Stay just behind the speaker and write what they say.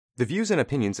The views and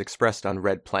opinions expressed on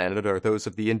Red Planet are those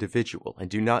of the individual and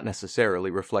do not necessarily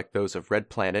reflect those of Red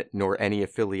Planet nor any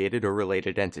affiliated or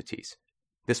related entities.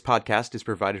 This podcast is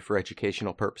provided for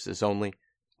educational purposes only.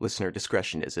 Listener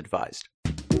discretion is advised.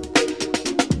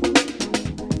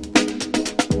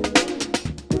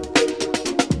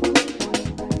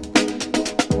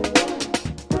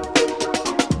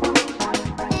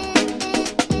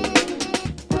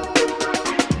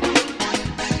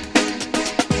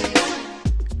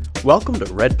 Welcome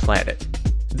to Red Planet.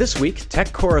 This week,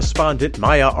 tech correspondent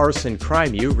Maia Arson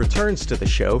Crimew returns to the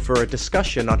show for a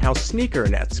discussion on how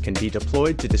Sneakernets can be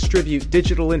deployed to distribute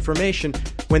digital information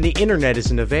when the internet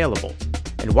isn't available,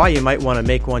 and why you might want to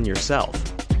make one yourself.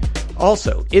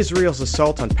 Also, Israel's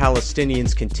assault on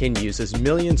Palestinians continues as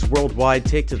millions worldwide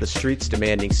take to the streets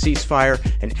demanding ceasefire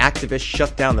and activists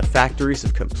shut down the factories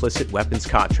of complicit weapons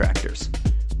contractors.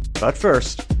 But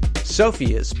first,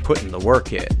 Sophia's putting the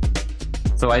work in.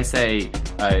 So I say,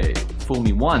 fool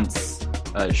me once,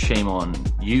 shame on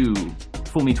you.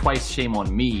 Fool me twice, shame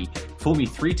on me. Fool me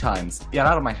 3 times, get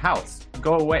out of my house.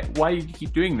 Go away. Why do you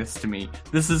keep doing this to me?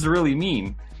 This is really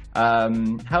mean.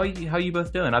 How are you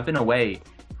both doing? I've been away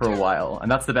for a while,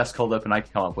 and that's the best cold open I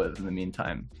can come up with in the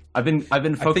meantime. I've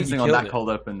been focusing on that cold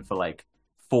open for like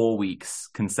 4 weeks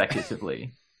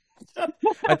consecutively.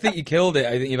 I think you killed it.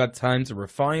 I think you've had time to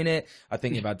refine it. I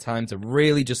think you've had time to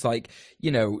really just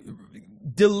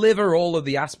deliver all of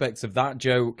the aspects of that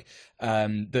joke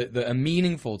that are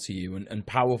meaningful to you and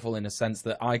powerful in a sense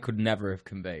that I could never have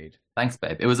conveyed. Thanks,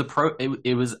 babe. It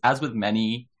was as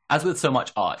with so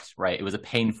much art, right? It was a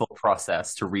painful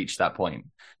process to reach that point.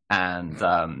 And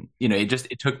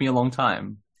it took me a long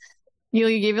time. You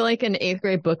gave it like an 8th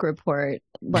grade book report,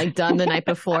 like done the night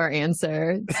before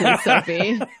answer to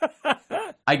Sophie.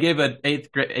 I gave an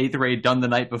 8th grade done the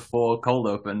night before cold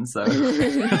open, so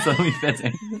it's only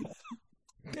fitting.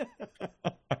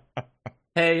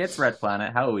 Hey, it's Red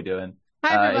Planet. How are we doing?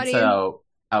 Hi, everybody. It's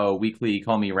our weekly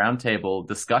Call Me Roundtable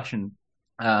discussion.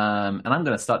 And I'm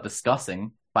going to start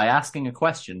discussing by asking a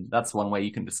question. That's one way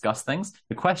you can discuss things.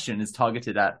 The question is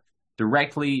targeted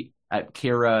directly at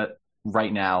Kira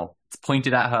right now. It's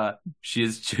pointed at her.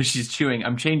 She's chewing.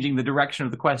 I'm changing the direction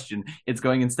of the question. It's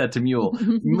going instead to Mule.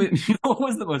 What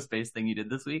was the most base thing you did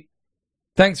this week?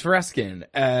 Thanks for asking.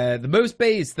 The most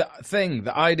base thing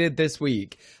that I did this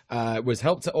week was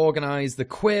help to organise the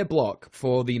queer block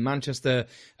for the Manchester,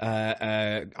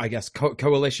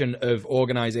 coalition of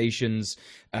organisations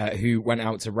who went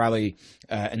out to rally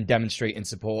and demonstrate in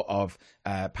support of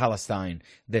Palestine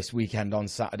this weekend on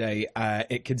Saturday.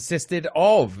 It consisted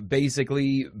of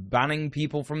basically banning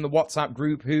people from the WhatsApp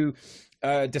group who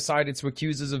decided to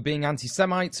accuse us of being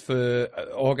anti-Semites for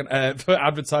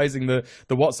advertising the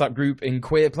WhatsApp group in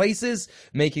queer places,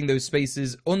 making those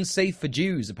spaces unsafe for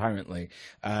Jews, apparently.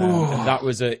 And that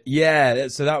was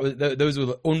those were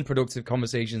the unproductive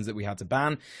conversations that we had to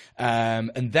ban.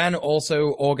 And then also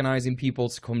organizing people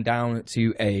to come down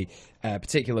to a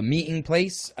particular meeting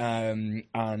place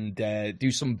and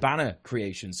do some banner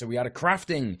creation. So we had a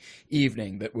crafting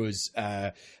evening that was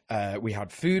we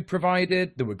had food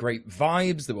provided, there were great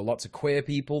vibes, there were lots of queer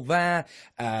people there,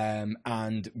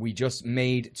 and we just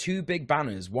made 2 big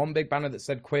banners. One big banner that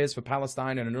said Queers for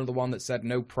Palestine and another one that said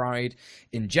No Pride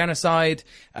in Genocide,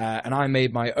 and I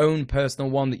made my own personal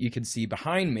one that you can see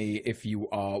behind me if you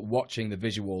are watching the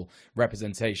visual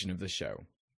representation of the show.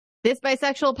 This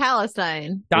bisexual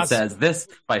Palestine. It says this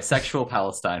bisexual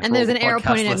Palestine. And there's an arrow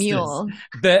pointing at Mule.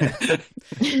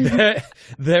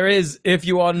 There is, if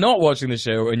you are not watching the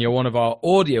show and you're one of our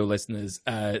audio listeners,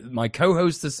 my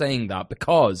co-host is saying that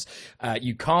because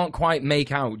you can't quite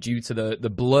make out due to the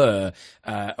blur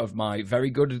of my very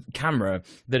good camera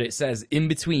that it says in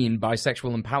between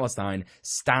bisexual and Palestine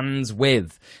stands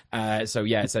with. It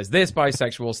says this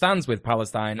bisexual stands with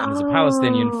Palestine, and there's a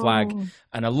Palestinian flag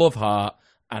and a love heart.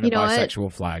 And a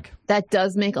bisexual flag. That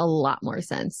does make a lot more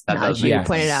sense now that you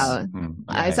pointed out.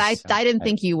 Yes. I didn't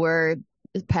think you were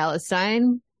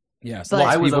Palestine. Yes,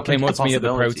 lots of people came up to me at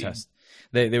the protest.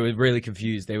 They were really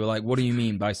confused. They were like, what do you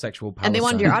mean bisexual Palestine? And they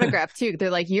wanted your autograph too.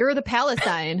 They're like, you're the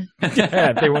Palestine.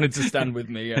 Yeah, they wanted to stand with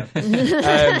me, yeah.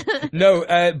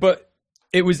 But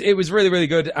it was really, really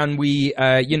good. And we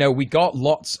got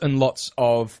lots and lots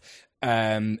of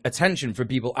attention from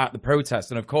people at the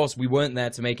protest. And of course, we weren't there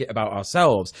to make it about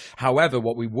ourselves. However,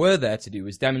 what we were there to do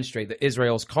is demonstrate that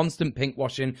Israel's constant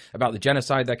pinkwashing about the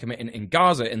genocide they're committing in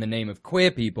Gaza in the name of queer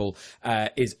people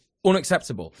is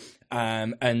unacceptable.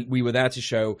 And we were there to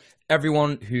show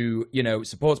everyone who,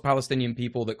 supports Palestinian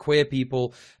people, that queer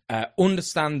people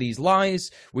understand these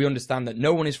lies. We understand that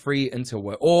no one is free until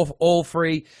we're all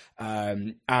free.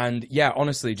 And yeah,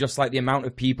 honestly, just like the amount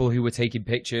of people who were taking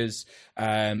pictures,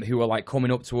 who were like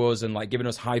coming up to us and like giving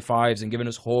us high fives and giving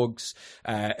us hugs.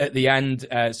 At the end,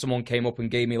 someone came up and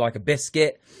gave me like a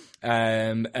biscuit.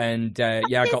 I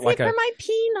got like for my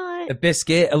peanut, a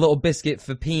biscuit, a little biscuit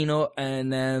for Peanut,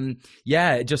 and so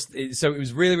it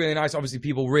was really, really nice. Obviously,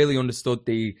 people really understood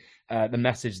the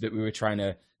message that we were trying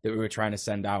to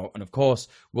send out, and of course,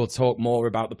 we'll talk more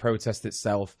about the protest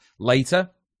itself later.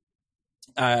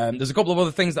 There's a couple of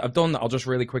other things that I've done that I'll just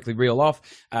really quickly reel off.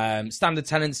 Standard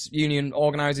tenants union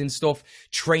organizing stuff,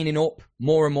 training up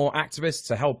more and more activists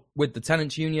to help with the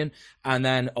tenants union. And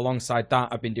then alongside that,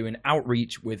 I've been doing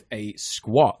outreach with a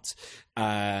squat.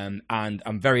 And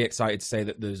I'm very excited to say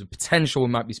that there's a potential we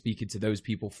might be speaking to those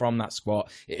people from that squat.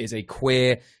 It is a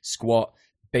queer squat.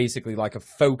 Basically like a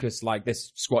focus, like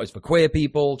this squat is for queer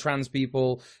people, trans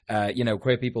people,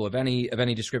 queer people of any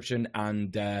description.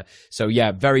 And so,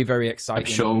 yeah, very, very exciting.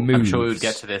 I'm sure we would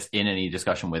get to this in any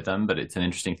discussion with them, but it's an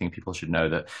interesting thing people should know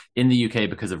that in the UK,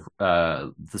 because of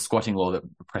the squatting law that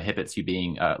prohibits you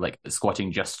being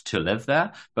squatting just to live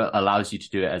there, but allows you to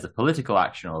do it as a political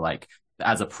action or like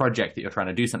as a project that you're trying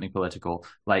to do something political,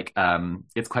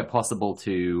 it's quite possible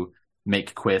to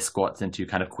make queer squats into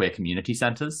kind of queer community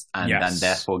centers and then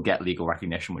therefore get legal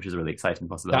recognition, which is a really exciting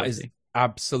possibility. That is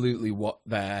absolutely what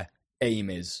their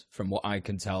aim is, from what I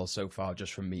can tell so far,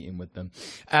 just from meeting with them.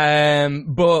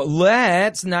 But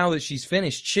let's, now that she's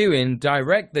finished chewing,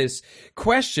 direct this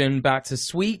question back to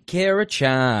Sweet Kira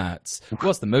Chats.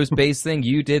 What's the most base thing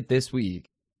you did this week?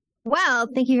 Well,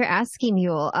 thank you for asking,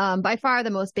 Mule. By far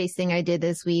the most base thing I did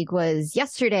this week was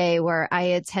yesterday, where I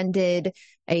attended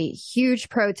a huge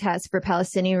protest for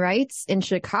Palestinian rights in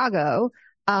Chicago.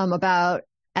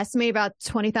 Estimated about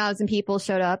 20,000 people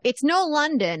showed up. It's no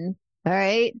London, all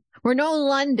right? We're no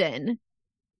London.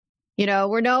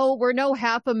 We're no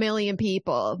 500,000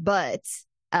 people, but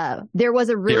there was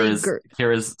a really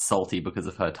Kira's salty because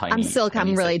of her tiny.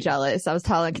 I'm really jealous. I was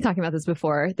talking about this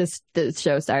before this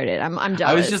show started. I'm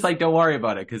jealous. I was just like, don't worry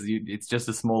about it because it's just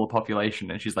a smaller population,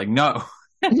 and she's like, no,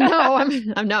 no,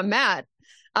 I'm not mad.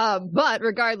 But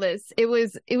regardless, it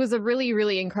was a really,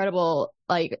 really incredible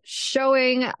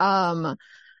showing. Oh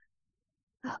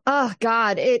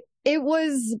God, it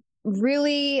was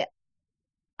really.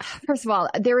 First of all,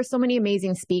 there were so many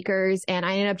amazing speakers, and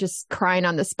I ended up just crying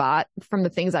on the spot from the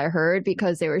things I heard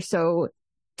because they were so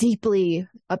deeply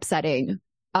upsetting.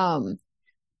 There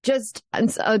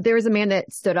was a man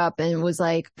that stood up and was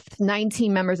like,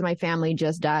 19 members of my family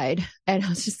just died. And I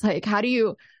was just like, how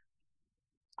do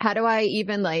I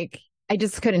even I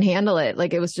just couldn't handle it.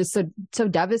 It was just so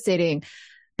devastating,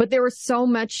 but there was so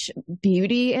much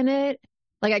beauty in it.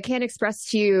 I can't express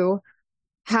to you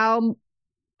how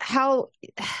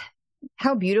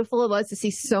beautiful it was to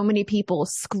see so many people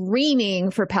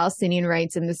screaming for Palestinian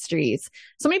rights in the streets.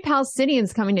 So many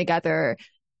Palestinians coming together,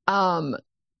 and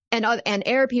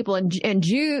Arab people and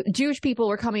Jewish people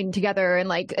were coming together,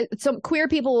 and some queer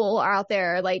people are out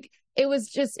there. It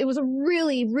was a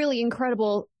really, really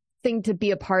incredible thing to be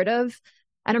a part of,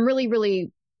 and I'm really,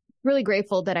 really, really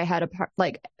grateful that I had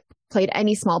played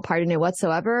any small part in it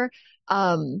whatsoever.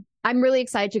 I'm really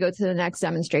excited to go to the next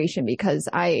demonstration because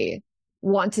I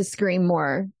want to scream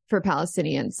more for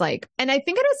Palestinians. And I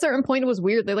think at a certain point it was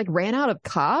weird. They ran out of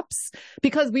cops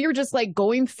because we were just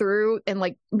going through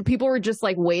and people were just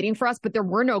waiting for us, but there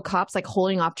were no cops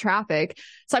holding off traffic.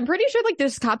 So I'm pretty sure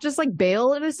this cop just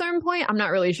bailed at a certain point. I'm not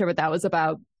really sure what that was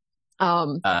about.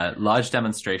 Large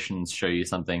demonstrations show you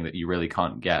something that you really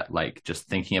can't get just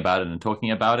thinking about it and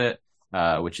talking about it.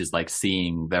 Which is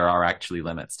seeing there are actually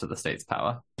limits to the state's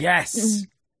power. Yes. Mm-hmm.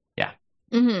 Yeah.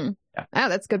 Mm-hmm. Yeah. Oh,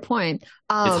 that's a good point. It's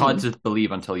hard to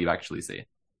believe until you actually see it.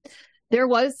 There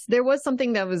was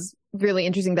something that was really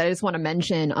interesting that I just want to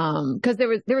mention. Because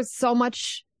there's so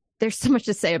much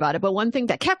to say about it. But one thing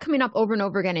that kept coming up over and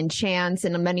over again in chants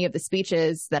and in many of the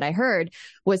speeches that I heard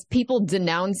was people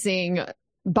denouncing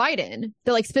Biden.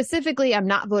 They're specifically, I'm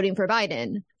not voting for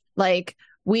Biden.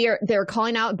 They're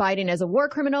calling out Biden as a war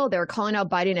criminal. They're calling out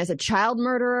Biden as a child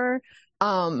murderer.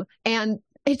 And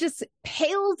it just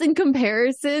pales in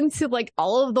comparison to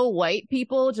all of the white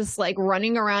people just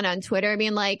running around on Twitter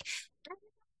being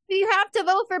you have to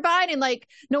vote for Biden.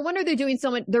 No wonder they're doing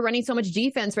so much. They're running so much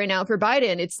defense right now for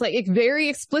Biden. It's very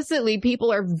explicitly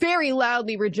people are very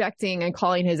loudly rejecting and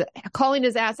calling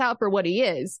his ass out for what he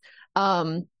is.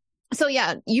 So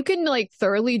yeah, you can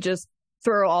thoroughly just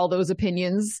throw all those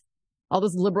opinions, all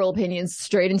those liberal opinions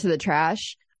straight into the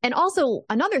trash. And also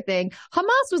another thing,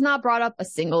 Hamas was not brought up a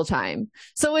single time.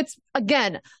 So it's,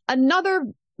 again, another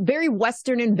very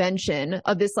Western invention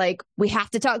of this, like, we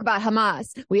have to talk about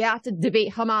Hamas. We have to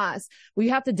debate Hamas. We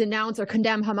have to denounce or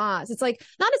condemn Hamas. It's like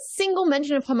not a single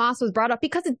mention of Hamas was brought up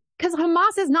because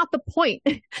Hamas is not the point.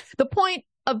 The point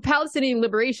of Palestinian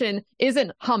liberation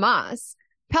isn't Hamas.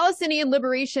 Palestinian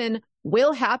liberation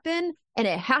will happen and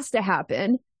it has to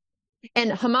happen.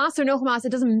 And Hamas or no Hamas, it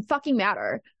doesn't fucking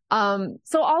matter.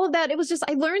 So all of that, it was just,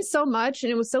 I learned so much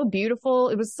and it was so beautiful.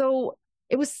 It was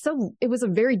a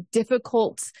very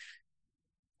difficult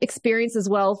experience as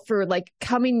well for like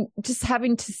just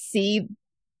having to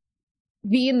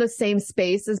be in the same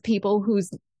space as people whose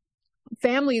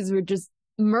families were just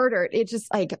murdered. It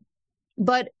just like,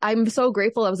 but I'm so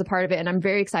grateful I was a part of it and I'm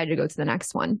very excited to go to the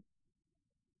next one.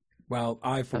 Well,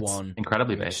 I, for one,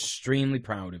 incredibly am extremely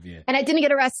proud of you. And I didn't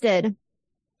get arrested.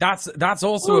 That's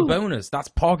also a bonus. That's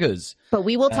poggers. But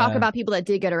we will talk about people that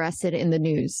did get arrested in the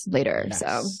news later. Yes,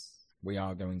 so we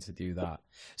are going to do that.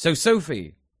 So,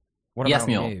 Sophie, what about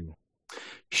you?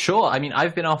 Sure. I mean,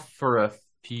 I've been off for a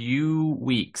few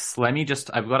weeks.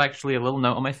 I've got actually a little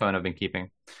note on my phone I've been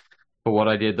keeping for what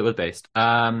I did that was based.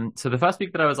 So the first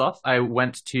week that I was off, I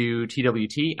went to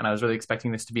TWT, and I was really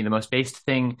expecting this to be the most based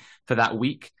thing for that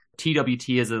week. TWT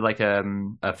is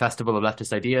a festival of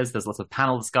leftist ideas. There's lots of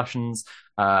panel discussions.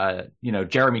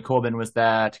 Jeremy Corbyn was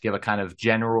there to give a kind of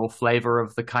general flavor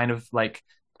of the kind of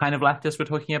leftist we're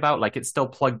talking about. Like, it's still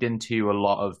plugged into a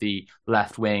lot of the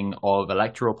left wing of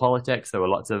electoral politics. There were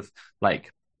lots of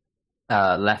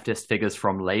leftist figures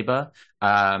from Labour.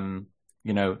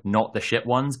 Not the shit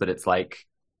ones, but it's like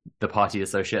the party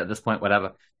is so shit at this point,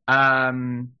 whatever.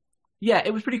 Yeah,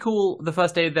 it was pretty cool. The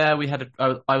first day there,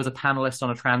 I was a panelist on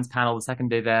a trans panel. The second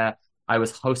day there, I was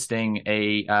hosting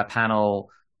a panel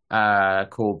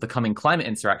called The Coming Climate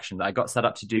Insurrection that I got set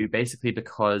up to do basically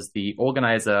because the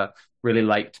organizer really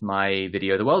liked my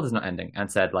video, The World Is Not Ending,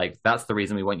 and said, like, that's the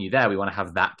reason we want you there. We want to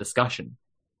have that discussion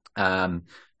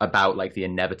about like the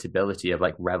inevitability of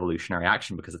like revolutionary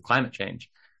action because of climate change.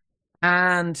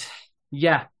 And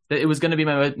yeah, it was going to be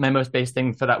my most base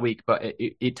thing for that week, but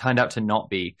it turned out to not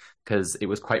be, because it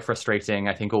was quite frustrating.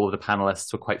 I think all of the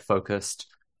panelists were quite focused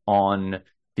on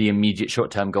the immediate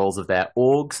short-term goals of their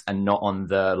orgs and not on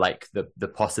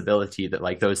the possibility that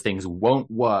like those things won't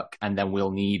work and then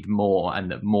we'll need more,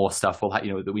 and that more stuff will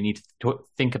that we need to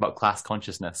think about class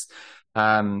consciousness.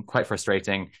 Quite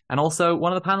frustrating. And also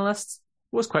one of the panelists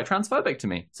was quite transphobic to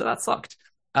me, so that sucked.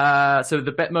 So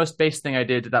the most base thing I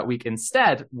did that week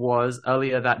instead was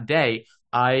earlier that day,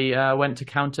 I went to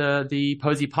counter the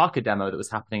Posey Parker demo that was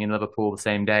happening in Liverpool the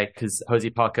same day, because Posey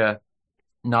Parker,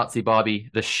 Nazi Barbie,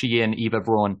 the Sheehan Eva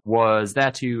Braun, was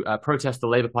there to protest the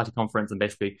Labour Party conference and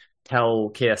basically tell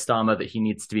Keir Starmer that he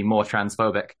needs to be more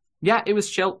transphobic. Yeah, it was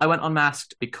chill. I went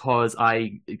unmasked because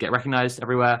I get recognized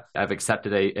everywhere. I've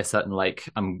accepted a certain, like,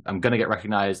 I'm going to get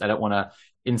recognized. I don't want to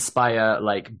inspire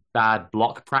like bad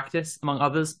block practice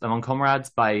among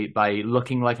comrades by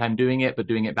looking like I'm doing it but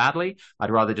doing it badly. I'd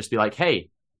rather just be like,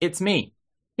 hey, it's me.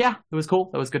 Yeah, it was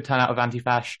cool. That was a good turnout of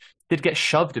anti-fash. Did get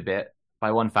shoved a bit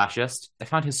by one fascist. I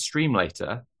found his stream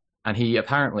later, and he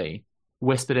apparently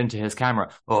whispered into his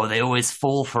camera, "Oh, they always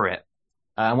fall for it."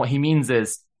 And what he means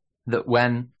is that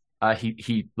when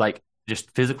he like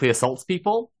just physically assaults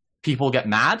people get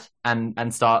mad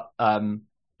and start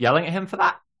yelling at him for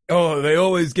that. Oh, they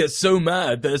always get so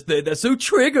mad. They're so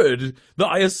triggered that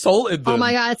I assaulted them. Oh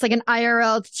my God, it's like an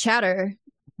IRL chatter.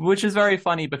 Which is very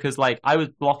funny because like I was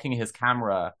blocking his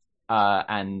camera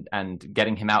and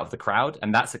getting him out of the crowd,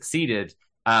 and that succeeded.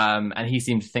 And he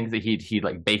seemed to think that he'd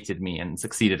like baited me and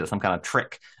succeeded at some kind of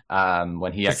trick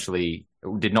when he actually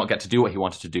did not get to do what he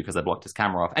wanted to do because I blocked his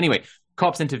camera off. Anyway,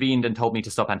 cops intervened and told me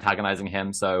to stop antagonizing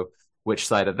him. So which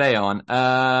side are they on?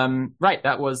 Right,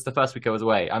 that was the first week I was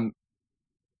away.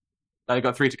 I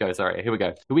got 3 to go. Sorry. Here we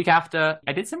go. The week after,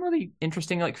 I did some really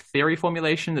interesting like theory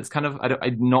formulation that's kind of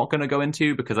I'm not going to go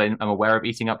into because I'm aware of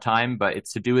eating up time, but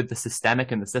it's to do with the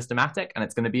systemic and the systematic, and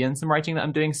it's going to be in some writing that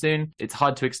I'm doing soon. It's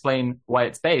hard to explain why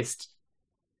it's based.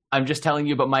 I'm just telling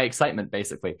you about my excitement,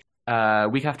 basically.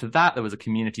 Week after that, there was a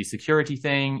community security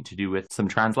thing to do with some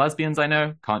trans lesbians I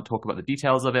know. Can't talk about the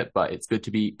details of it, but it's good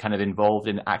to be kind of involved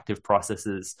in active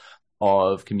processes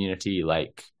of community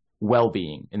like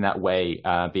well-being in that way,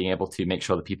 being able to make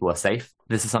sure that people are safe.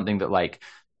 This is something that like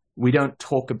we don't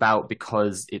talk about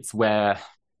because it's where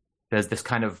there's this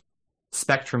kind of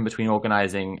spectrum between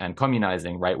organizing and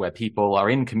communizing, right? Where people are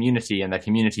in community and their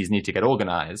communities need to get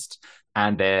organized,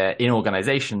 and they're in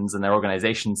organizations and their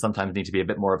organizations sometimes need to be a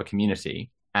bit more of a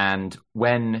community. And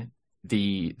when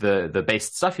the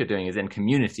based stuff you're doing is in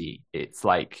community, it's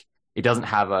like it doesn't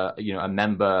have a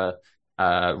member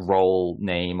role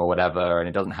name or whatever, and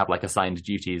it doesn't have like assigned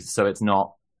duties. So it's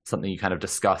not something you kind of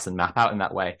discuss and map out in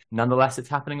that way. Nonetheless, it's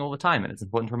happening all the time, and it's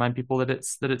important to remind people that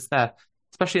it's there,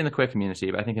 especially in the queer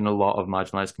community, but I think in a lot of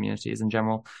marginalized communities in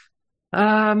general.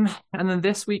 And then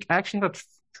this week, I actually had a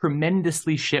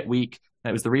tremendously shit week.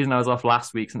 It was the reason I was off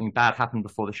last week. Something bad happened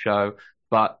before the show,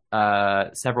 but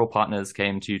several partners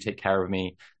came to take care of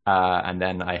me, and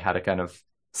then I had a kind of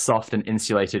soft and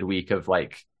insulated week of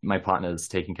like my partners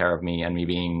taking care of me and me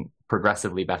being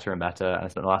progressively better and better. And I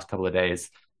spent the last couple of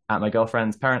days at my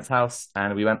girlfriend's parents' house,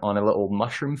 and we went on a little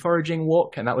mushroom foraging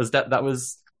walk, and that was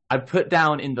I put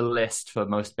down in the list for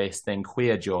most base thing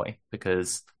queer joy,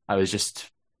 because I was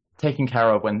just taken care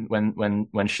of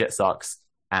when shit sucks.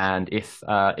 And if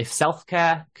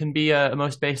self-care can be a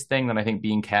most base thing, then I think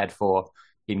being cared for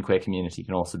in queer community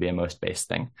can also be a most base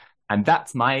thing. And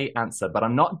that's my answer, but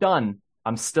I'm not done.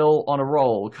 I'm still on a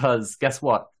roll, because guess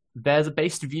what? There's a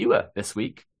based viewer this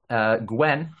week.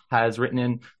 Gwen has written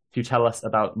in to tell us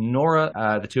about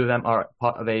Nora. The two of them are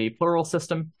part of a plural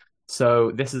system.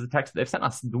 So this is the text that they've sent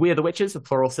us. We Are the Witches, a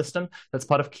plural system that's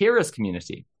part of Kira's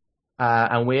community.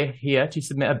 And we're here to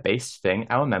submit a based thing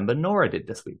our member Nora did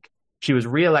this week. She was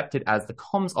re-elected as the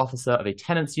comms officer of a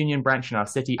tenants union branch in our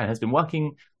city and has been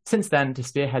working since then to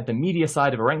spearhead the media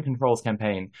side of a rent controls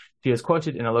campaign. She is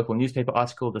quoted in a local newspaper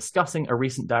article discussing a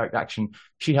recent direct action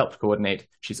she helped coordinate.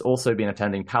 She's also been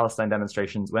attending Palestine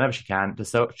demonstrations whenever she can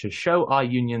to show our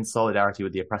union's solidarity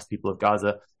with the oppressed people of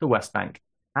Gaza, the West Bank,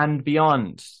 and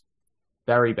beyond.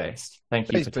 Very based.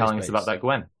 Thank you for telling us about that,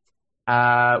 Gwen.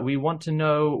 We want to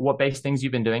know what base things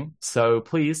you've been doing. So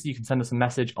please, you can send us a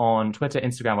message on Twitter,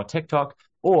 Instagram, or TikTok,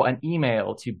 or an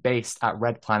email to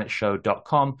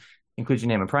based@redplanetshow.com. Include your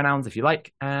name and pronouns if you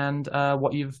like, and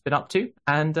what you've been up to,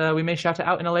 and we may shout it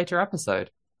out in a later episode.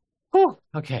 Whew.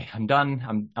 Okay, I'm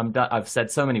done. I'm done. I've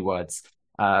said so many words.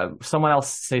 Someone else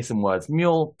say some words.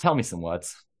 Mule, tell me some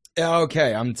words.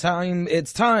 Okay,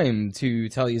 it's time to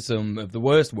tell you some of the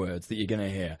worst words that you're going to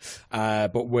hear.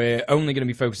 But we're only going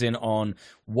to be focusing on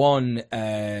one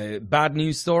bad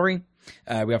news story.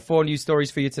 We have 4 news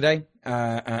stories for you today,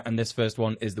 and this first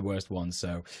one is the worst one.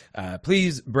 So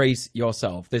please brace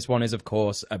yourself. This one is, of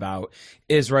course, about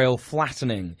Israel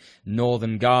flattening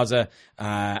northern Gaza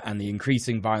and the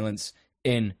increasing violence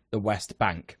in the West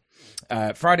Bank.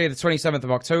 Friday the 27th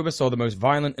of October saw the most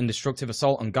violent and destructive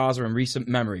assault on Gaza in recent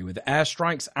memory, with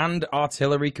airstrikes and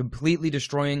artillery completely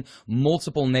destroying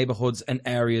multiple neighborhoods and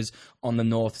areas on the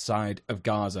north side of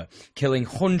Gaza, killing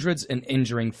hundreds and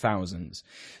injuring thousands.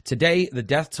 Today, the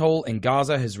death toll in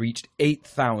Gaza has reached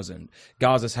 8,000.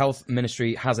 Gaza's health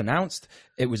ministry has announced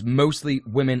it was mostly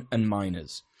women and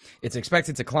minors. It's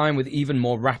expected to climb even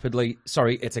more rapidly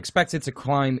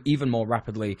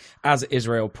as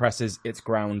Israel presses its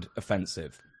ground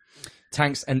offensive.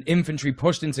 Tanks and infantry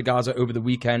pushed into Gaza over the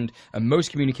weekend, and most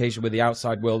communication with the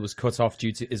outside world was cut off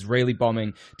due to Israeli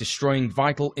bombing, destroying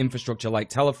vital infrastructure like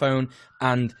telephone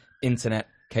and internet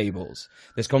cables.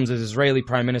 This comes as Israeli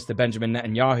Prime Minister Benjamin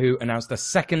Netanyahu announced a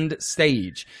second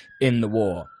stage in the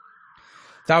war.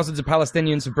 Thousands of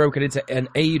Palestinians have broken into an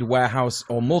aid warehouse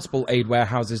or multiple aid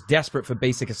warehouses desperate for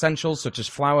basic essentials such as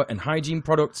flour and hygiene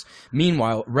products.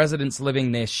 Meanwhile, residents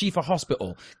living near Shifa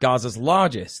Hospital, Gaza's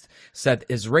largest, said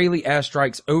Israeli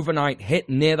airstrikes overnight hit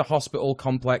near the hospital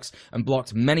complex and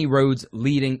blocked many roads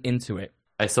leading into it.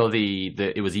 I saw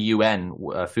it was a UN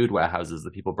food warehouses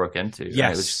that people broke into.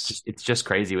 Yes. It's just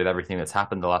crazy with everything that's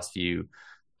happened the last few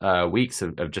weeks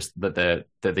of just that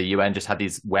the UN just had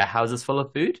these warehouses full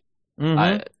of food.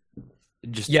 Mm-hmm.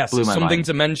 Blew my mind.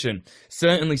 To mention.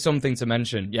 Certainly something to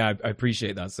mention. Yeah, I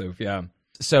appreciate that, Soph. Yeah.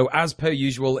 So, as per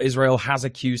usual, Israel has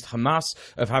accused Hamas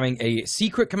of having a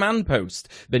secret command post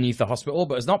beneath the hospital,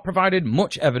 but has not provided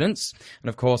much evidence. And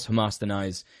of course, Hamas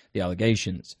denies the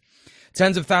allegations.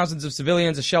 Tens of thousands of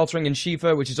civilians are sheltering in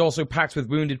Shifa, which is also packed with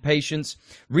wounded patients.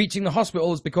 Reaching the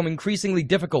hospital has become increasingly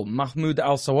difficult, Mahmoud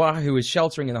al-Sawah, who is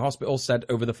sheltering in the hospital, said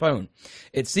over the phone.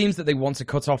 It seems that they want to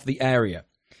cut off the area.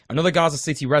 Another Gaza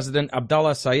City resident,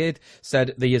 Abdallah Sayed,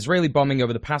 said the Israeli bombing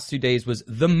over the past 2 days was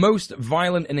the most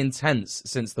violent and intense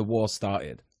since the war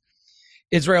started.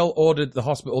 Israel ordered the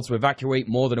hospital to evacuate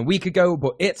more than a week ago,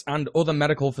 but it and other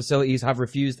medical facilities have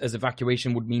refused, as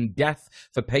evacuation would mean death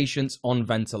for patients on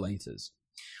ventilators.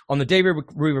 On the day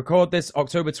we record this,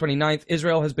 October 29th,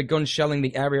 Israel has begun shelling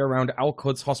the area around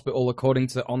Al-Quds Hospital, according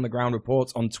to on-the-ground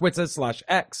reports on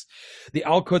Twitter/X. The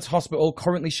Al-Quds Hospital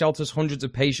currently shelters hundreds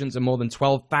of patients and more than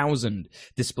 12,000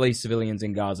 displaced civilians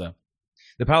in Gaza.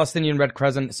 The Palestinian Red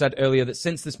Crescent said earlier that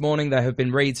since this morning, there have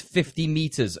been raids 50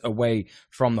 meters away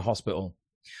from the hospital.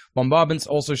 Bombardments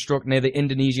also struck near the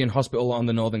Indonesian hospital on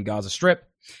the northern Gaza Strip.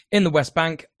 In the West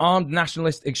Bank, armed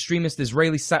nationalist extremist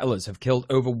Israeli settlers have killed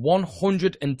over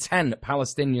 110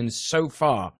 Palestinians so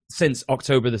far since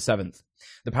October the 7th,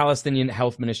 the Palestinian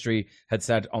Health Ministry had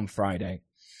said on Friday.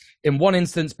 In one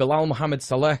instance, Bilal Mohammed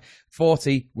Saleh,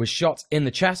 40, was shot in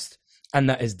the chest, and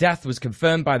that his death was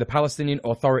confirmed by the Palestinian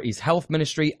Authority's health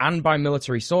ministry and by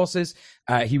military sources.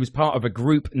 He was part of a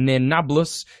group near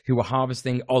Nablus who were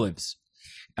harvesting olives.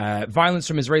 Violence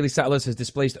from Israeli settlers has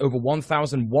displaced over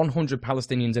 1,100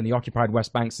 Palestinians in the occupied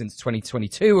West Bank since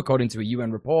 2022, according to a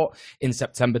UN report in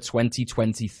September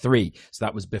 2023. So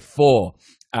that was before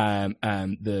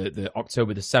the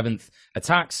October the 7th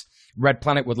attacks. Red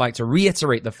Planet would like to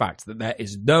reiterate the fact that there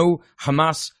is no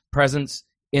Hamas presence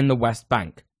in the West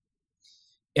Bank.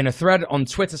 In a thread on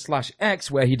Twitter/X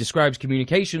where he describes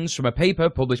communications from a paper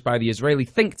published by the Israeli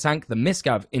think tank, the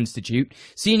Misgav Institute,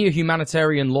 senior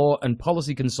humanitarian law and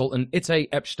policy consultant Itay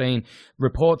Epstein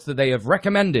reports that they have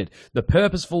recommended the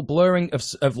purposeful blurring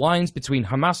of lines between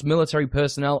Hamas military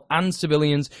personnel and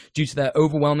civilians due to their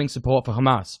overwhelming support for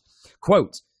Hamas.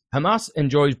 Quote, Hamas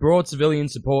enjoys broad civilian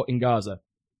support in Gaza.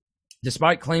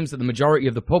 Despite claims that the majority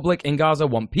of the public in Gaza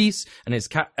want peace and is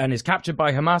captured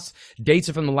by Hamas,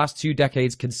 data from the last 2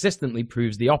 decades consistently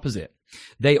proves the opposite.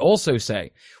 They also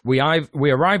say, we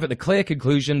arrive at the clear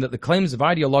conclusion that the claims of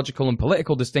ideological and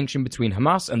political distinction between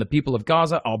Hamas and the people of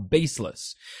Gaza are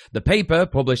baseless. The paper,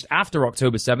 published after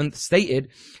October 7th, stated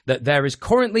that there is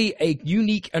currently a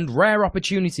unique and rare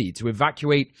opportunity to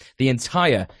evacuate the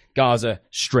entire Gaza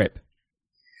Strip.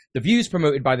 The views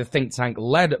promoted by the think tank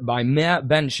led by Meir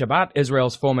Ben Shabbat,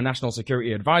 Israel's former national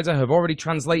security advisor, have already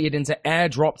translated into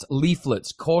airdropped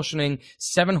leaflets cautioning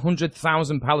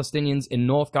 700,000 Palestinians in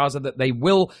North Gaza that they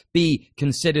will be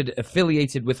considered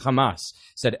affiliated with Hamas,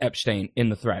 said Epstein in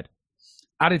the thread.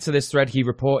 Added to this thread, he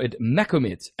reported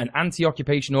Mekomit, an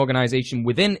anti-occupation organization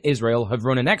within Israel, have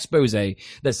run an expose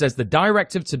that says the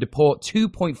directive to deport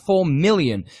 2.4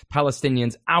 million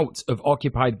Palestinians out of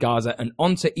occupied Gaza and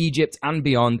onto Egypt and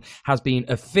beyond has been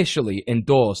officially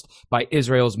endorsed by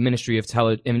Israel's Ministry of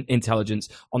Intelligence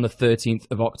on the 13th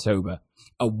of October.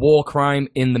 A war crime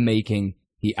in the making,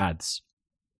 he adds.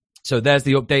 So there's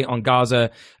the update on Gaza,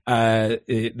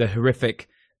 the horrific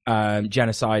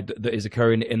genocide that is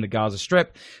occurring in the Gaza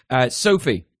Strip.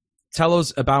 Sophie, tell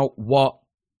us about what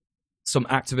some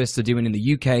activists are doing in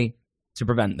the UK to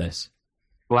prevent this.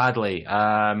 Gladly.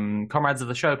 Comrades of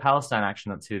the show, Palestine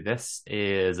Action, that's who this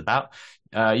is about.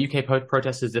 UK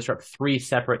protesters disrupt 3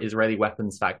 separate Israeli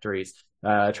weapons factories.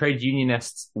 Trade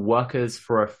unionists, workers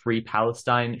for a free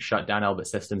Palestine, shut down Elbit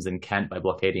Systems in Kent by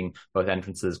blockading both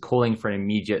entrances, calling for an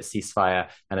immediate ceasefire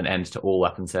and an end to all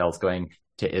weapon sales going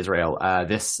to Israel. I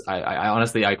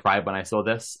honestly, I cried when I saw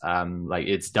this.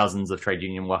 It's dozens of trade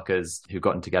union workers who've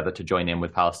gotten together to join in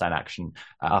with Palestine Action.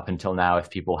 Up until now, if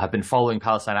people have been following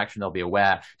Palestine Action, they'll be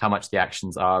aware how much the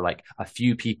actions are like a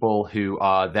few people who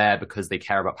are there because they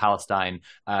care about Palestine,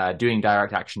 doing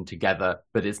direct action together,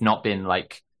 but it's not been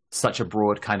like such a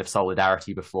broad kind of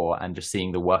solidarity before, and just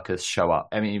seeing the workers show up.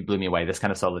 I mean, it blew me away. This kind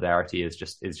of solidarity is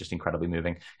just incredibly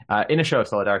moving. In a show of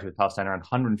solidarity with Palestine, around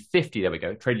 150, there we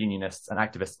go, trade unionists and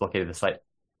activists blockaded the site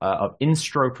of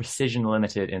Instro Precision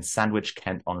Limited in Sandwich,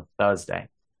 Kent on Thursday.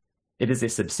 It is a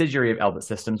subsidiary of Elbit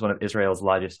Systems, one of Israel's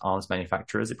largest arms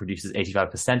manufacturers. It produces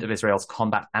 85% of Israel's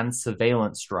combat and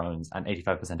surveillance drones and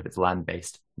 85% of its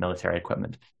land-based military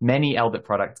equipment. Many Elbit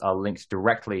products are linked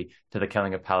directly to the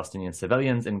killing of Palestinian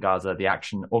civilians in Gaza. The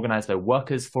action, organized by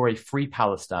Workers for a Free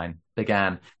Palestine,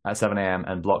 began at 7 a.m.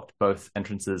 and blocked both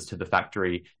entrances to the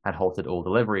factory and halted all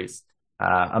deliveries.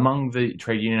 Among the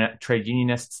trade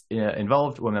unionists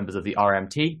involved were members of the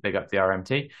RMT, big up the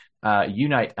RMT,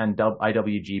 Unite and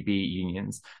IWGB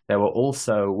unions. There were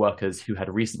also workers who had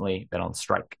recently been on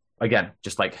strike. Again,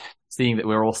 just like seeing that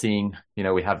we're all seeing,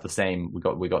 we have the same,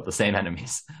 we got the same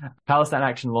enemies. Palestine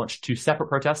Action launched 2 separate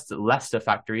protests at Leicester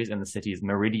factories in the city's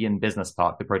Meridian Business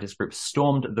Park. The protest group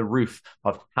stormed the roof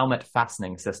of helmet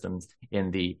fastening systems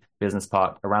in the business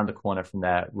park around the corner from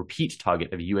their repeat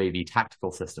target of UAV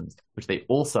tactical systems, which they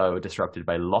also disrupted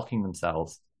by locking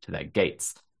themselves to their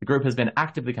gates. The group has been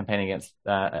actively campaigning against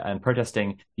and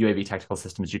protesting UAV tactical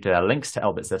systems due to their links to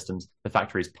Elbit Systems, the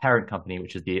factory's parent company,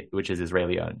 which is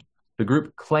Israeli-owned. The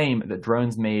group claim that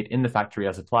drones made in the factory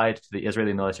are supplied to the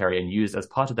Israeli military and used as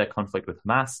part of their conflict with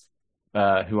Hamas,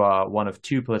 who are one of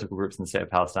 2 political groups in the state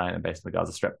of Palestine and based in the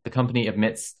Gaza Strip. The company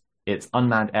admits its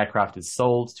unmanned aircraft is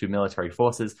sold to military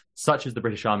forces, such as the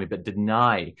British Army, but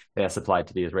deny they are supplied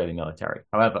to the Israeli military.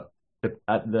 However,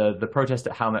 the protest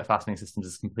at helmet fastening systems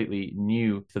is completely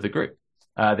new for the group.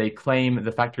 They claim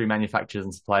the factory manufactures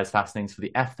and supplies fastenings for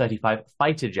the F-35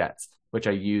 fighter jets, which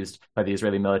are used by the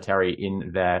Israeli military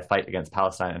in their fight against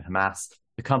Palestine and Hamas.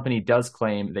 The company does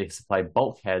claim they supply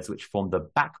bulkheads, which form the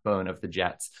backbone of the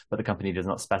jets, but the company does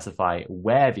not specify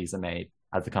where these are made,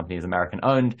 as the company is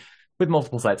American-owned, with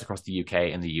multiple sites across the UK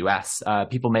and the US.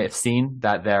 People may have seen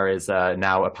that there is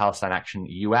now a Palestine Action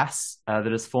US that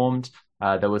has formed.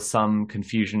 There was some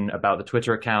confusion about the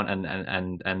Twitter account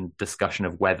and discussion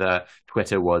of whether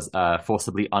Twitter was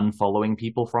forcibly unfollowing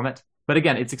people from it. But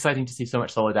again, it's exciting to see so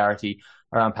much solidarity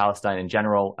around Palestine in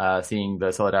general, seeing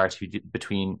the solidarity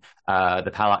between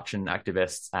the Pal Action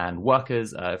activists and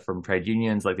workers from trade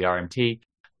unions like the RMT.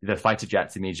 The fighter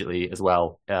jets immediately as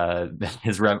well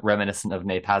is reminiscent of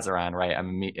Nate Pazaran, right?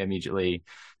 I'm immediately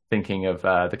thinking of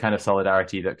the kind of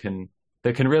solidarity that can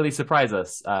really surprise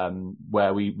us,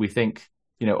 where we think,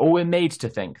 or we're made to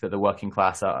think that the working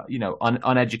class are,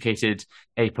 uneducated,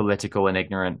 apolitical, and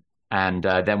ignorant, and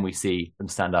then we see them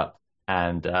stand up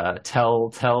and tell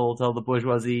the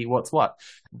bourgeoisie what's what.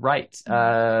 Right.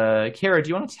 Kira, do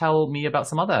you want to tell me about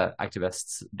some other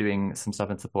activists doing some stuff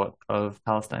in support of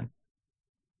Palestine?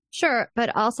 Sure.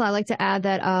 But also I'd like to add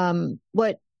that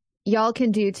what y'all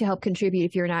can do to help contribute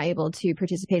if you're not able to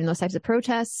participate in those types of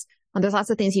protests. There's lots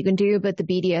of things you can do, but the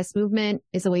BDS movement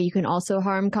is a way you can also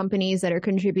harm companies that are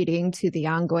contributing to the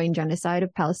ongoing genocide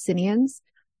of Palestinians.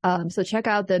 So check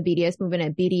out the BDS movement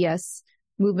at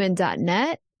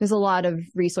bdsmovement.net. There's a lot of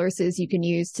resources you can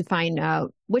use to find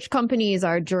out which companies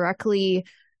are directly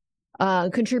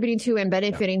contributing to and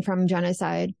benefiting from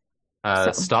genocide.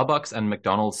 Starbucks and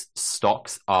McDonald's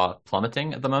stocks are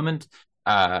plummeting at the moment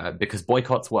because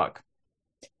boycotts work.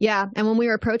 Yeah, and when we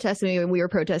were protesting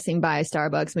by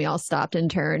Starbucks. We all stopped in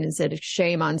turn and said,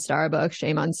 "Shame on Starbucks!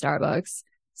 Shame on Starbucks!"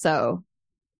 So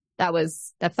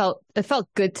it felt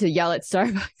good to yell at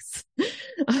Starbucks.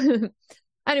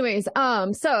 Anyways,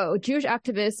 so Jewish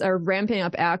activists are ramping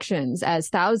up actions as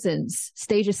thousands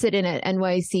stage a sit-in at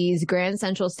NYC's Grand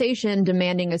Central Station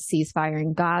demanding a ceasefire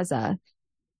in Gaza.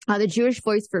 The Jewish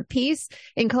Voice for Peace,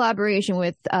 in collaboration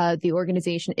with the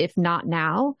organization If Not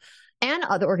Now, and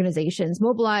other organizations,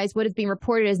 mobilized what is being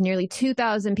reported as nearly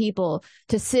 2,000 people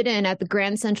to sit in at the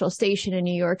Grand Central Station in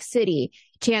New York City,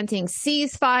 chanting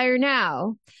 "Ceasefire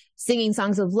now," singing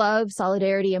songs of love,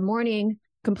 solidarity, and mourning,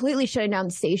 completely shutting down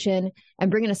the station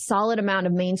and bringing a solid amount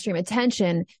of mainstream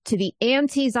attention to the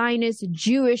anti-Zionist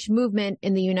Jewish movement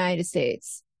in the United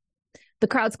States. The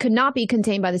crowds could not be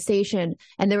contained by the station,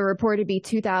 and there were reported to be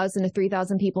 2,000 to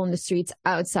 3,000 people in the streets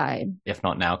outside. If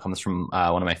Not Now comes from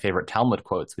one of my favorite Talmud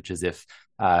quotes, which is, if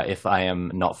I am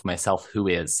not for myself, who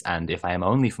is? And if I am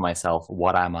only for myself,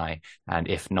 what am I? And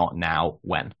if not now,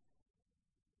 when?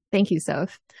 Thank you,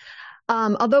 Soph.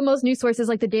 Although most news sources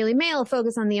like the Daily Mail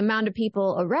focus on the amount of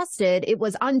people arrested, it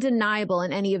was undeniable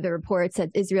in any of the reports that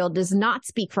Israel does not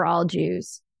speak for all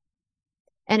Jews,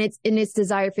 and it's in its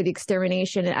desire for the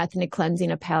extermination and ethnic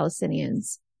cleansing of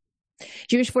Palestinians.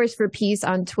 Jewish Force for Peace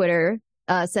on Twitter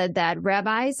said that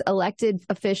rabbis, elected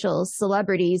officials,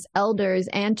 celebrities, elders,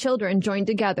 and children joined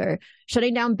together,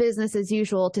 shutting down business as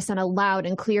usual to send a loud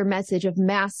and clear message of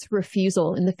mass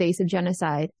refusal in the face of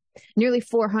genocide. Nearly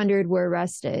 400 were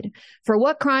arrested. For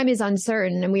what crime is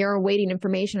uncertain, and we are awaiting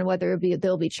information on whether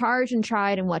they'll be charged and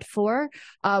tried and what for.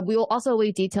 We will also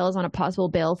await details on a possible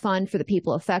bail fund for the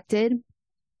people affected.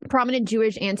 Prominent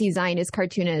Jewish anti-Zionist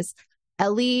cartoonist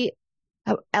Elie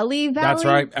Valley? That's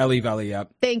right, Elie Valley, yep.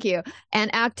 Thank you.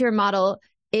 And actor model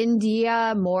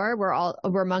India Moore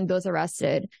were among those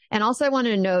arrested. And also I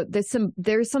wanted to note there's some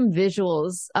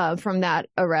visuals from that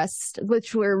arrest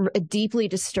which were deeply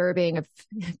disturbing.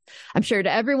 I'm sure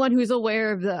to everyone who's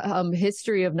aware of the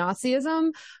history of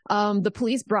Nazism, the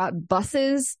police brought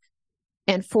buses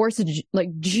and forced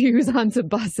Jews onto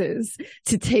buses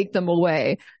to take them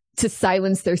away, to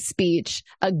silence their speech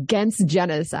against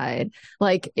genocide.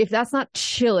 If that's not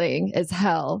chilling as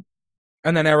hell.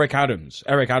 And then Eric Adams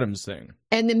thing.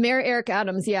 And then Mayor Eric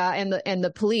Adams, yeah, and the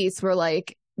police were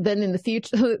then in the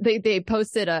future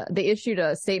they issued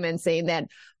a statement saying that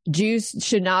Jews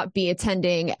should not be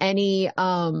attending any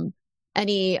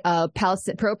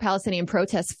pro-Palestinian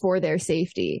protests for their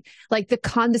safety. The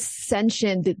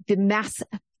condescension, the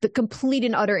complete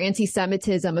and utter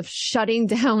anti-Semitism of shutting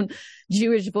down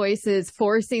Jewish voices,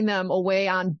 forcing them away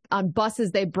on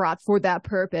buses they brought for that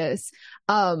purpose,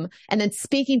 and then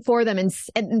speaking for them,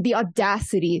 and the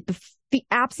audacity, the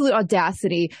absolute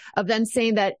audacity of them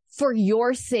saying that for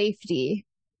your safety,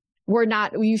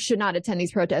 you should not attend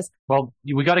these protests. Well,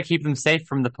 we got to keep them safe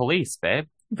from the police, babe.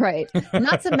 Right.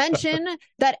 Not to mention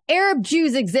that Arab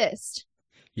Jews exist.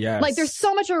 Yes. There's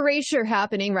so much erasure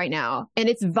happening right now, and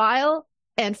it's vile.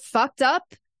 and fucked up.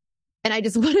 And I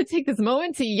just want to take this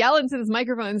moment to yell into this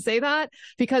microphone and say that,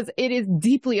 because it is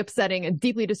deeply upsetting and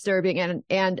deeply disturbing. I'm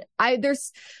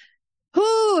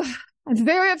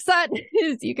very upset,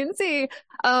 as you can see.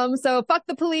 So fuck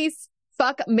the police,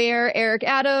 fuck Mayor Eric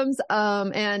Adams,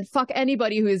 and fuck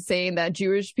anybody who is saying that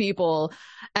Jewish people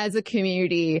as a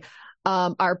community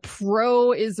are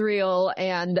pro-Israel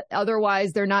and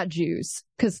otherwise they're not Jews,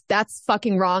 because that's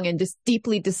fucking wrong and just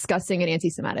deeply disgusting and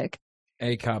anti-Semitic.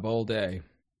 ACAB all day.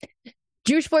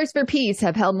 Jewish Voice for Peace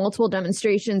have held multiple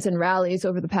demonstrations and rallies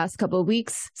over the past couple of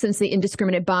weeks since the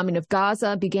indiscriminate bombing of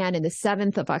Gaza began in the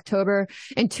 7th of October,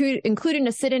 including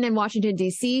a sit-in in Washington,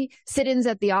 D.C., sit-ins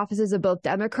at the offices of both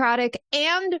Democratic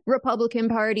and Republican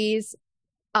parties,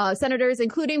 senators,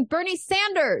 including Bernie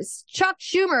Sanders, Chuck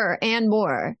Schumer, and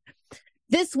more.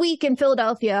 This week in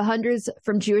Philadelphia, hundreds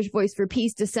from Jewish Voice for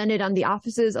Peace descended on the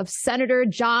offices of Senator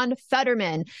John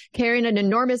Fetterman, carrying an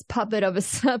enormous puppet of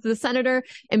the senator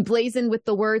emblazoned with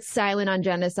the words "silent on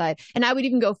genocide." And I would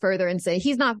even go further and say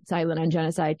he's not silent on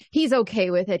genocide. He's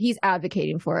okay with it. He's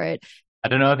advocating for it. I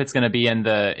don't know if it's going to be in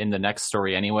the next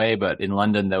story anyway, but in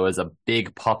London there was a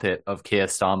big puppet of Keir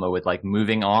Starmer with like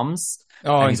moving arms.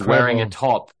 Oh, and he's wearing a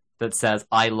top that says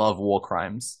 "I love war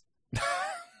crimes."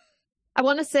 I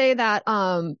want to say that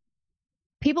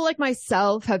people like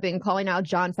myself have been calling out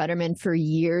John Fetterman for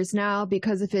years now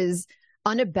because of his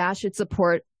unabashed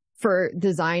support for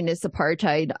the Zionist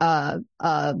apartheid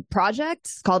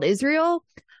project called Israel.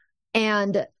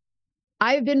 And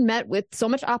I've been met with so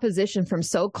much opposition from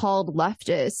so-called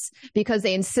leftists because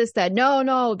they insist that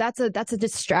no, that's a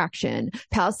distraction.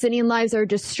 Palestinian lives are a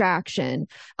distraction.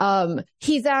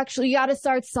 He's actually, you got to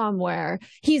start somewhere.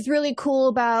 He's really cool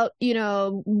about,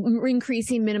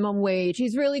 increasing minimum wage.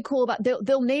 He's really cool about,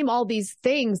 they'll name all these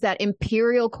things that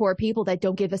imperial core people that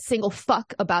don't give a single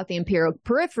fuck about the imperial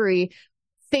periphery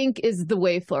think is the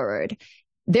way forward.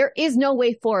 There is no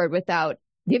way forward without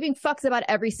giving fucks about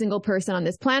every single person on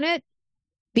this planet.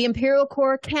 The imperial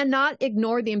core cannot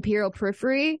ignore the imperial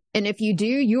periphery. And if you do,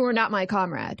 you are not my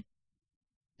comrade.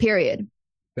 Period.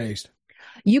 Based.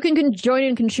 You can join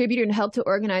and contribute and help to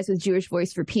organize with Jewish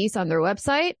Voice for Peace on their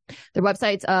website. Their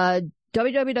website's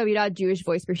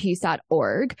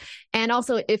www.jewishvoiceforpeace.org. And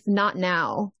also, If Not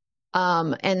Now.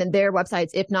 And then their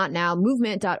website's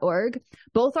ifnotnowmovement.org.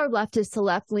 Both are leftist to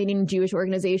left-leaning Jewish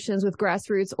organizations with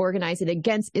grassroots organizing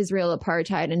against Israel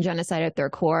apartheid and genocide at their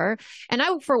core. And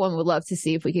I, for one, would love to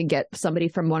see if we could get somebody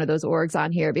from one of those orgs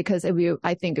on here, because I would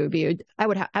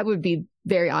be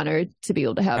very honored to be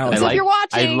able to have them. So if you're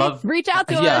watching, reach out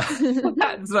to us.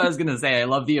 That's what I was gonna say. I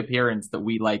love the appearance that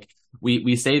we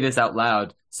say this out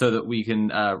loud so that we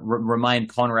can remind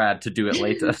Conrad to do it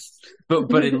later.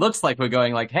 but it looks like we're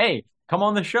going like, hey, come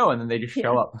on the show, and then they just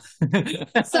show up.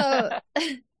 So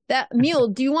that Mule,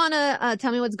 do you want to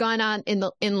tell me what's going on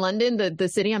in London, the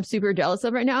city I'm super jealous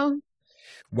of right now?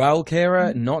 Well,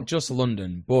 Kira, not just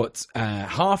London, but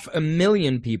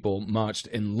 500,000 people marched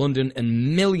in London,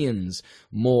 and millions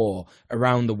more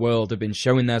around the world have been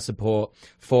showing their support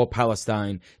for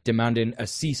Palestine, demanding a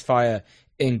ceasefire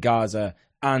in Gaza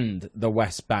and the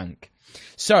West Bank.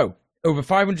 So, over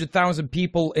 500,000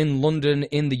 people in London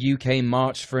in the UK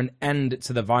marched for an end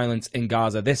to the violence in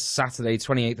Gaza this Saturday,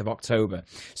 28th of October.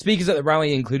 Speakers at the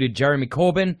rally included Jeremy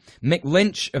Corbyn, Mick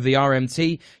Lynch of the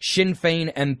RMT, Sinn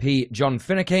Féin MP John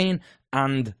Finucane,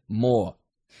 and more.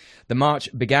 The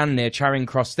march began near Charing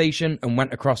Cross Station and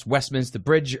went across Westminster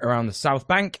Bridge around the South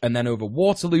Bank and then over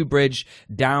Waterloo Bridge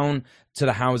down to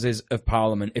the Houses of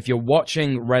Parliament. If you're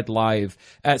watching Red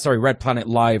Planet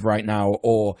Live right now,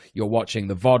 or you're watching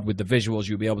the VOD with the visuals,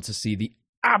 you'll be able to see the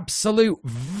absolute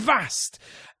vast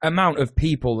amount of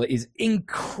people that is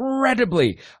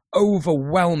incredibly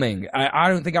overwhelming. I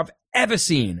don't think I've ever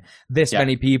seen this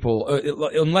many people,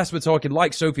 unless we're talking,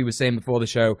 like Sophie was saying before the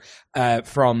show,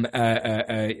 from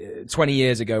 20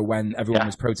 years ago when everyone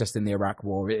was protesting the Iraq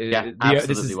War.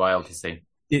 Absolutely wild to see.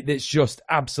 It's just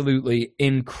absolutely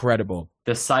incredible.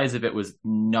 The size of it was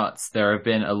nuts. There have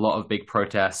been a lot of big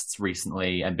protests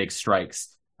recently and big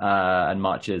strikes and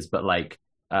marches, but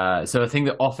so a thing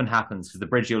that often happens, because the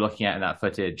bridge you're looking at in that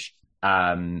footage,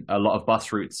 a lot of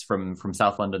bus routes from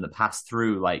South London that pass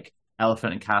through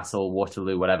Elephant and Castle,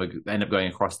 Waterloo, whatever, end up going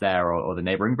across there or the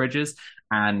neighboring bridges.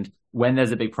 And when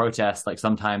there's a big protest,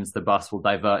 sometimes the bus will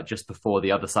divert just before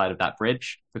the other side of that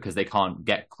bridge because they can't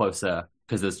get closer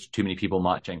because there's too many people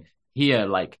marching. Here,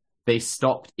 they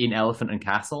stopped in Elephant and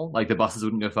Castle. The buses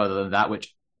wouldn't go further than that,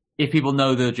 which, if people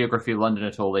know the geography of London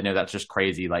at all, they know that's just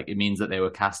crazy. It means that they were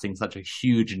casting such a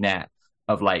huge net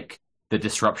of the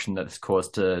disruption that's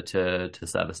caused to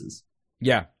services.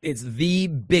 Yeah, it's the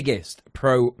biggest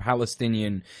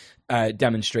pro-Palestinian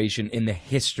demonstration in the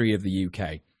history of the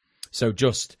UK. So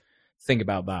just think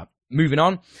about that. Moving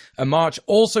on, a march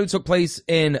also took place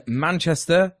in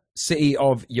Manchester, city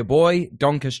of your boy,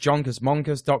 Donkus, Jonkus,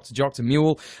 Monkus, Dr. Joctor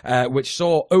Mule, which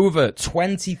saw over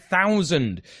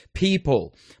 20,000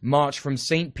 people march from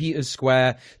St. Peter's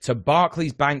Square to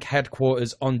Barclays Bank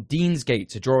headquarters on Deansgate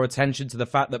to draw attention to the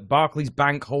fact that Barclays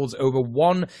Bank holds over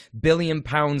 £1 billion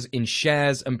in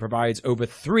shares and provides over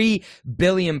 £3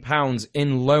 billion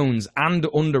in loans and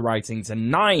underwriting to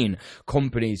 9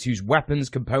 companies whose weapons,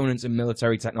 components, and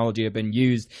military technology have been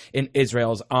used in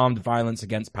Israel's armed violence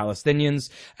against Palestinians.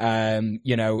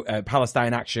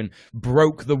 Palestine Action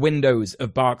broke the windows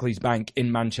of Barclays Bank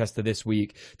in Manchester this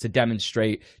week to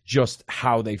demonstrate just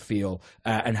how they feel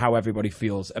and how everybody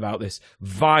feels about this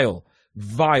vile,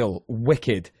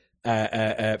 wicked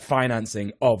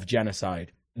financing of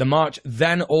genocide. The march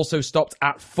then also stopped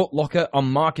at Foot Locker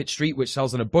on Market Street, which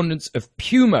sells an abundance of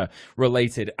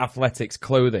Puma-related athletics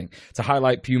clothing, to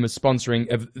highlight Puma's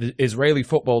sponsoring of the Israeli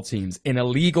football teams in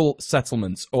illegal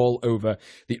settlements all over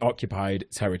the occupied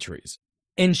territories.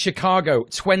 In Chicago,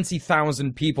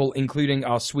 20,000 people, including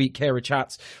our sweet Kara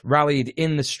Chats, rallied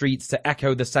in the streets to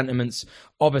echo the sentiments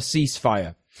of a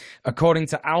ceasefire. According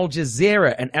to Al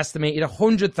Jazeera, an estimated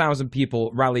 100,000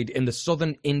 people rallied in the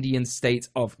southern Indian state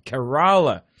of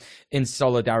Kerala in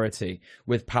solidarity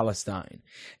with Palestine.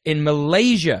 In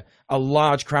Malaysia, a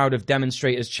large crowd of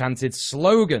demonstrators chanted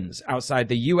slogans outside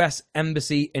the US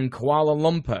Embassy in Kuala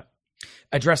Lumpur.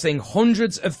 Addressing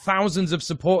hundreds of thousands of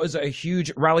supporters at a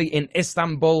huge rally in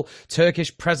Istanbul,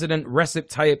 Turkish President Recep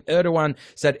Tayyip Erdogan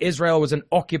said Israel was an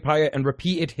occupier and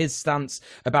repeated his stance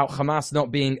about Hamas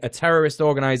not being a terrorist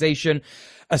organization.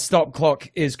 A stop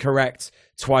clock is correct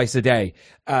twice a day.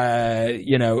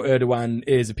 Erdogan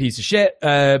is a piece of shit,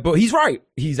 but he's right.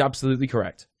 He's absolutely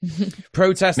correct.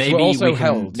 Protests were also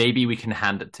held. Maybe we can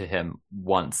hand it to him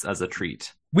once as a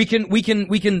treat. We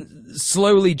can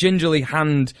slowly, gingerly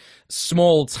hand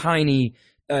small, tiny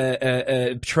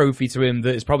trophy to him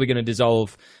that is probably going to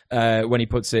dissolve when he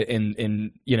puts it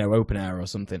in open air or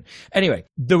something. Anyway,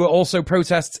 there were also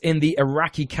protests in the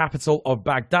Iraqi capital of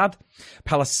Baghdad.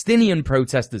 Palestinian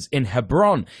protesters in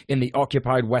Hebron in the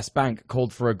occupied West Bank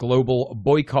called for a global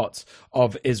boycott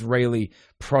of Israeli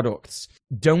products.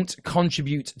 Don't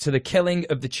contribute to the killing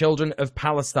of the children of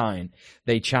Palestine,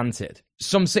 they chanted.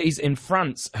 Some cities in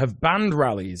France have banned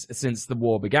rallies since the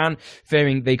war began,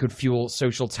 fearing they could fuel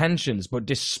social tensions. But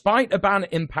despite a ban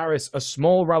in Paris, a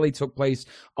small rally took place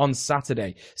on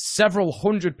Saturday. Several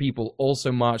hundred people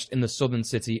also marched in the southern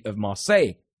city of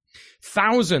Marseille.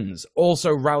 Thousands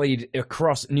also rallied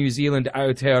across New Zealand,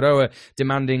 Aotearoa,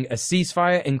 demanding a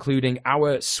ceasefire, including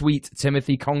our sweet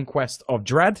Timothy Conquest of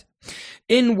Dread.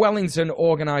 In Wellington,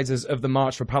 organisers of the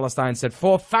March for Palestine said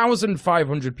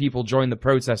 4,500 people joined the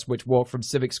protest, which walked from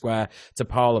Civic Square to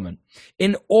Parliament.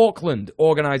 In Auckland,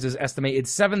 organisers estimated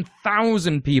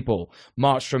 7,000 people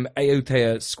marched from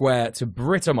Aotea Square to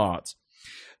Britomart.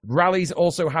 Rallies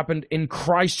also happened in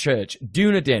Christchurch,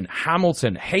 Dunedin,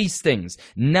 Hamilton, Hastings,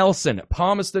 Nelson,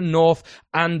 Palmerston North,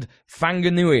 and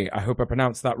Whanganui. I hope I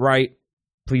pronounced that right.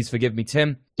 Please forgive me,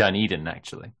 Tim. Dunedin,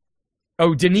 actually.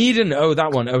 Oh, Dunedin. Oh,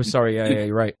 that one. Oh, sorry. Yeah,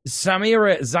 you're right.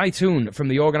 Samira Zaitoun from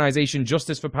the organization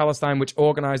Justice for Palestine, which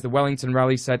organized the Wellington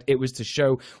rally, said it was to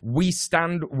show we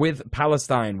stand with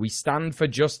Palestine. We stand for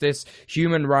justice,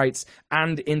 human rights,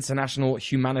 and international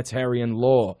humanitarian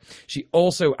law. She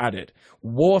also added,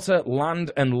 water, land,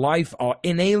 and life are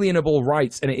inalienable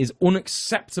rights, and it is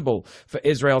unacceptable for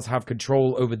Israel to have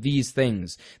control over these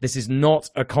things. This is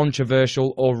not a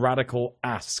controversial or radical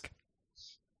ask.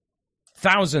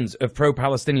 Thousands of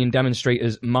pro-Palestinian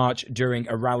demonstrators marched during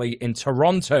a rally in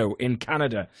Toronto, in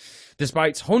Canada.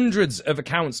 Despite hundreds of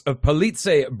accounts of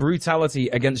Polizei brutality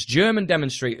against German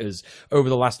demonstrators over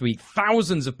the last week,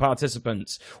 thousands of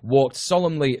participants walked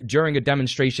solemnly during a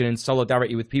demonstration in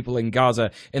solidarity with people in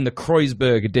Gaza in the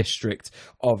Kreuzberg district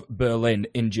of Berlin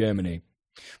in Germany.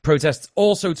 Protests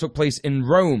also took place in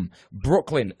Rome,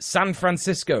 Brooklyn, San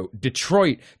Francisco,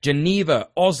 Detroit, Geneva,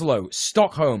 Oslo,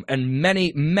 Stockholm, and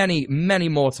many, many, many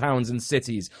more towns and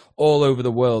cities all over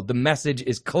the world. The message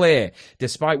is clear.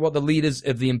 Despite what the leaders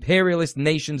of the imperialist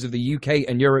nations of the UK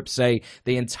and Europe say,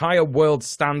 the entire world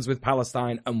stands with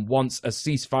Palestine and wants a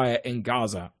ceasefire in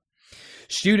Gaza.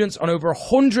 Students on over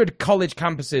 100 college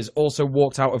campuses also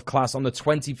walked out of class on the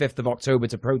 25th of October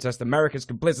to protest America's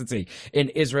complicity in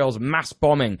Israel's mass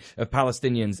bombing of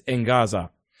Palestinians in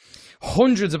Gaza.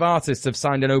 Hundreds of artists have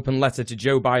signed an open letter to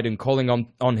Joe Biden calling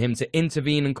on him to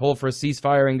intervene and call for a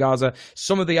ceasefire in Gaza.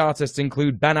 Some of the artists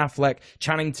include Ben Affleck,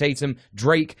 Channing Tatum,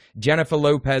 Drake, Jennifer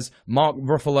Lopez, Mark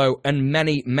Ruffalo, and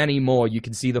many, many more. You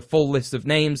can see the full list of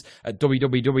names at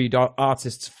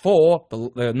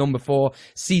www.artists4, the number 4,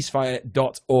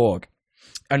 ceasefire.org.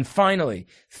 And finally,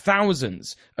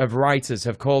 thousands of writers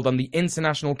have called on the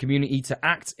international community to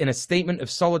act in a statement of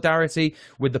solidarity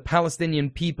with the Palestinian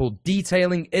people,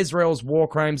 detailing Israel's war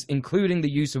crimes, including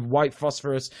the use of white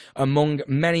phosphorus, among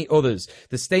many others.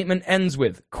 The statement ends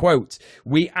with, quote,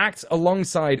 "We act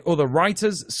alongside other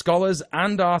writers, scholars,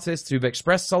 and artists who've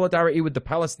expressed solidarity with the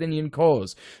Palestinian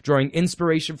cause, drawing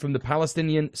inspiration from the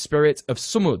Palestinian spirit of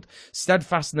sumud,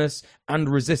 steadfastness, and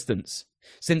resistance.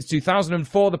 Since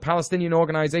 2004, the Palestinian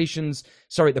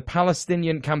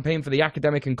Campaign for the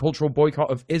Academic and Cultural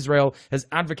Boycott of Israel has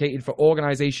advocated for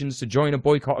organizations to join a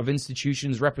boycott of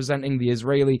institutions representing the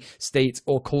Israeli state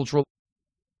or cultural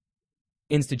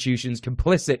institutions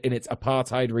complicit in its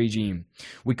apartheid regime.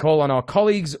 We call on our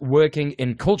colleagues working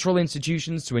in cultural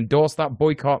institutions to endorse that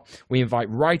boycott. We invite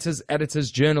writers, editors,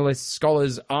 journalists,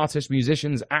 scholars, artists,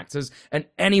 musicians, actors, and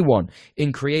anyone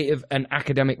in creative and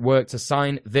academic work to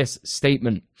sign this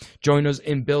statement. Join us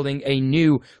in building a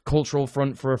new cultural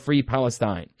front for a free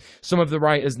Palestine." Some of the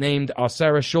writers named are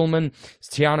Sarah Schulman,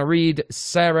 Tiana Reid,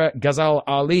 Sarah Ghazal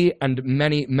Ali, and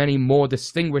many, many more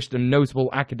distinguished and notable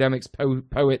academics,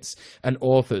 poets, and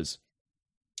authors.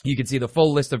 You can see the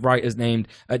full list of writers named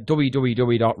at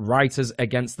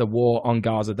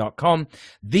www.writersagainstthewarongaza.com.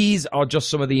 These are just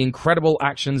some of the incredible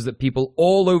actions that people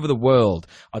all over the world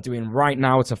are doing right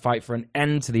now to fight for an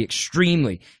end to the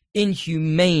extremely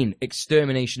inhumane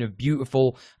extermination of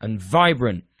beautiful and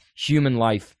vibrant human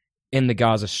life in the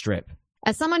Gaza Strip.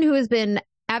 As someone who has been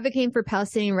advocating for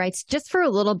Palestinian rights just for a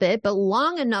little bit, but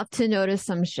long enough to notice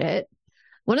some shit,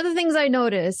 one of the things I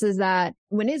notice is that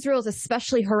when Israel is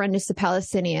especially horrendous to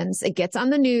Palestinians, it gets on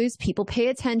the news, people pay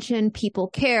attention, people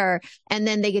care, and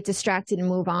then they get distracted and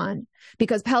move on.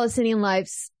 Because Palestinian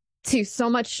lives, to so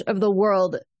much of the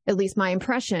world, at least my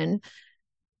impression,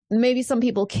 maybe some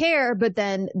people care, but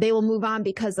then they will move on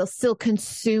because they'll still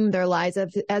consume their lives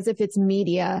as if it's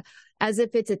media, as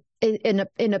if it's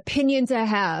an opinion to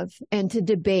have and to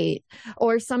debate,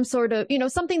 or some sort of,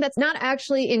 something that's not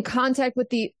actually in contact with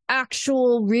the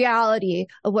actual reality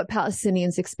of what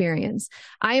Palestinians experience.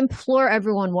 I implore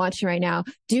everyone watching right now,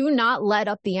 do not let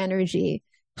up the energy.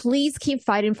 Please keep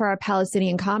fighting for our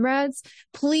Palestinian comrades.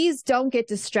 Please don't get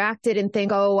distracted and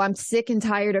think, oh, I'm sick and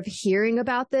tired of hearing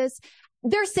about this.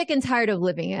 They're sick and tired of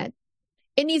living it.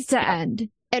 It needs to end.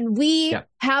 And we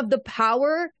have the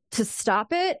power to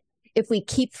stop it if we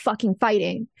keep fucking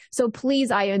fighting. So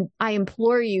please, I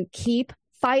implore you, keep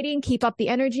fighting, keep up the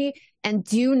energy, and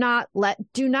do not let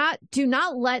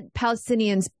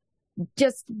Palestinians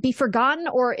just be forgotten.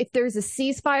 Or if there's a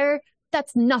ceasefire,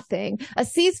 that's nothing. A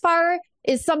ceasefire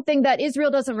is something that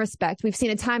Israel doesn't respect. We've seen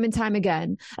it time and time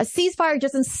again. A ceasefire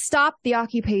doesn't stop the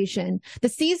occupation. The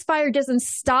ceasefire doesn't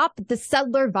stop the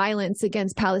settler violence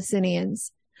against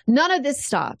Palestinians. None of this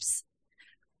stops.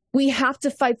 We have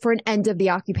to fight for an end of the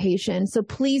occupation. So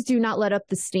please do not let up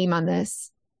the steam on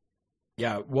this.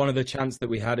 Yeah, one of the chants that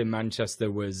we had in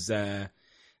Manchester was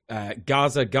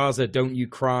Gaza, Gaza, don't you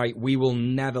cry. We will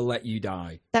never let you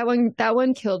die. That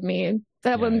one killed me.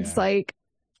 That one's like...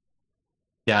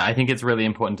 Yeah, I think it's really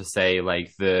important to say,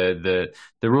 like, the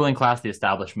ruling class, the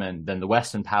establishment, then the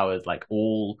Western powers, like,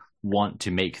 all want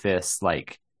to make this,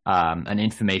 like, an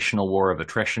informational war of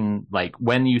attrition. Like,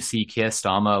 when you see Keir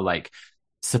Starmer, like,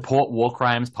 support war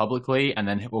crimes publicly, and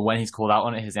then when he's called out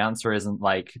on it, his answer isn't,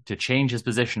 like, to change his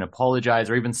position,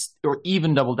 apologize, or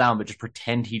even double down, but just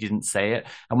pretend he didn't say it.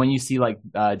 And when you see, like,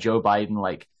 Joe Biden,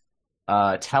 like,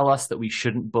 tell us that we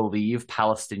shouldn't believe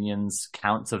Palestinians'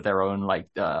 counts of their own, like,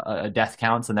 death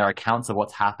counts and their accounts of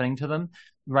what's happening to them,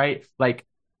 right? Like,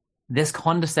 this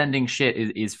condescending shit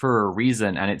is for a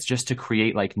reason, and it's just to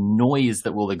create, like, noise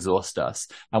that will exhaust us.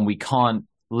 And we can't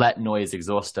let noise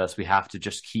exhaust us. We have to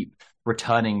just keep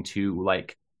returning to,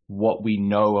 like, what we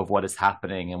know of what is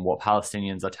happening and what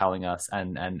Palestinians are telling us,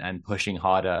 and pushing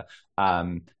harder.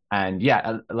 And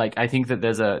yeah, like, I think that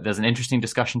there's an interesting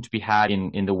discussion to be had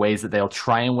in the ways that they'll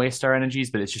try and waste our energies,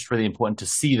 but it's just really important to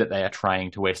see that they are trying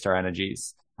to waste our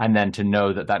energies, and then to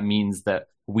know that that means that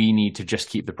we need to just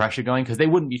keep the pressure going, because they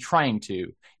wouldn't be trying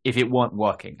to if it weren't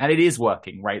working. And it is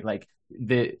working, right? Like,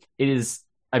 it is,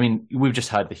 I mean, we've just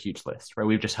heard the huge list, right?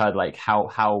 We've just heard, like,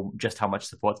 how much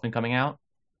support's been coming out.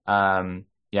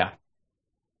 Yeah.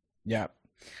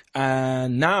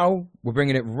 And now we're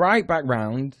bringing it right back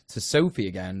round to Sophie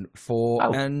again for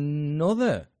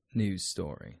another news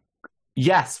story.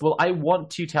 Yes, well, I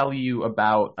want to tell you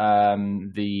about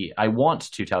the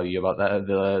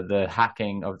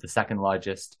hacking of the second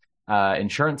largest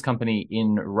insurance company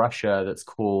in Russia that's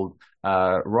called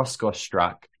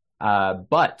Roskosstrak.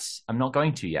 But I'm not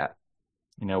going to yet.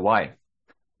 You know why?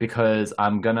 Because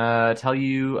I'm gonna tell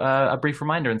you a brief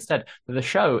reminder instead that the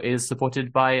show is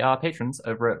supported by our patrons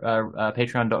over at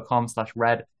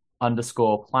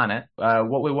patreon.com/red_planet.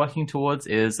 What we're working towards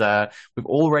is we've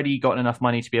already gotten enough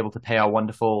money to be able to pay our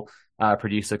wonderful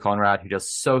producer Conrad, who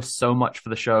does so much for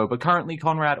the show. But currently,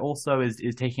 Conrad also is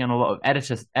taking on a lot of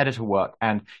editor work,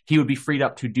 and he would be freed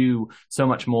up to do so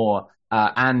much more.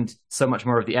 And so much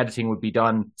more of the editing would be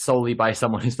done solely by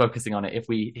someone who's focusing on it if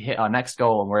we hit our next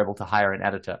goal and we're able to hire an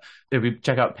editor. If we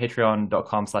check out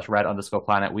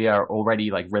patreon.com/red_planet, we are already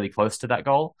like really close to that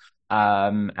goal.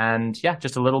 And yeah,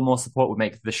 just a little more support would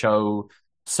make the show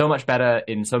so much better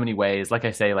in so many ways. Like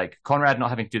I say, like Conrad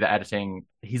not having to do the editing,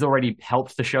 he's already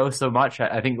helped the show so much.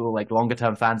 I think like longer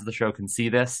term fans of the show can see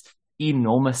this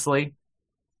enormously.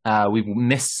 We've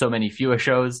missed so many fewer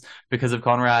shows because of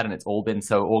Conrad, and it's all been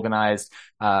so organized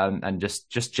and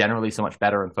just generally so much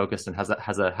better and focused, and has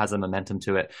a momentum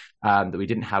to it that we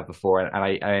didn't have before.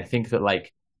 And I think that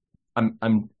like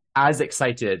I'm as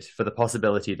excited for the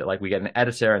possibility that like we get an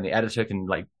editor and the editor can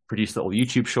like produce little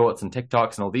YouTube shorts and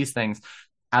TikToks and all these things,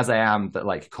 as I am that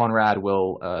like Conrad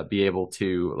will be able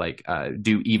to like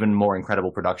do even more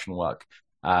incredible production work.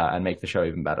 And make the show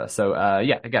even better. So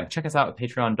yeah, again, check us out at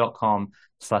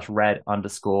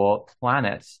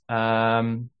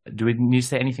patreon.com/red_planet. Do we need to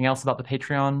say anything else about the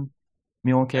Patreon,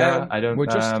 Mule and Kira? I don't. We're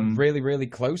just really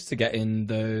close to getting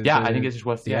the. Yeah, I think it's just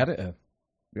worth the editor.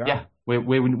 Yeah, we're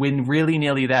really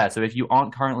nearly there. So if you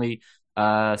aren't currently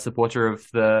a supporter of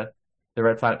the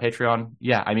Red Planet Patreon,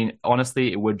 yeah, I mean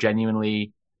honestly, it would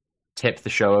genuinely tip the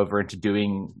show over into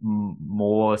doing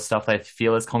more stuff that I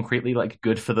feel is concretely like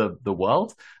good for the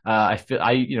world.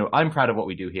 I'm proud of what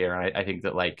we do here, and I think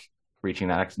that like reaching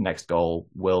that next goal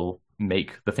will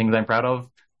make the things I'm proud of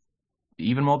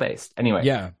even more based. Anyway,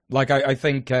 yeah, like I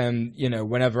think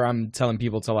whenever I'm telling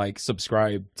people to like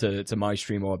subscribe to my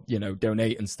stream or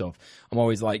donate and stuff, I'm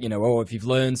always like if you've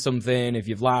learned something, if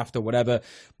you've laughed or whatever,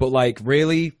 but like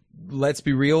really, let's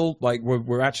be real, like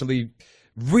we're actually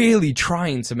really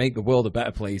trying to make the world a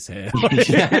better place here.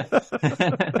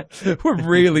 We're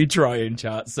really trying,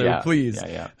 chat. So please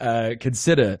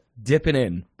consider dipping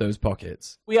in those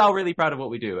pockets. We are really proud of what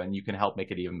we do, and you can help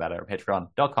make it even better at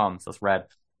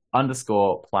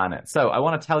patreon.com/red_planet. So I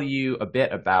want to tell you a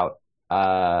bit about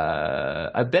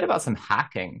some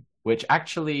hacking, which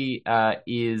actually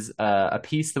is a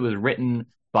piece that was written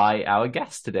by our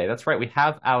guest today. That's right. We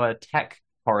have our tech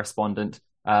correspondent,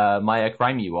 Maia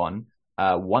Crimew, on.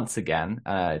 Once again,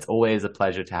 it's always a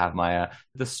pleasure to have Maia.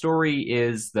 The story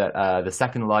is that the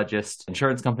second largest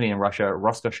insurance company in Russia,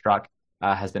 Roskosstrak,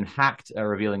 has been hacked,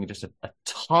 revealing just a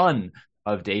ton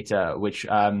of data, which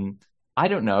I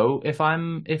don't know if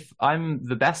I'm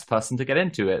the best person to get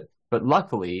into it. But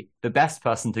luckily, the best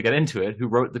person to get into it, who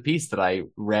wrote the piece that I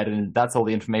read, and that's all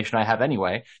the information I have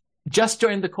anyway, just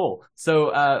joined the call.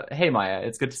 So, hey, Maia,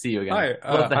 it's good to see you again. Hi,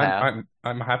 Love the hair.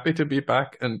 I'm happy to be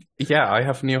back, and yeah, I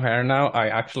have new hair now. I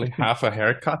actually have a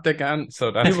haircut again,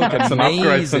 so that's an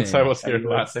upgrade since I was here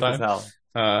last time.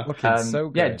 Looking so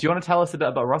good. Yeah, do you want to tell us a bit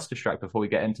about Roskosstrak before we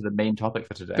get into the main topic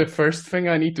for today? The first thing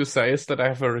I need to say is that I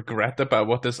have a regret about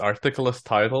what this article is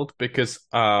titled, because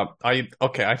I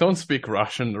don't speak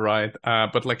Russian, right?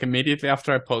 But like immediately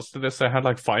after I posted this, I had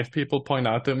like 5 people point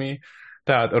out to me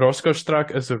that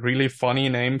Roskosstrak is a really funny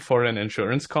name for an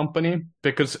insurance company,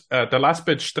 because the last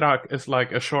bit Strak is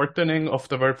like a shortening of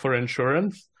the word for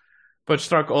insurance. But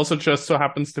Strak also just so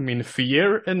happens to mean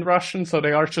fear in Russian, so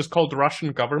they are just called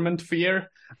Russian government fear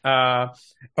by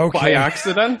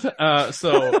accident.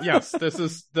 So yes, this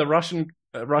is the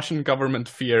Russian government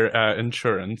fear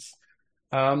insurance.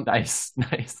 Nice.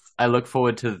 I look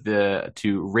forward to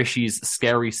Rishi's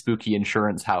scary, spooky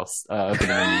insurance house opening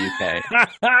in the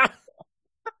UK.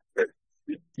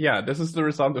 Yeah, this is the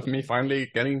result of me finally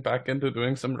getting back into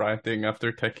doing some writing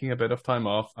after taking a bit of time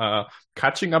off,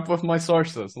 catching up with my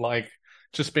sources, like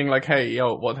just being like, hey,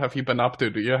 yo, what have you been up to?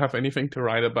 Do you have anything to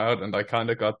write about? And I kind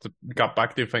of got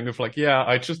back to the thing of like, yeah,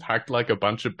 I just hacked like a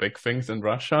bunch of big things in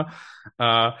Russia.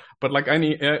 But like I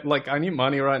need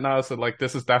money right now. So like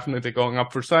this is definitely going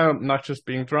up for sale, not just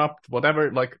being dropped,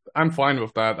 whatever. Like I'm fine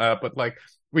with that. But like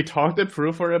we talked it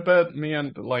through for a bit, me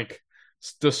and like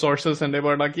the sources, and they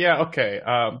were like, yeah, okay.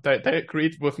 They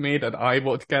agreed with me that I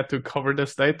would get to cover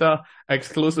this data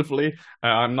exclusively.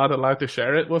 I'm not allowed to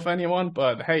share it with anyone,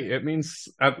 but hey, it means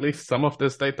at least some of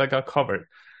this data got covered.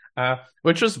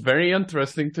 which was very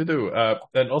interesting to do,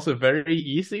 and also very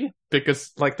easy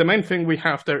because like the main thing we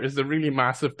have there is a really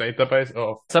massive database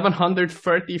of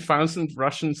 730,000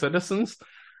 Russian citizens,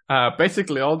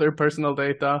 basically all their personal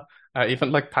data,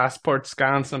 even like passport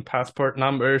scans and passport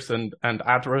numbers and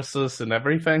addresses and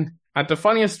everything. And the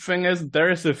funniest thing is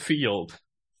there is a field,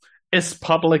 is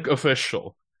public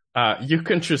official. You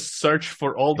can just search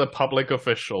for all the public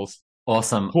officials.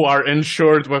 Awesome. Who are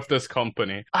insured with this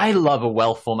company. I love a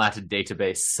well-formatted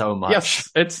database so much. Yes,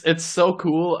 it's so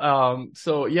cool.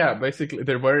 So yeah, basically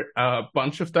there were a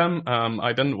bunch of them.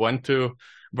 I then went to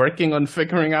working on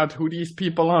figuring out who these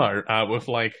people are, with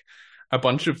like a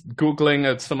bunch of Googling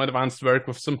at some advanced work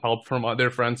with some help from other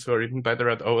friends who are even better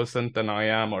at OSINT than I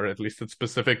am, or at least at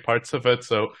specific parts of it.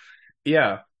 So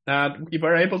yeah, we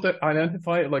were able to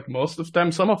identify like most of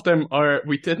them. Some of them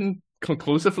we didn't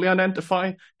conclusively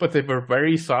identify, but they were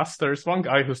very sus. There's one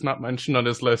guy who's not mentioned on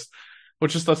this list,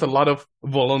 which just does a lot of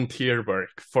volunteer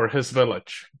work for his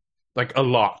village. Like a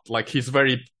lot. Like he's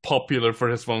very popular for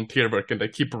his volunteer work, and they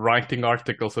keep writing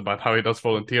articles about how he does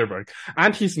volunteer work.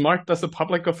 And he's marked as a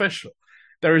public official.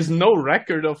 There is no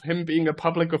record of him being a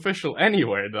public official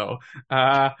anywhere, though.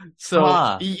 Yeah,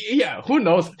 who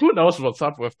knows what's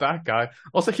up with that guy.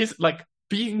 Also, he's like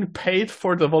being paid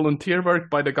for the volunteer work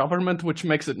by the government, which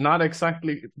makes it not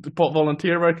exactly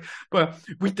volunteer work, but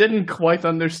we didn't quite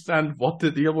understand what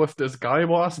the deal with this guy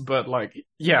was. But like,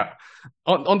 yeah,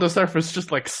 on the surface,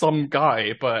 just like some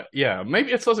guy. But yeah,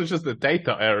 maybe it's also just a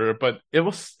data error, but it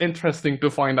was interesting to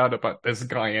find out about this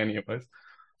guy anyways.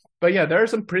 But yeah, there are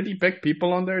some pretty big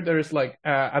people on there. There's like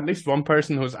at least one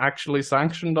person who's actually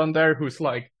sanctioned on there, who's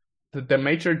like the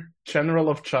Major General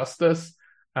of Justice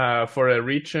for a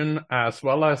region, as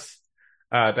well as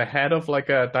the head of like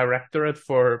a directorate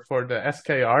for the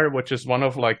SKR, which is one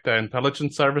of like the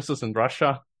intelligence services in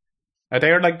Russia. They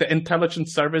are like the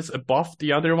intelligence service above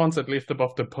the other ones, at least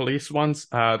above the police ones.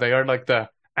 They are like the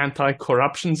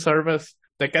anti-corruption service.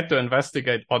 They get to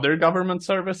investigate other government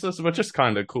services, which is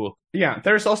kind of cool. Yeah,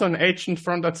 there's also an agent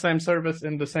from that same service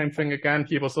in the same thing again.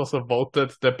 He was also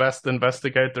voted the best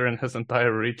investigator in his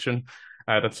entire region.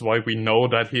 That's why we know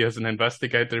that he is an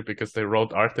investigator, because they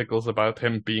wrote articles about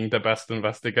him being the best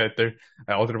investigator.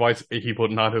 Otherwise, he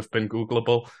would not have been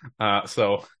Googleable.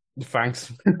 So,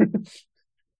 thanks.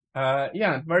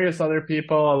 Yeah, various other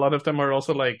people. A lot of them are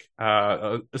also like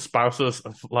spouses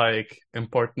of like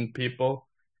important people.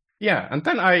 Yeah, and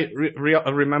then I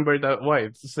remember that,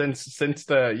 wait, since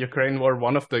the Ukraine war,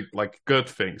 one of the like good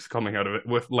things coming out of it,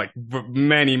 with like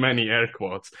many air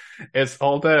quotes, is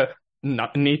all the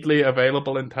neatly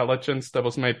available intelligence that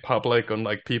was made public on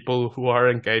like people who are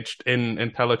engaged in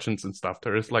intelligence and stuff.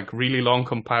 There is like really long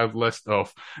compiled list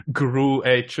of GRU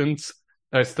agents.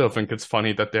 I still think it's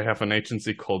funny that they have an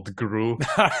agency called GRU.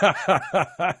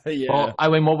 Yeah. Well, I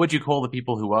mean, what would you call the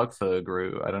people who work for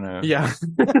GRU? I don't know. Yeah.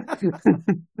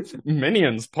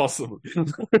 Minions, possibly.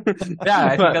 Yeah,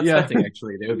 I think that's fitting,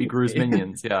 actually. They would be GRU's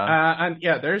minions, yeah. And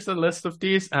yeah, there's a list of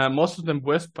these, most of them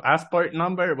with passport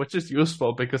number, which is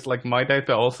useful because like my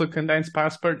data also contains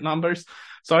passport numbers.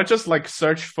 So I just like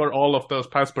searched for all of those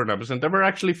passport numbers, and there were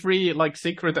actually 3 like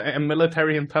secret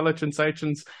military intelligence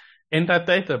agents in that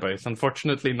database.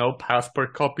 Unfortunately, no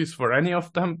passport copies for any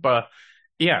of them, but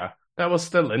yeah, that was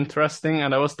still interesting.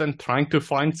 And I was then trying to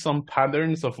find some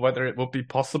patterns of whether it would be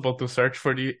possible to search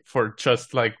for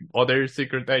just like other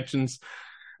secret agents.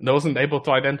 And I wasn't able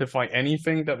to identify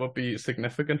anything that would be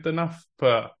significant enough.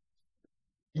 But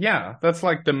yeah, that's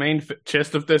like the main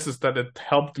gist of this, is that it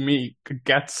helped me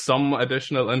get some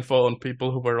additional info on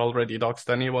people who were already doxed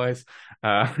anyways.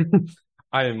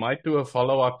 I might do a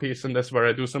follow-up piece in this where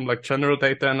I do some like general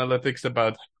data analytics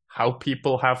about how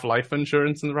people have life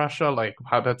insurance in Russia, like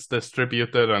how that's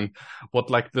distributed and what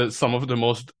like some of the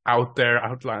most out there,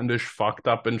 outlandish, fucked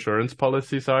up insurance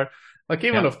policies are. Like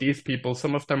even of these people,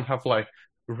 some of them have like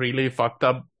really fucked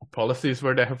up policies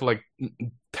where they have like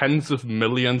tens of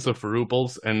millions of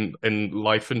rubles in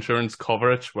life insurance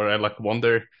coverage, where I like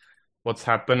wonder what's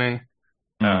happening.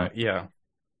 Yeah.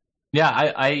 Yeah,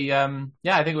 I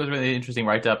think it was a really interesting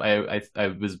write-up. I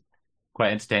was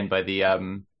quite entertained by the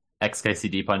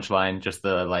XKCD punchline, just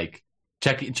the like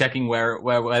checking where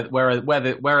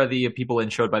are the people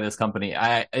insured by this company.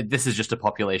 This is just a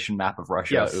population map of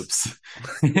Russia. Yes. Oops.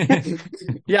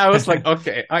 Yeah, I was like,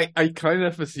 okay, I kind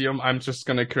of assume I'm just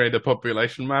gonna create a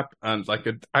population map, and like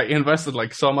I invested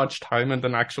like so much time in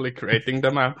then actually creating the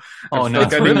map. I'm still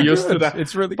getting really used good. to that.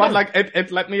 It's really but good. like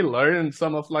it let me learn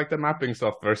some of like the mapping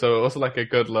software, so it was like a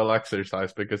good little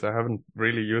exercise because I haven't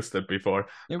really used it before.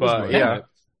 It was but worth yeah. it.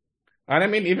 And I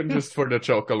mean, even just for the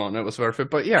joke alone, it was worth it.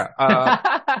 But yeah,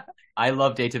 I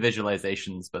love data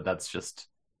visualizations, but that's just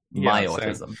my same.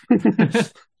 autism.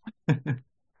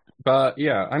 But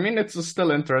yeah, I mean, it's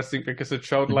still interesting because it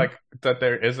showed like that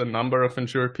there is a number of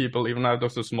insured people, even out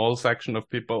of the small section of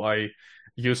people I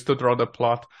used to draw the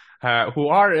plot, who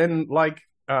are in like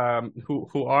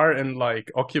who are in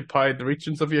like occupied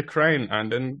regions of Ukraine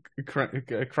and in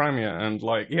Crimea, and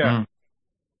like Yeah,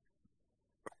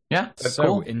 That's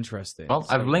cool. so interesting. Well,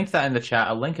 I've linked that in the chat.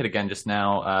 I'll link it again just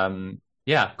now.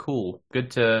 Yeah, cool.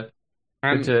 Good to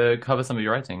cover some of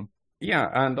your writing. Yeah,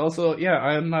 and also, yeah,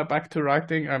 I'm back to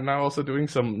writing. I'm now also doing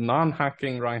some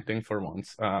non-hacking writing for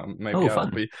once.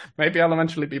 Maybe I'll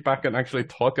eventually be back and actually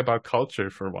talk about culture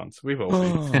for once. We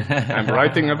will see. I'm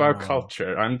writing about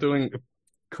culture. I'm doing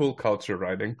cool culture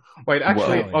writing. Wait,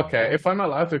 actually, okay, if I'm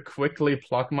allowed to quickly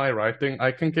plug my writing,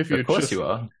 I can give you Of course you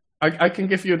are. I can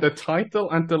give you the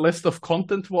title and the list of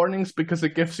content warnings because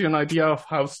it gives you an idea of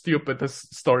how stupid this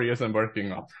story is I'm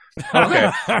working on.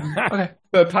 Okay. Okay.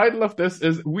 The title of this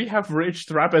is We Have Reached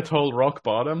Rabbit Hole Rock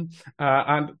Bottom,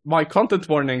 and my content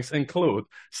warnings include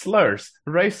slurs,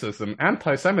 racism,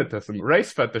 anti-Semitism,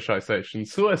 race fetishization,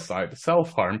 suicide,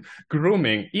 self-harm,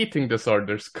 grooming, eating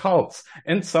disorders, cults,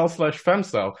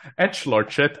 incel/femcel, edgelord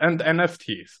shit, and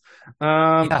NFTs.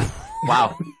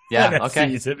 Wow. Yeah.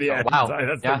 Okay. At the end. Wow.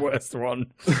 That's the worst one.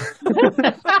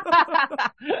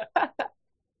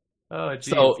 Oh,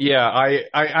 geez. So yeah,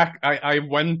 I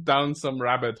went down some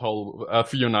rabbit hole a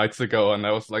few nights ago, and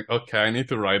I was like, okay, I need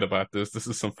to write about this. This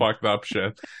is some fucked up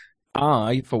shit.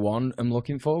 I, for one, am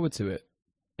looking forward to it.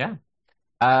 Yeah.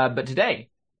 But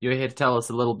today you're here to tell us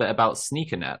a little bit about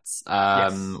Sneakernets.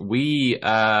 Yes. We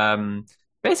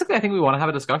basically, I think we want to have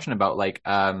a discussion about like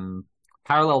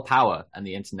parallel power and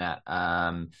the internet.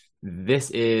 This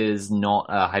is not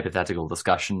a hypothetical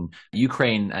discussion.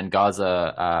 Ukraine and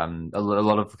Gaza, a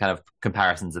lot of kind of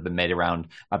comparisons have been made around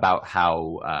about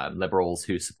how liberals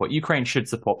who support Ukraine should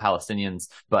support Palestinians.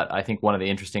 But I think one of the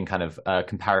interesting kind of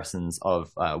comparisons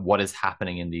of what is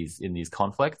happening in these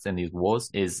conflicts, in these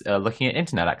wars, is looking at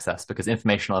internet access, because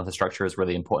informational infrastructure is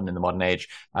really important in the modern age.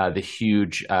 The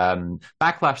huge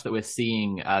backlash that we're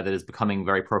seeing that is becoming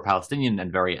very pro-Palestinian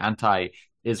and very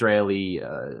anti-Israeli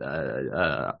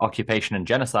occupation and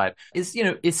genocide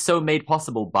is so made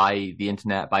possible by the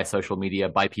internet, by social media,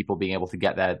 by people being able to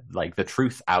get the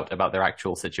truth out about their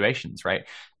actual situations, right?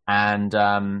 And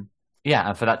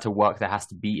and for that to work, there has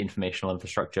to be informational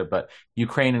infrastructure. But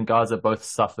Ukraine and Gaza both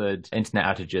suffered internet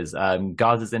outages.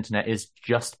 Gaza's internet is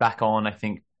just back on, I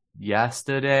think,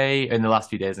 yesterday, in the last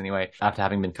few days anyway, after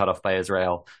having been cut off by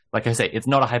Israel. Like I say, it's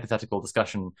not a hypothetical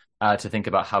discussion to think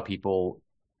about how people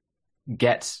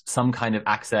get some kind of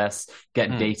access,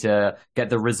 get data, get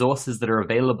the resources that are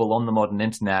available on the modern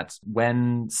internet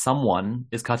when someone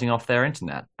is cutting off their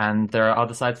internet. And there are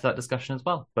other sides to that discussion as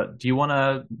well. But do you want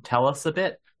to tell us a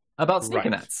bit about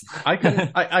Sneakernets?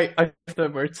 Right. I the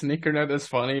word Sneakernet is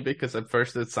funny because at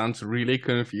first it sounds really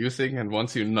confusing, and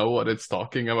once you know what it's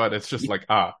talking about, it's just like,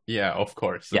 yeah, of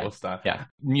course, it was that. Yeah.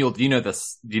 Mule, do you know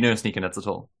this? Do you know Sneakernets at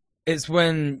all? It's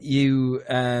when you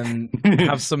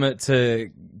have something to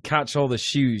catch all the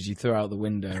shoes you throw out the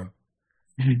window.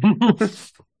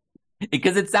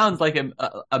 Because it sounds like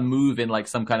a move in like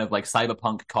some kind of like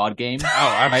cyberpunk card game. Oh,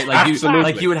 right?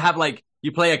 Absolutely. You would have like,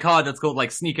 you play a card that's called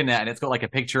like Sneakernet, and it's got like a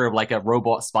picture of like a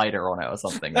robot spider on it or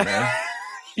something. You know?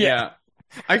 Yeah.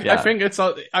 I think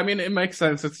it makes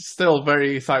sense. It's still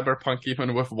very cyberpunk,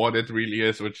 even with what it really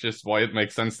is, which is why it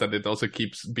makes sense that it also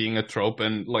keeps being a trope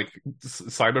in like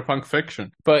cyberpunk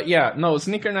fiction. But yeah, no,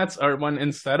 Sneakernets are when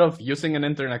instead of using an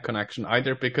internet connection,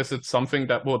 either because it's something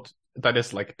that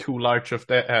is like too large of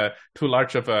a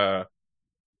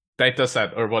data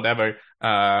set or whatever,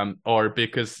 or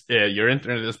because your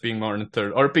internet is being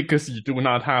monitored, or because you do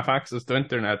not have access to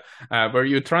internet, where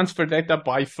you transfer data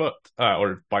by foot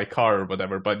or by car or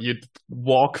whatever, but you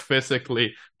walk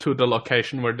physically to the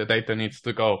location where the data needs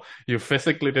to go. You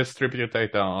physically distribute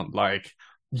data on like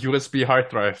USB hard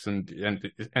drives and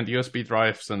USB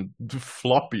drives and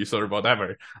floppies or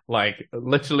whatever, like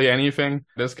literally anything.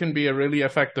 This can be a really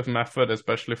effective method,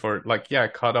 especially for like,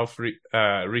 cut off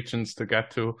regions to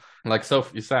get to, like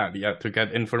Sophie said, to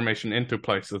get information into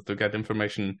places, to get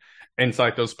information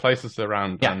inside those places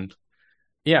around. Yeah. And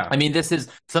yeah, I mean, this is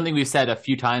something we've said a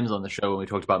few times on the show when we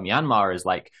talked about Myanmar, is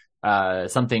like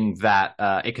something that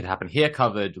it could happen here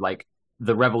covered. Like,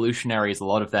 the revolutionaries, a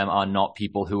lot of them are not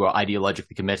people who are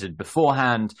ideologically committed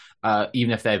beforehand.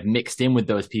 Even if they've mixed in with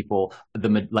those people,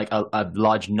 a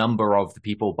large number of the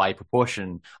people by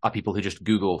proportion are people who just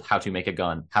Googled how to make a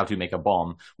gun, how to make a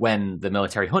bomb when the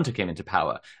military junta came into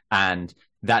power. And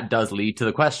that does lead to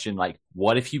the question, like,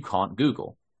 what if you can't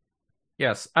Google?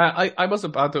 Yes, I was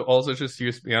about to also just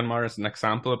use Myanmar as an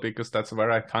example because that's where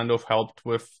I kind of helped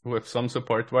with some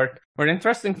support work. But the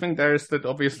interesting thing there is that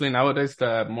obviously nowadays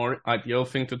the more ideal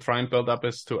thing to try and build up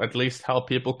is to at least help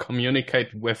people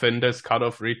communicate within this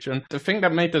cutoff region. The thing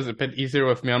that made this a bit easier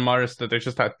with Myanmar is that they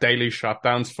just had daily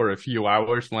shutdowns for a few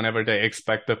hours whenever they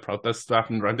expect the protests to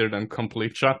happen rather than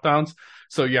complete shutdowns.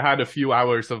 So you had a few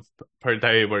hours per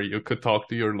day where you could talk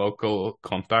to your local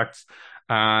contacts.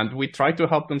 And we try to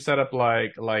help them set up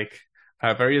like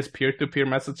various peer-to-peer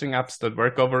messaging apps that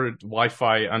work over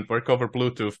Wi-Fi and work over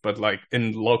Bluetooth, but like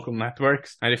in local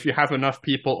networks. And if you have enough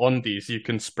people on these, you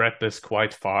can spread this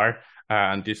quite far.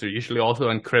 And these are usually also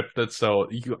encrypted, so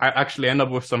you actually end up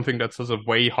with something that's also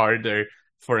way harder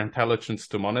for intelligence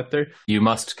to monitor. You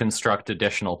must construct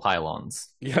additional pylons.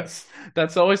 Yes,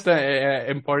 that's always the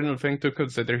important thing to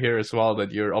consider here as well,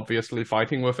 that you're obviously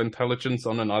fighting with intelligence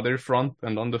on another front,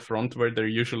 and on the front where they're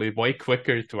usually way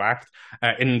quicker to act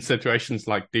in situations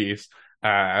like these,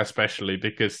 especially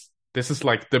because this is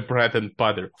like the bread and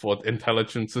butter of what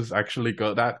intelligence is actually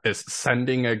good at, is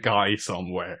sending a guy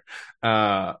somewhere.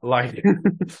 Like,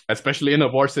 especially in a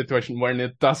war situation when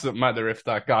it doesn't matter if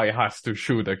that guy has to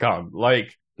shoot a gun.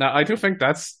 Like, now I do think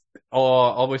that's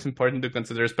always important to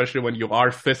consider, especially when you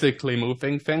are physically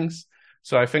moving things.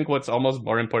 So I think what's almost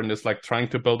more important is like trying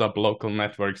to build up local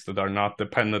networks that are not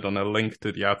dependent on a link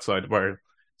to the outside world.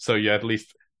 So you at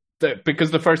least... Because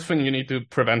the first thing you need to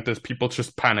prevent is people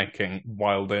just panicking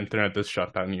while the internet is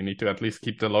shut down. You need to at least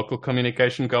keep the local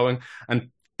communication going.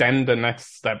 And then the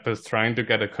next step is trying to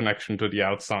get a connection to the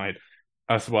outside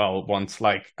as well, once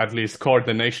like at least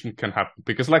coordination can happen.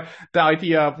 Because like the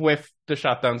idea with the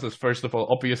shutdowns is, first of all,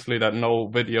 obviously that no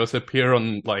videos appear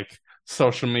on like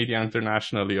social media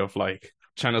internationally of like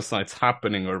genocides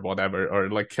happening or whatever, or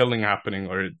like killing happening,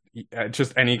 or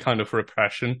just any kind of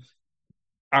repression.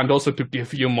 And also to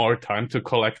give you more time to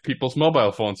collect people's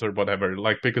mobile phones or whatever,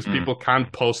 like, because people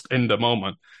can't post in the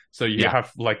moment. So you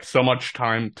have like so much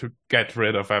time to get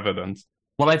rid of evidence.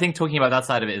 Well, I think talking about that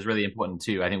side of it is really important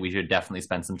too. I think we should definitely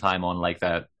spend some time on like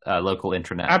that local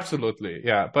intranet. Absolutely,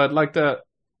 yeah. But like the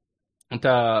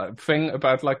thing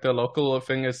about like the local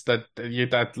thing is that you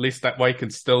at least that way can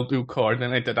still do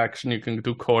coordinated action. You can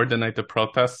do coordinated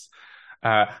protests.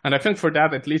 And I think for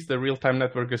that, at least the real-time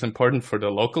network is important for the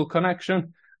local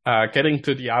connection. Getting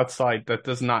to the outside, that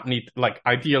does not need, like,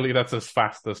 ideally that's as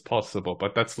fast as possible,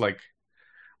 but that's like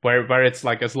where it's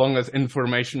like, as long as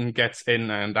information gets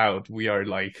in and out, we are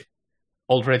like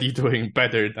already doing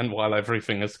better than while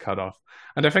everything is cut off.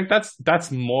 And I think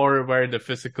that's more where the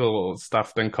physical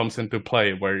stuff then comes into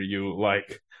play, where you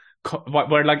like,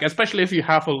 where like, especially if you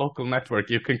have a local network,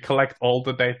 you can collect all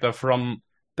the data from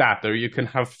that, or you can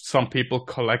have some people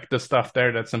collect the stuff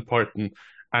there that's important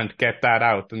and get that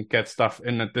out and get stuff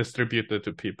in and distributed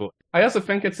to people. I also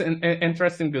think it's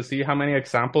interesting to see how many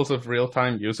examples of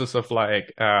real-time uses of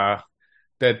like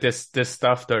this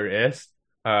stuff there is.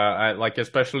 Like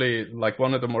especially like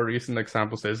one of the more recent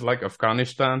examples is like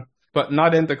Afghanistan, but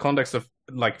not in the context of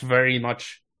like very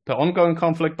much the ongoing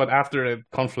conflict, but after the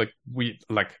conflict, we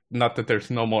like, not that there's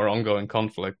no more ongoing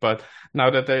conflict, but now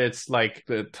that it's like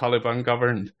the Taliban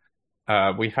governed,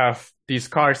 we have these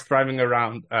cars driving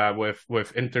around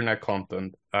with internet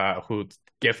content who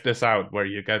give this out, where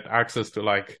you get access to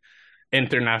like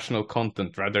international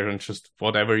content rather than just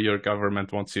whatever your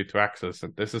government wants you to access.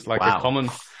 And this is like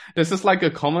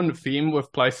a common theme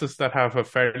with places that have a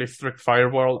fairly strict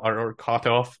firewall or cut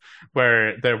off,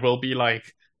 where there will be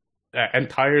like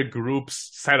entire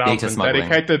groups set up and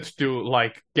dedicated to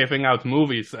like giving out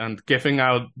movies and giving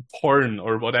out porn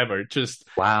or whatever, just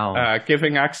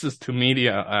giving access to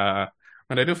media.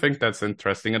 And I do think that's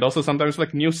interesting. And also sometimes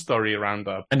like news story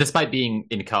roundup. And despite being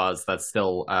in cars, that's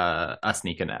still a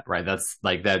Sneakernet, right? That's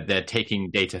like they're taking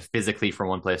data physically from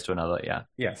one place to another. Yeah.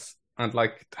 Yes. And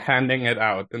like handing it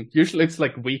out. And usually it's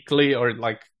like weekly or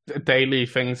like daily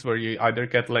things where you either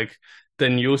get like the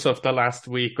news of the last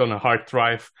week on a hard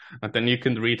drive, and then you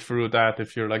can read through that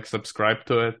if you're like subscribed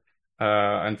to it,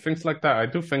 and things like that. I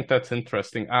do think that's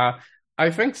interesting.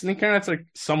 I think Sneakernets are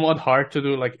somewhat hard to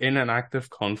do like in an active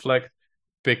conflict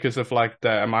because of like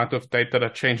the amount of data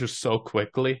that changes so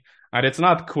quickly, and it's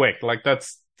not quick. Like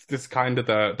that's kind of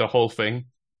the whole thing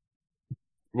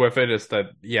with it, is that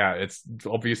it's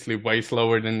obviously way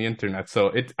slower than the internet.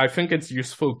 So I think it's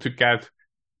useful to get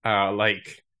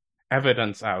like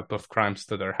evidence out of crimes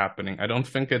that are happening. I don't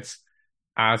think it's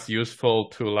as useful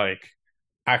to like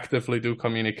actively do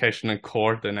communication and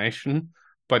coordination,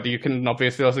 but you can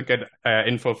obviously also get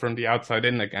info from the outside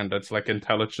in again. That's like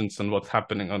intelligence and what's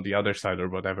happening on the other side or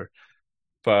whatever.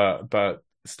 But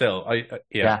still,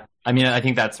 Yeah. I mean, I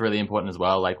think that's really important as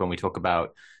well. Like when we talk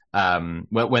about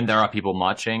when there are people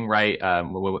marching, right?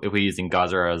 If we're using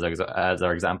Gaza as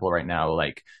our example right now,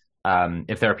 like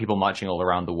if there are people marching all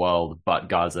around the world, but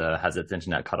Gaza has its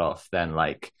internet cut off, then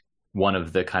like one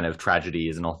of the kind of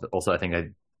tragedies, and also I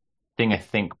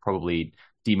think probably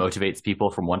demotivates people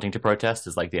from wanting to protest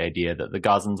is like the idea that the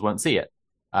Gazans won't see it,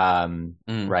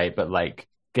 right? But like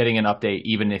getting an update,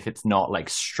 even if it's not like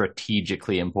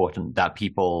strategically important, that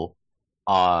people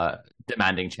are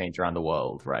demanding change around the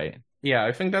world, right? Yeah,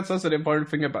 I think that's also the important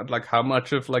thing about like how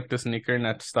much of like the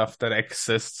Sneakernet stuff that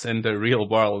exists in the real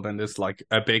world and is like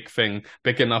a big thing,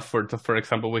 big enough for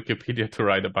example, Wikipedia to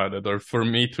write about it or for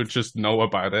me to just know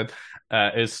about it,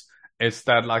 is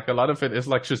that like a lot of it is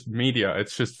like just media.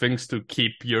 It's just things to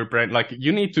keep your brain, like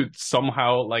you need to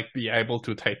somehow like be able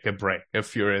to take a break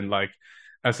if you're in like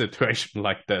a situation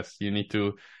like this. You need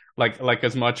to like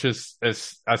as much as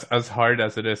hard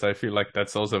as it is, I feel like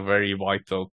that's also very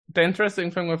vital. The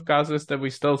interesting thing with Gaza is that we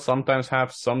still sometimes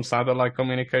have some satellite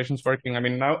communications working. I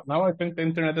mean, now I think the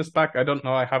internet is back. I don't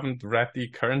know. I haven't read the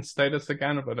current status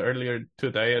again, but earlier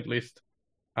today, at least,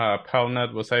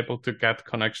 Palnet was able to get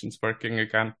connections working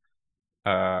again,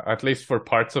 at least for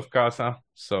parts of Gaza.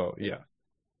 So, yeah.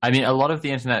 I mean, a lot of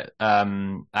the internet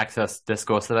access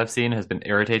discourse that I've seen has been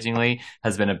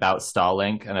about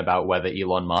Starlink and about whether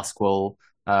Elon Musk will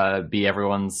be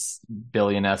everyone's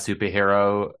billionaire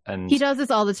superhero. And he does this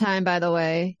all the time, by the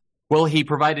way. Well, he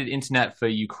provided internet for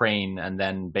Ukraine and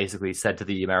then basically said to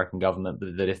the American government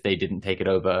that if they didn't take it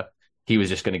over, he was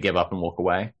just going to give up and walk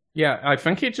away. Yeah, I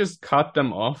think he just cut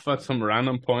them off at some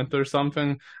random point or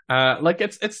something. Like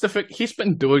he's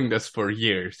been doing this for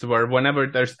years, where whenever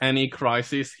there's any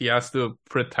crisis, he has to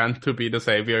pretend to be the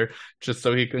savior just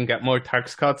so he can get more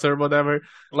tax cuts or whatever.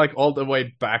 Like all the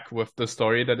way back with the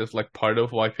story that is like part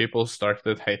of why people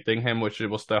started hating him, which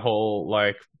was the whole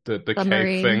like the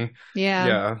cake thing.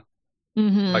 Yeah.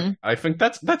 Mm-hmm. Like I think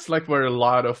that's like where a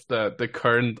lot of the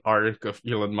current arc of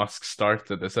Elon Musk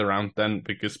started, is around then,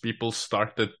 because people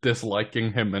started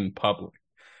disliking him in public.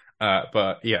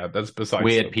 But yeah, that's besides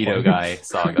weird pedo guy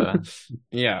saga.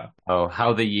 Yeah. Oh,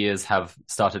 how the years have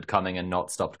started coming and not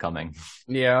stopped coming.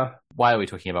 Yeah. Why are we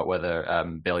talking about whether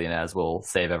billionaires will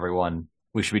save everyone?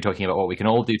 We should be talking about what we can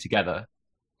all do together.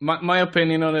 My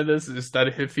opinion on it is that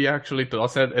if he actually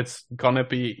does it, it's gonna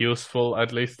be useful,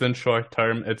 at least in short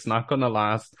term. It's not gonna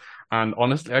last. And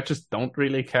honestly, I just don't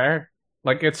really care.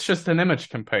 Like, it's just an image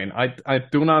campaign. I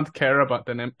do not care about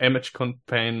the image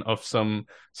campaign of some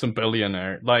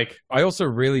billionaire. Like, I also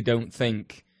really don't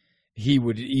think he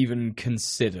would even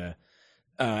consider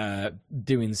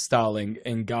doing Starlink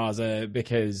in Gaza,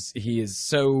 because he is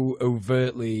so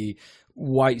overtly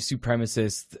white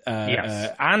supremacist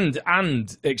yes.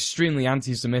 And extremely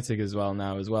anti-Semitic as well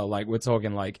now as well. Like, we're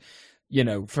talking like, you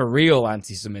know, for real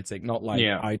anti-Semitic, not like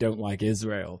I don't like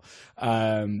Israel.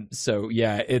 So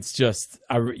yeah, it's just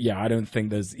I don't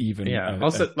think there's even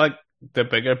also like the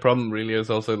bigger problem really is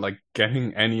also like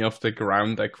getting any of the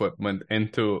ground equipment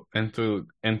into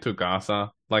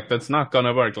Gaza. Like, that's not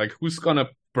gonna work. Like, who's gonna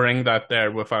bring that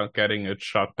there without getting it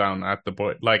shut down at the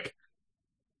border? Like,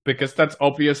 because that's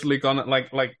obviously gonna like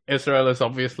Israel is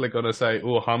obviously gonna say,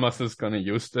 oh, Hamas is gonna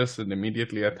use this and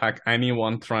immediately attack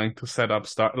anyone trying to set up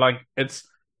like it's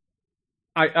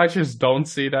I just don't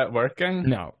see that working.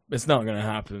 No, it's not gonna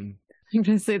happen. I'm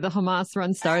gonna say the Hamas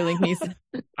run Starlink needs.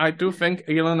 I do think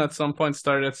Elon at some point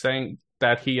started saying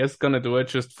that he is gonna do it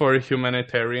just for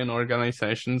humanitarian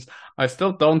organizations. I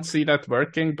still don't see that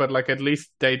working, but like at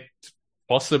least they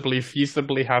possibly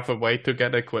feasibly have a way to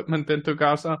get equipment into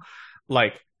Gaza.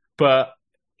 Like, but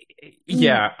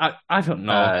yeah, I don't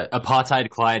know. Apartheid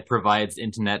Clyde provides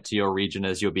internet to your region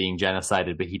as you're being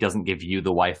genocided, but he doesn't give you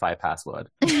the Wi-Fi password.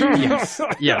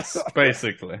 Yes,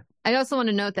 basically. I also want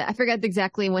to note that I forget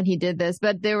exactly when he did this,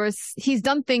 but he's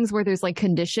done things where there's like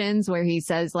conditions where he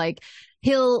says like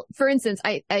for instance,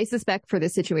 I suspect for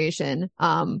this situation,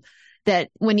 that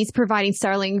when he's providing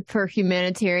Starlink for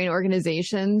humanitarian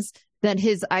organizations, that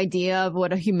his idea of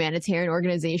what a humanitarian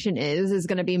organization is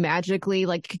going to be magically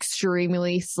like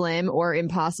extremely slim or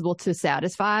impossible to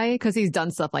satisfy, because he's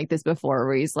done stuff like this before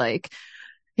where he's like,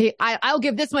 hey, I'll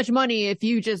give this much money if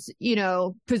you just,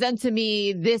 present to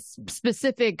me this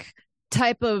specific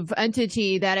type of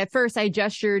entity that at first I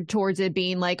gestured towards it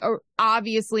being like, oh,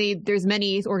 obviously there's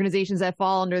many organizations that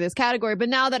fall under this category, but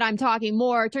now that I'm talking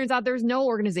more, it turns out there's no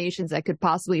organizations that could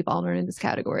possibly fall under this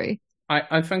category.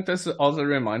 I think this also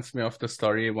reminds me of the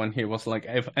story when he was like,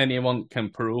 if anyone can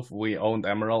prove we owned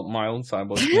Emerald Mines, I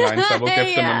will give them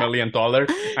 $1 million.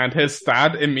 And his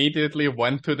dad immediately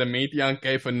went to the media and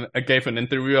gave an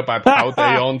interview about how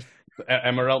they owned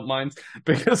emerald mines.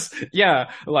 Because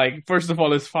like, first of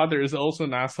all, his father is also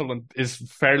an asshole and is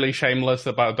fairly shameless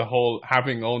about the whole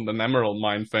having owned an emerald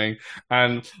mine thing.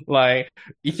 And like,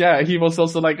 he was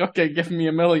also like, okay, give me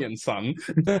 $1 million, son.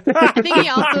 I think he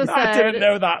also said, I didn't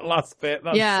know that last bit.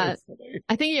 That's so funny.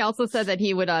 I think he also said that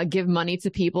he would give money to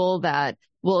people that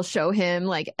will show him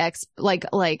like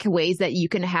ways that you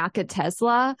can hack a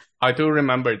Tesla. I do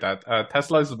remember that.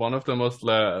 Tesla is one of the most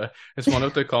is one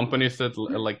of the companies that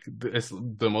like is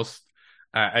the most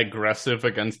aggressive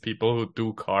against people who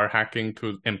do car hacking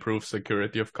to improve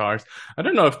security of cars. I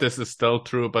don't know if this is still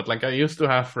true, but like I used to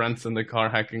have friends in the car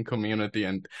hacking community,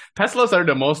 and Teslas are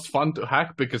the most fun to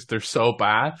hack because they're so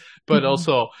bad, but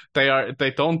also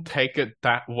they don't take it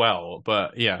that well.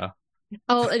 But yeah.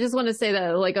 Oh, I just want to say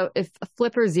that, like, if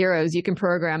flipper zeros, you can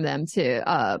program them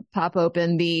to pop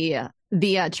open the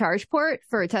charge port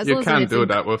for Teslas. You can't do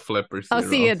that with flipper zero. Oh,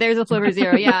 see, there's a flipper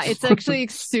zero. Yeah, it's actually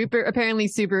apparently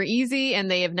super easy,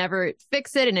 and they have never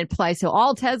fixed it, and it applies to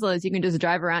all Teslas. You can just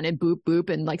drive around and boop, boop,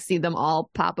 and like see them all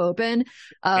pop open.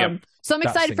 So I'm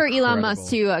excited for Elon Musk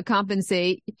to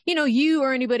compensate, you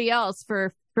or anybody else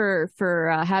for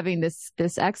having this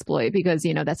exploit, because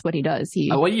that's what he does.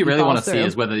 What you really want to see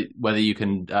is whether you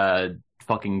can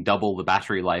fucking double the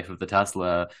battery life of the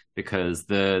Tesla, because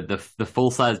the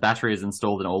full size battery is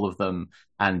installed in all of them,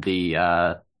 and the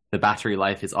battery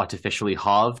life is artificially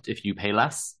halved if you pay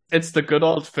less. It's the good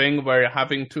old thing where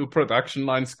having 2 production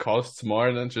lines costs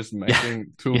more than just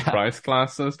making 2 price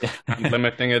classes and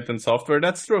limiting it in software.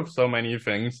 That's true of so many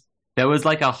things. There was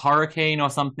like a hurricane or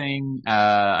something.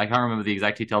 I can't remember the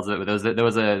exact details of it, but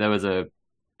there was an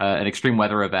extreme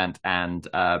weather event, and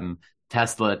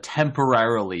Tesla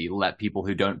temporarily let people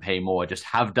who don't pay more just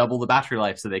have double the battery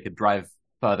life so they could drive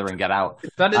further and get out.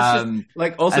 That is just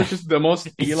like also just the most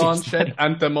Elon shit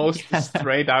and the most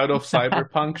straight out of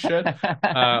cyberpunk shit.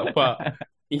 But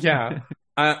yeah.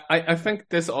 I think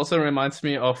this also reminds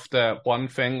me of the one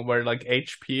thing where like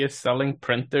HP is selling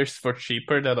printers for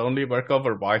cheaper that only work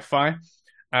over Wi-Fi.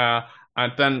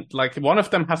 And then like one of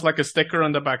them has like a sticker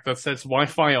on the back that says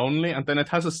Wi-Fi only, and then it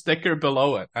has a sticker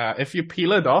below it. If you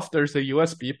peel it off, there's a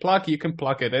USB plug. You can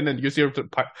plug it in and use your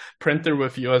printer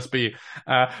with USB,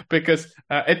 because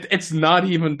it's not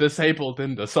even disabled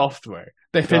in the software.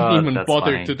 They didn't even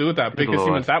bother to do that, because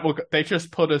even that they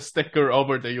just put a sticker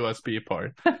over the USB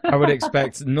part. I would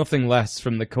expect nothing less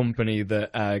from the company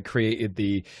that created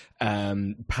the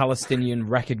Palestinian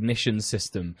recognition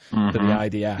system for the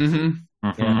IDF.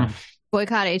 Mm-hmm.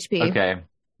 Boycott HP. Okay.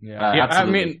 Yeah, I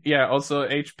mean, also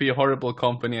HP, horrible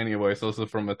company anyways, also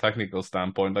from a technical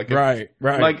standpoint. Like, right.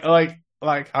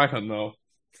 Like, I don't know.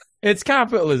 It's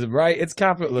capitalism, right? It's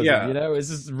capitalism, It's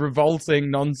just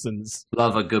revolting nonsense.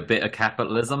 Love a good bit of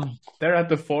capitalism. They're at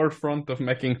the forefront of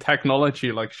making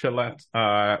technology like Gillette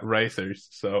razors,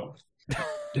 so...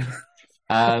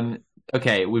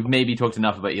 Okay, we've maybe talked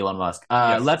enough about Elon Musk.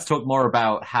 Yes. Let's talk more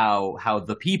about how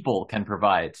the people can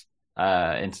provide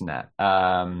internet.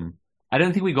 I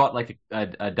don't think we got like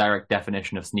a direct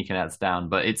definition of Sneakernets down,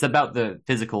 but it's about the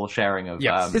physical sharing of.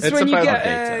 Yes, it's when you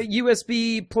get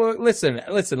USB plug. Listen.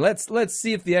 Let's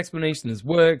see if the explanation has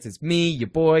worked. It's me, your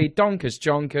boy, Donkers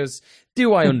Jonkers.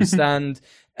 Do I understand?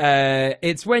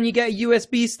 It's when you get a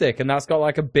USB stick and that's got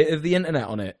like a bit of the internet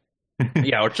on it.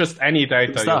 Or just any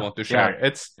data you want to share.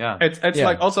 It's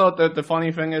like, also the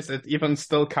funny thing is it even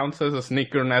still counts as a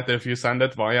Sneakernet if you send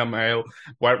it via mail,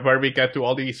 where we get to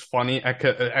all these funny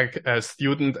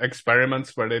student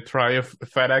experiments where they try if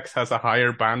FedEx has a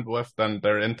higher bandwidth than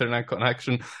their internet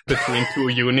connection between 2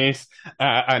 unis,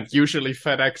 and usually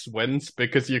FedEx wins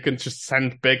because you can just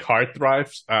send big hard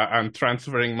drives and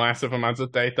transferring massive amounts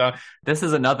of data. This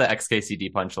is another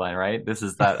XKCD punchline, right? This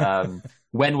is that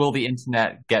when will the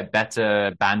internet get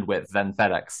better bandwidth than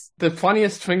FedEx? The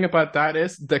funniest thing about that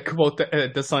is the quote,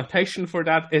 the citation for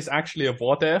that is actually a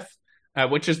what if,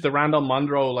 which is the Randall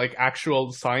Munro like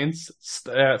actual science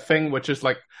thing, which is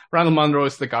like Randall Munro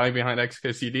is the guy behind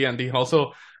XKCD, and he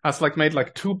also has like made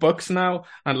like 2 books now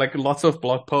and like lots of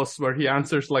blog posts where he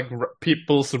answers like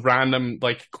people's random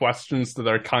like questions that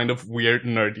are kind of weird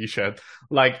nerdy shit.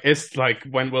 Like, it's like,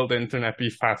 when will the internet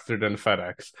be faster than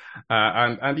FedEx?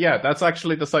 And that's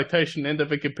actually the citation in the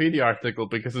Wikipedia article,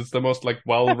 because it's the most like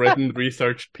well-written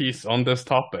researched piece on this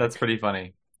topic. That's pretty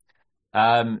funny.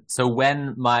 So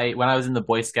when I was in the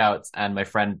Boy Scouts and my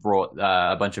friend brought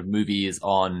a bunch of movies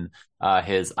on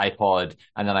his iPod,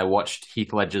 and then I watched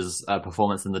Heath Ledger's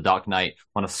performance in The Dark Knight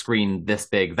on a screen this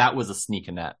big, that was a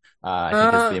Sneakernet. I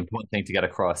think is the important thing to get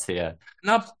across here.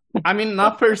 Not I mean,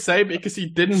 not per se, because you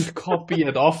didn't copy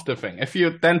it off the thing. If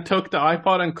you then took the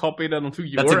iPod and copied it onto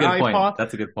your iPod,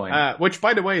 That's a good point. Which,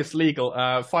 by the way, is legal.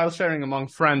 File sharing among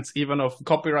friends, even of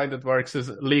copyrighted works, is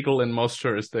legal in most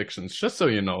jurisdictions. Just so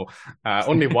you know,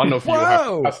 only one of you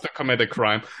has to commit a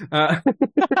crime.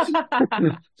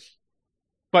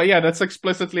 But yeah, that's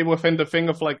explicitly within the thing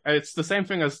of like, it's the same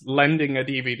thing as lending a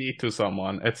DVD to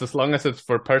someone. It's as long as it's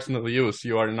for personal use,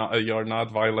 you're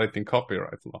not violating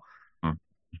copyright law.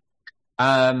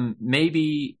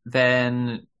 Maybe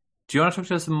then, do you want to talk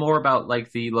to us some more about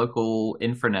like the local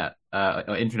internet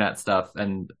stuff?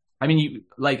 And I mean,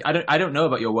 I don't know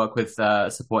about your work with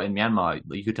support in Myanmar.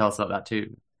 You could tell us about that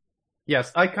too.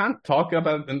 Yes, I can't talk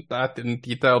about that in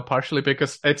detail, partially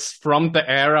because it's from the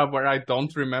era where I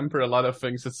don't remember a lot of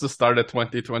things. It's the start of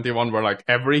 2021 where like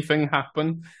everything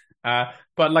happened.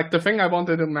 But like the thing I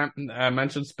wanted to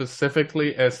mention specifically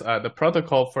is the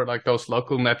protocol for like those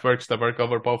local networks that work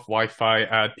over both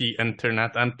Wi-Fi, the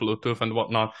internet, and Bluetooth and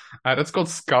whatnot. That's called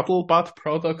Scuttlebutt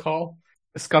protocol.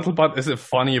 Scuttlebutt is a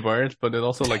funny word, but it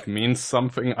also like means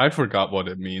something. I forgot what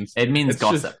it means. It means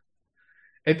gossip.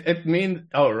 It means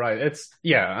right. It's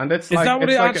and it's is like, that what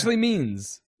it like actually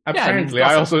means? Apparently,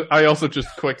 yeah, it means I also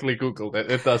just quickly Googled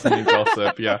it. It does mean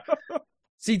gossip. Yeah.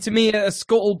 See, to me, a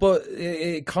scuttlebutt,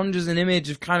 it conjures an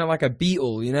image of kind of like a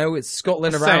beetle, you know? It's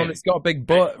scuttling around, it's got a big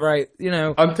butt, right? You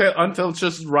know. Until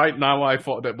just right now, I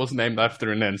thought it was named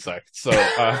after an insect. So,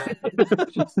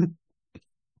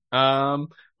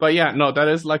 but yeah, no, that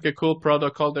is like a cool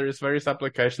protocol. There is various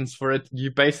applications for it. You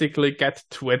basically get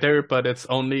Twitter, but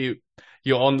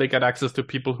you only get access to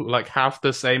people who like have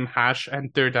the same hash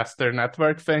entered as their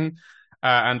network thing,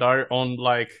 and are on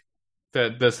like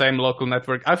the same local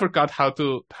network. I forgot how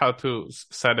to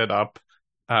set it up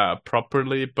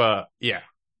properly, but yeah.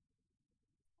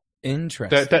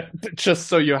 Interesting. Just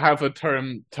so you have a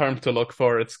term to look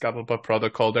for, it's Scuttlebutt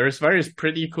protocol. There's various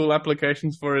pretty cool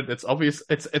applications for it. It's obvious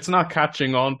it's not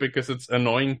catching on because it's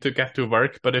annoying to get to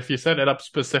work, but if you set it up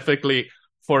specifically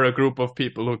for a group of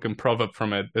people who can profit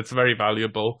from it, it's very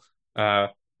valuable.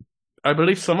 I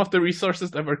believe some of the resources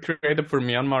that were created for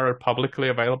Myanmar are publicly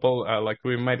available. Like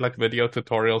we made like video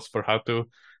tutorials for how to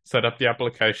set up the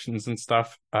applications and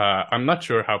stuff. I'm not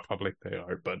sure how public they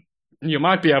are, but you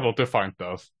might be able to find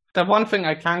those. The one thing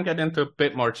I can get into a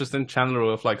bit more, just in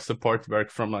general, of like support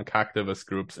work from like activist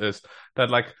groups, is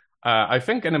that like I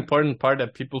think an important part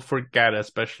that people forget,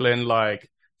 especially in like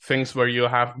things where you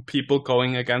have people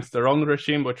going against their own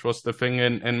regime, which was the thing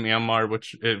in Myanmar,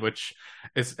 which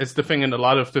is the thing in a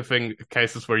lot of the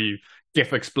cases where you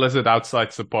give explicit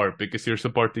outside support because you're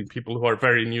supporting people who are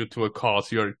very new to a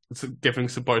cause. You're giving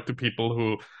support to people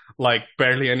who like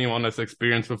barely anyone has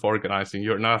experience with organizing.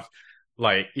 You're not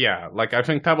like I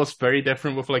think that was very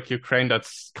different with like Ukraine.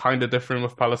 That's kind of different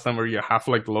with Palestine, where you have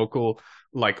like local,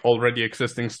 like already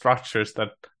existing structures that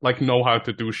like know how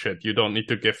to do shit. You don't need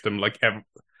to give them like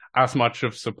as much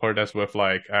of support as with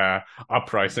like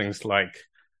uprisings like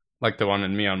the one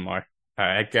in Myanmar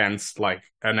against like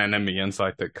an enemy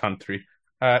inside the country.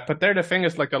 But there the thing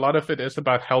is like a lot of it is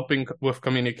about helping with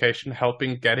communication,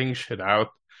 helping getting shit out,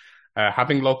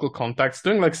 having local contacts,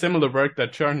 doing like similar work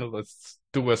that journalists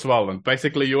do as well. And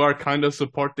basically you are kind of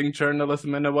supporting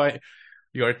journalism in a way.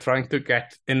 You're trying to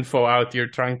get info out, you're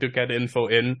trying to get info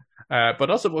in, but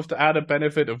also with the added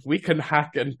benefit of we can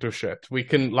hack into shit. We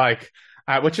can like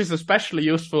which is especially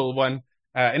useful when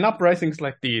in uprisings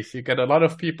like these, you get a lot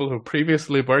of people who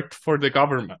previously worked for the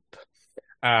government,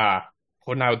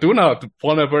 who now do not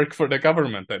want to work for the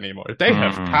government anymore. They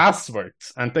have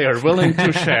passwords and they are willing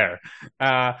to share.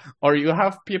 Or you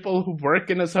have people who work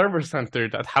in a server center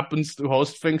that happens to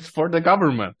host things for the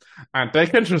government, and they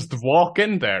can just walk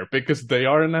in there because they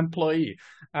are an employee.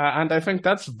 And I think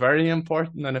that's very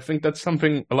important. And I think that's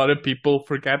something a lot of people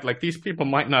forget. Like, these people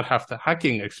might not have the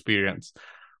hacking experience,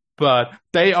 but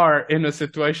they are in a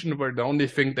situation where the only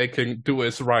thing they can do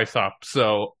is rise up.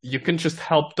 So you can just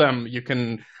help them. You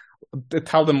can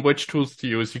tell them which tools to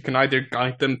use. You can either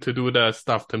guide them to do the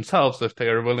stuff themselves if they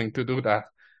are willing to do that,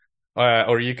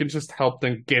 or you can just help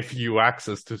them give you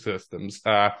access to systems.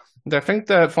 I think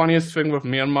the funniest thing with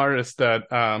Myanmar is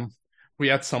that we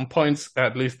at some points,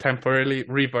 at least temporarily,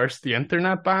 reversed the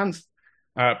internet bans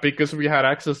because we had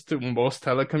access to most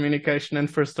telecommunication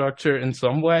infrastructure in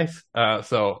some ways.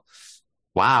 So,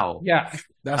 wow, yeah,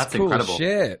 that's cool incredible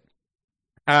shit.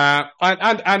 And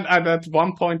at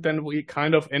one point, then we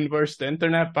kind of inversed the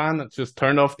internet ban and just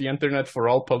turned off the internet for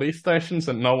all police stations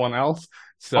and no one else.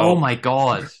 So, oh my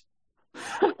god.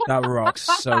 That rocks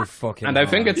so fucking And I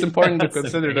think hard. it's important to That's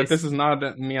consider that this amazing. is not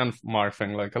a Myanmar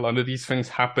thing. Like, a lot of these things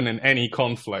happen in any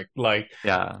conflict, like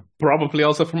Yeah. probably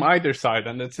also from either side.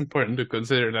 And it's important to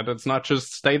consider that it's not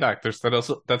just state actors,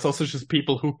 that's also just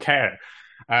people who care.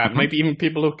 Maybe even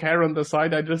people who care on the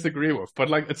side I disagree with. But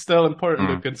like, it's still important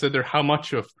to consider how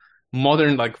much of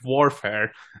modern like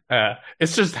warfare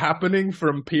is just happening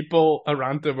from people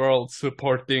around the world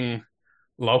supporting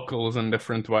locals in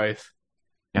different ways.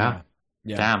 Yeah.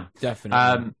 Yeah, Damn.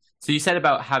 definitely. So you said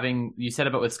about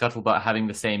with Scuttlebutt having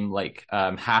the same like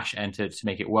hash entered to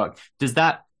make it work. Does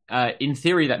that in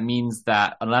theory that means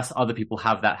that unless other people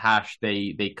have that hash,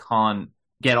 they can't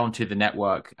get onto the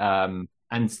network, and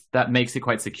that makes it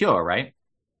quite secure, right?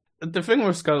 The thing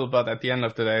with Scuttlebutt at the end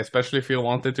of the day, especially if you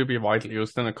want it to be widely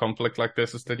used in a conflict like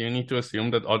this, is that you need to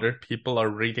assume that other people are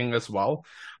reading as well.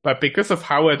 But because of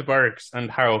how it works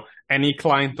and how any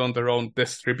client on their own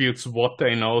distributes what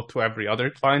they know to every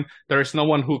other client, there is no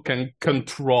one who can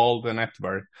control the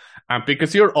network. And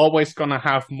because you're always going to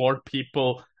have more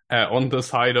people on the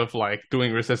side of like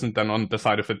doing resistance than on the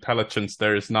side of intelligence.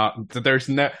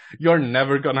 You're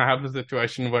never going to have a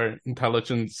situation where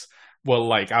intelligence will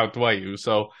like outweigh you.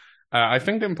 So I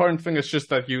think the important thing is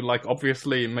just that you like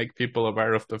obviously make people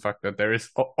aware of the fact that there is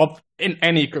in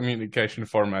any communication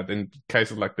format, in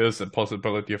cases like this, a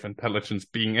possibility of intelligence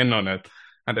being in on it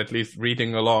and at least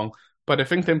reading along. But I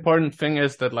think the important thing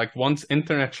is that like once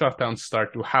internet shutdowns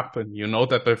start to happen, you know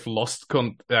that they've lost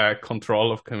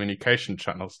control of communication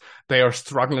channels. They are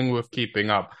struggling with keeping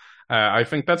up. I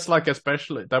think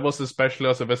that was especially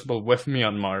also visible with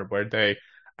Myanmar, where they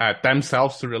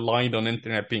themselves relied on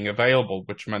internet being available,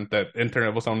 which meant that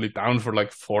internet was only down for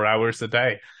like 4 hours a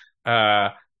day.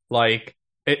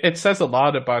 It says a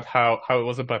lot about how it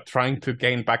was about trying to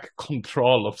gain back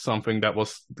control of something that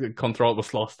control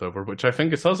was lost over, which I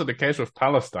think is also the case with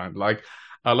Palestine. Like,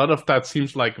 a lot of that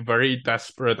seems like very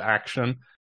desperate action.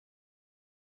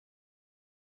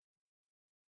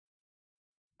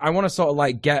 I want to sort of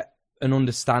like get an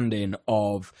understanding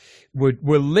of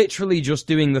we're literally just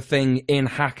doing the thing in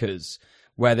Hackers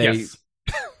where they Yes.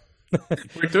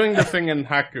 We're doing the thing in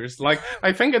Hackers. Like,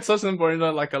 I think it's also important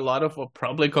that like a lot of what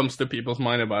probably comes to people's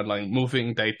mind about like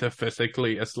moving data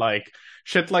physically is like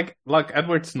shit like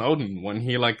Edward Snowden, when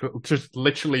he like just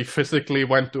literally physically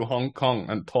went to Hong Kong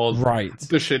and told right.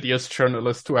 the shittiest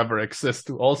journalist to ever exist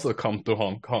to also come to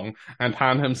Hong Kong and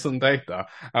hand him some data.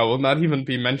 I will not even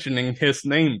be mentioning his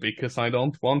name because I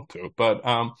don't want to, but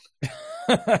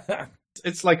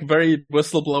it's like very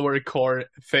whistleblower core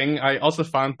thing. I also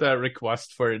found the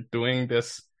request for doing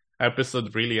this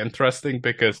episode really interesting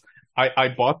because I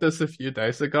bought this a few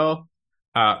days ago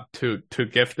to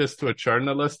give this to a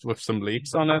journalist with some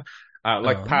leaks on it.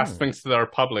 Pass things that are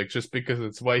public, just because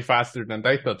it's way faster than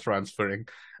data transferring.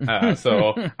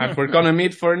 And we're gonna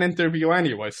meet for an interview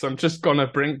anyway, so I'm just gonna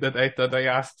bring the data they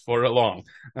asked for along.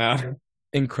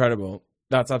 Incredible.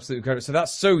 That's absolutely incredible. So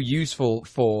that's so useful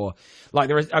for like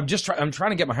I'm trying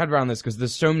to get my head around this because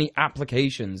there's so many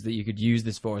applications that you could use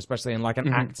this for, especially in like an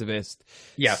activist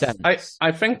sense.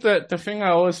 I think that the thing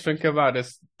I always think about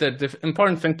is that the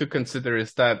important thing to consider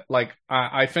is that like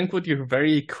I think what you're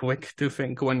very quick to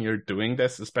think when you're doing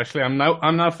this, especially I'm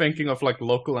now thinking of like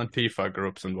local Antifa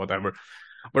groups and whatever,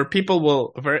 where people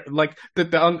will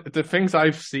the things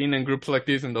I've seen in groups like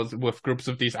these and those with groups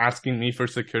of these asking me for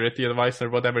security advice or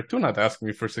whatever. Do not ask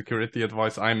me for security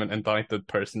advice. I'm an indicted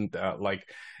person.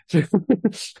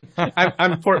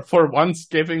 I'm for once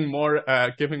giving more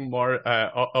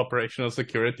operational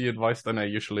security advice than I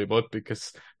usually would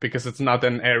because it's not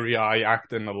an area I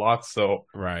act in a lot. So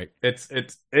right, it's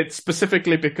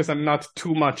specifically because I'm not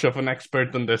too much of an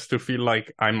expert on this to feel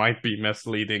like I might be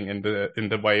misleading in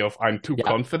the way of I'm too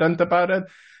confident about it.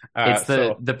 It's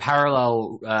the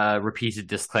parallel repeated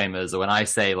disclaimers. When I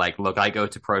say like, look, I go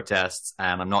to protests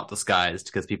and I'm not disguised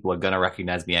because people are going to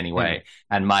recognize me anyway.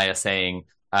 And Maya saying,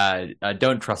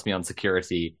 don't trust me on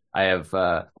security. I have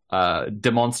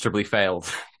demonstrably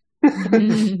failed.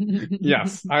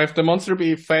 Yes, I have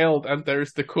demonstrably failed. And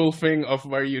there's the cool thing of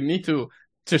where you need to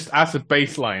just as a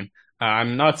baseline.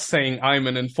 I'm not saying I'm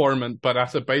an informant, but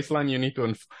as a baseline, you need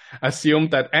to assume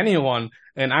that anyone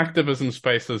in activism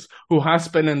spaces who has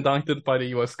been indicted by the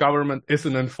US government is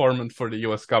an informant for the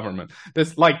US government.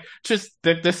 This is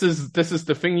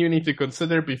the thing you need to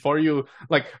consider before you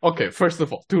okay, first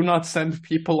of all, do not send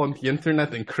people on the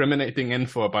internet incriminating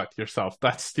info about yourself.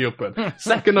 That's stupid.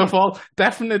 Second of all,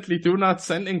 definitely do not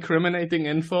send incriminating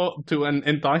info to an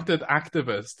indicted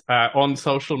activist on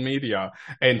social media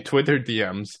and Twitter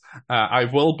DMs. I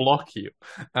will block you.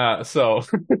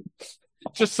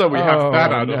 Just so we have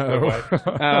that out no. of the way.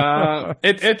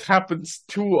 It happens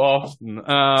too often.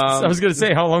 I was going to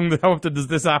say, how often does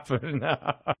this happen?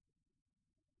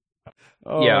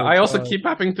 I also keep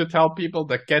having to tell people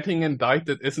that getting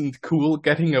indicted isn't cool.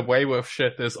 Getting away with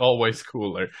shit is always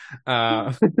cooler.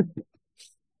 Like,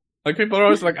 people are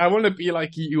always like, I want to be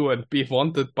like you and be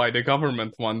wanted by the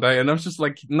government one day. And I'm just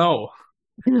like, no.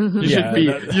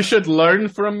 You should learn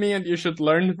from me, and you should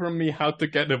learn from me how to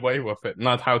get away with it,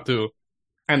 not how to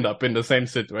end up in the same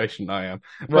situation I am.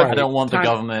 Right. I don't want the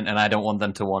government, and I don't want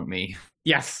them to want me.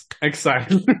 Yes,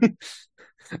 exactly.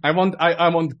 I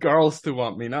want girls to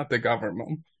want me, not the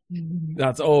government.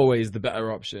 That's always the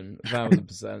better option,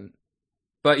 1,000%.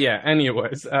 But yeah,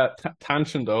 anyways,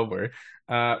 tangent over.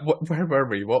 Where were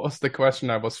we? What was the question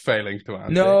I was failing to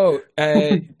answer? No,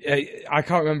 I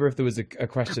can't remember if there was a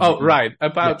question. Oh, right.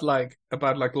 About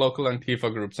local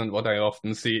Antifa groups, and what I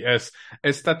often see is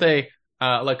that they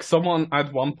like, someone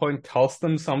at one point tells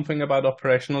them something about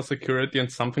operational security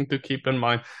and something to keep in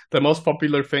mind. The most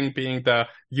popular thing being that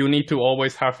you need to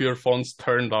always have your phones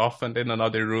turned off and in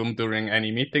another room during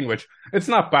any meeting, which it's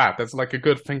not bad. That's like a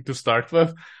good thing to start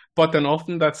with. But then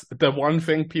often that's the one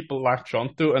thing people latch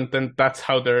onto, and then that's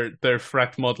how their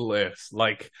threat model is.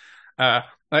 Like, I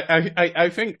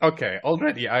think, okay,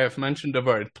 already I have mentioned the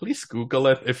word. Please Google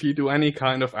it. If you do any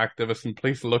kind of activism,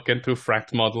 please look into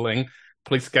threat modeling.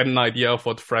 Please get an idea of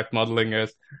what threat modeling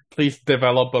is. Please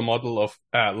develop a model of,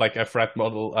 like a threat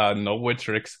model, know which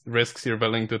risks you're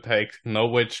willing to take, know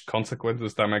which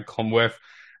consequences that might come with.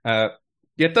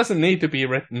 It doesn't need to be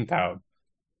written down,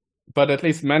 but at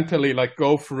least mentally, like,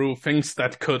 go through things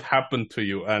that could happen to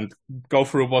you and go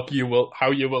through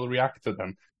how you will react to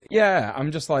them. Yeah,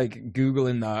 I'm just like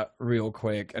Googling that real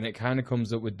quick, and it kind of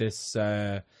comes up with this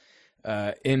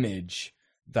image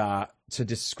that, to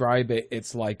describe it,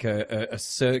 it's like a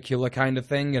circular kind of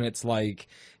thing, and it's like,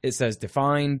 it says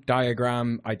define,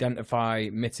 diagram, identify,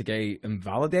 mitigate, and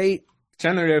validate.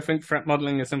 Generally, I think threat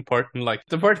modeling is important. Like,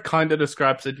 the word kind of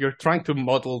describes it. You're trying to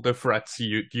model the threats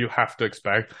you have to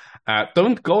expect.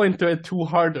 Don't go into it too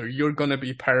hard, or you're going to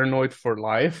be paranoid for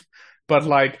life. But,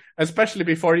 like, especially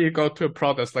before you go to a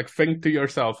protest, like, think to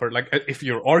yourself, or like, if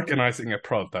you're organizing a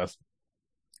protest,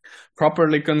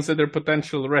 properly consider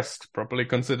potential risks, properly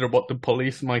consider what the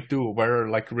police might do, where are,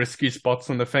 like, risky spots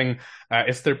on the thing.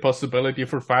 Is there possibility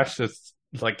for fascists,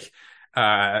 like,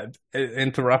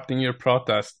 interrupting your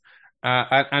protest?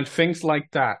 And things like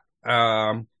that.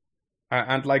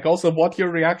 And like, also what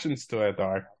your reactions to it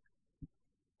are.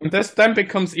 And this then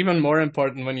becomes even more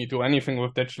important when you do anything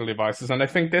with digital devices. And I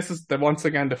think this is once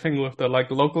again the thing with the, like,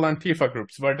 local Antifa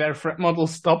groups, where their threat model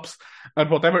stops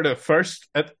at whatever the first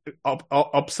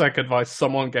OPSEC advice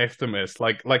someone gave them is.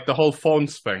 Like the whole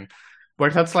phones thing,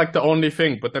 where that's like the only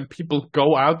thing. But then people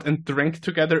go out and drink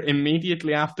together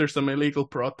immediately after some illegal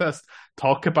protest,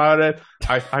 talk about it.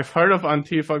 I've heard of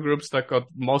Antifa groups that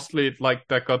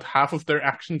got half of their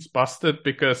actions busted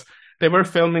because they were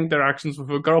filming their actions with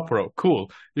a GoPro.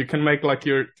 Cool. You can make, like,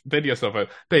 your videos of it.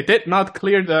 They did not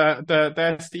clear the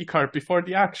SD card before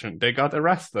the action. They got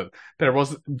arrested. There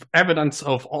was evidence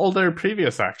of all their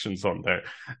previous actions on there.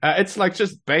 It's like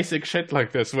just basic shit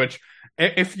like this, which,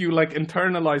 if you, like,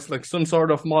 internalize, like, some sort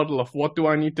of model of what do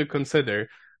I need to consider,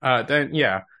 then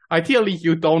yeah. Ideally,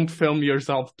 you don't film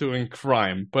yourself doing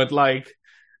crime, but, like,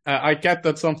 I get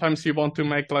that sometimes you want to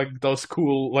make, like, those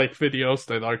cool, like, videos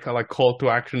that are kind of like call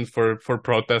to actions for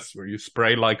protests, where you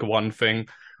spray, like, one thing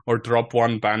or drop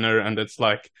one banner, and it's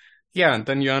like, yeah, and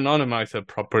then you anonymize it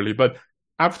properly. But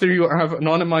after you have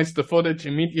anonymized the footage,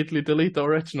 immediately delete the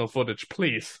original footage,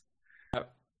 please.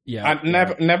 Yeah,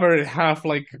 and never have,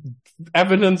 like,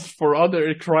 evidence for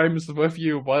other crimes with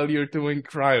you while you're doing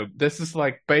crime. This is,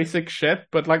 like, basic shit,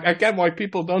 but, like, I get why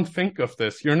people don't think of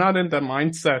this. You're not in the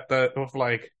mindset of,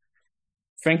 like,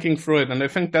 thinking through it, and I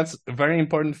think that's very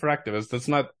important for activists. That's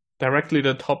not directly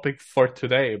the topic for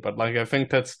today, but, like, I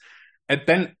think that's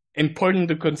then important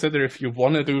to consider if you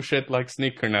want to do shit like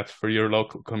Sneakernets for your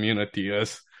local community,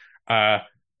 is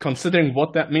considering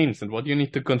what that means and what you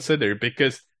need to consider,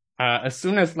 because as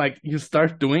soon as, like, you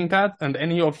start doing that, and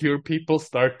any of your people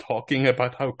start talking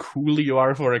about how cool you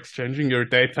are for exchanging your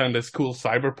data in this cool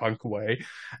cyberpunk way,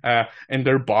 in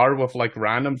their bar with, like,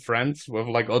 random friends, with,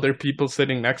 like, other people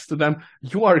sitting next to them,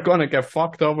 you are gonna get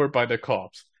fucked over by the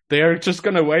cops. They are just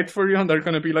gonna wait for you, and they're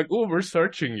gonna be like, "Oh, we're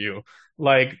searching you.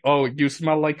 Like, oh, you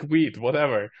smell like weed,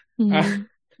 whatever."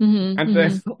 Mm-hmm. And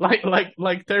then,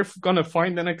 like they're gonna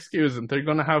find an excuse, and they're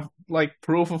gonna have, like,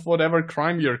 proof of whatever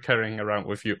crime you're carrying around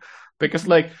with you. Because,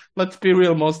 like, let's be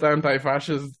real, most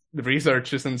anti-fascist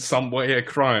research is in some way a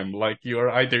crime. Like,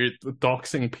 you're either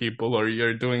doxing people, or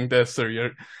you're doing this, or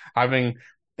you're having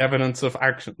evidence of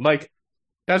action. Like,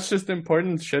 that's just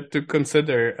important shit to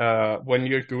consider when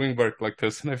you're doing work like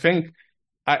this. And I think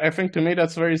to me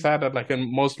that's very sad that, like,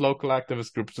 in most local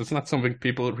activist groups, it's not something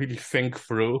people really think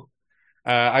through.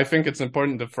 I think it's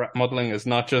important that threat modeling is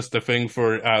not just a thing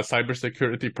for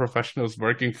cybersecurity professionals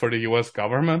working for the US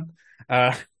government,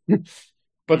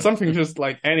 but something just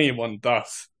like anyone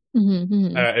does.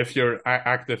 If you're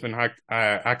active in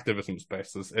activism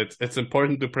spaces, it's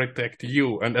important to protect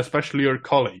you and especially your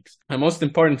colleagues. The most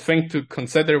important thing to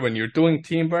consider when you're doing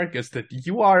teamwork is that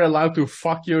you are allowed to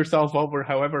fuck yourself over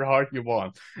however hard you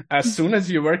want. As soon as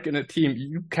you work in a team,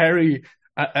 you carry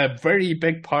a very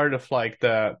big part of like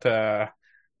the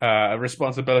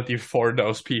responsibility for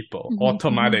those people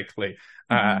automatically.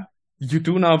 You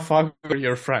do not fuck with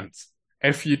your friends.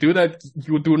 If you do that,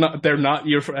 they're not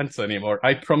your friends anymore.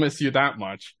 I promise you that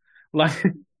much. Like,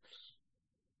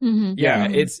 yeah,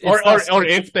 it's or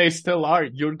if they still are,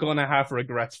 you're gonna have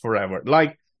regrets forever.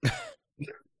 Like,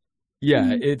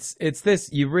 yeah, it's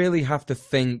this. You really have to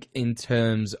think in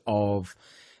terms of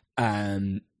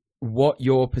what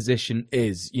your position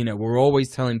is. You know, we're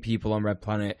always telling people on Red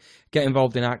Planet, get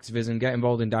involved in activism, get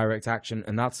involved in direct action,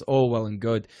 and that's all well and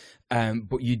good.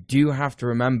 But you do have to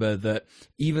remember that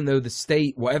even though the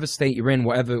state, whatever state you're in,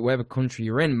 whatever country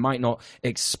you're in, might not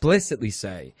explicitly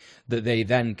say that they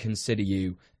then consider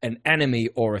you an enemy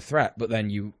or a threat, but then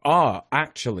you are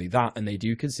actually that, and they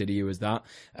do consider you as that.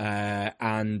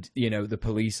 And, you know, the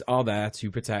police are there to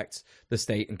protect the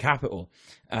state and capital.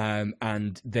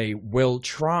 And they will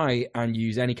try and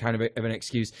use any kind of an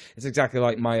excuse. It's exactly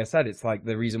like Maya said. It's like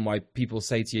the reason why people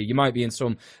say to you, you might be in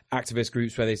some activist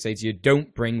groups where they say to you,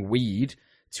 don't bring weed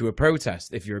to a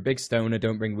protest. If you're a big stoner,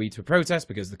 don't bring weed to a protest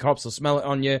because the cops will smell it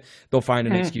on you. They'll find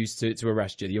an excuse to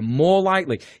arrest you. You're more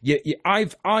likely.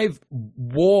 I've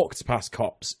walked past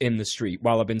cops in the street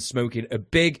while I've been smoking a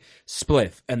big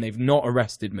spliff and they've not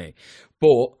arrested me.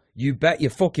 But you bet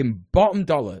your fucking bottom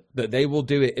dollar that they will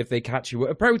do it if they catch you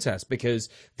at a protest, because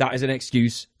that is an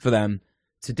excuse for them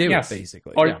to do it,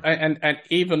 basically. Or, and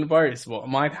even worse, what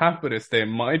might happen is they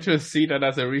might just see that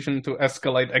as a reason to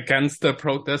escalate against the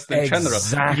protest in general.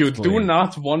 You do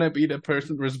not want to be the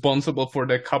person responsible for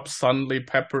the cops suddenly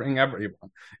peppering everyone.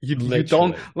 You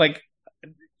don't, like,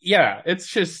 yeah, it's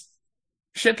just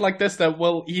shit like this that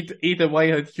will eat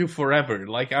away at you forever.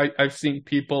 Like, I've seen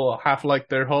people have, like,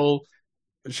 their whole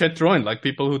shit ruined, like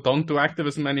people who don't do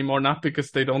activism anymore, not because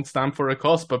they don't stand for a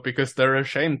cause, but because they're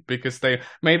ashamed because they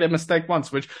made a mistake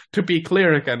once. Which, to be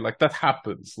clear again, like, that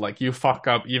happens. Like, you fuck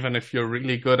up even if you're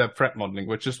really good at threat modeling,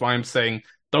 which is why I'm saying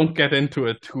don't get into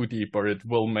it too deep, or it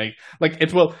will make, like,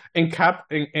 it will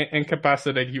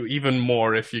incapacitate you even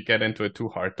more if you get into it too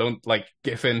hard. Don't, like,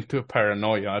 give in to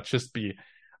paranoia. Just be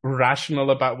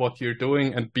rational about what you're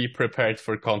doing and be prepared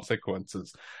for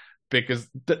consequences. Because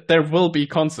there will be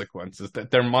consequences.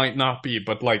 That there might not be,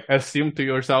 but, like, assume to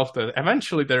yourself that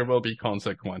eventually there will be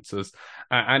consequences.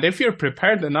 And if you're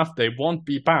prepared enough, they won't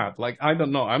be bad. Like, I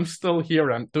don't know. I'm still here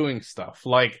and doing stuff.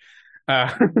 Like,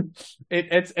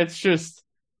 it's just,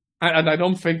 and I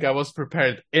don't think I was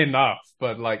prepared enough.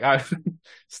 But, like, I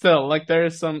still, like, there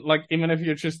is some, like, even if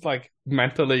you just, like,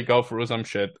 mentally go through some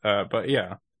shit. But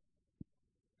yeah.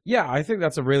 Yeah, I think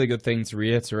that's a really good thing to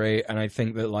reiterate, and I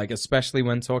think that, like, especially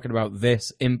when talking about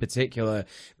this in particular,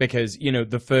 because, you know,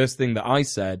 the first thing that I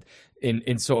said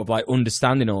in sort of, like,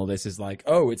 understanding all this is, like,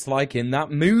 oh, it's like in that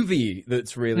movie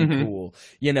that's really cool,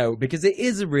 you know, because it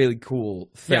is a really cool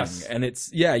thing. Yes. And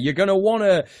it's, yeah, you're gonna want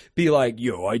to be like,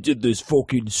 yo, I did this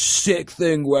fucking sick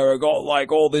thing where I got,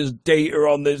 like, all this data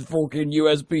on this fucking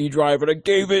USB drive and I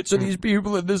gave it to these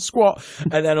people in this squat,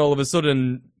 and then all of a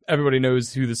sudden everybody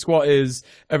knows who the squat is.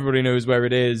 Everybody knows where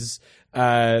it is.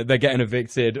 They're getting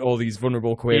evicted. All these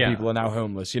vulnerable queer people are now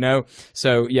homeless, you know?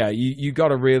 So, yeah, you got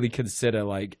to really consider,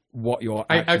 like, what your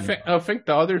I think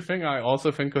the other thing I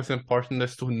also think is important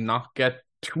is to not get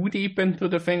too deep into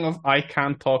the thing of I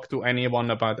can't talk to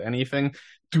anyone about anything,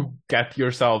 to get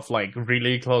yourself, like,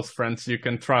 really close friends you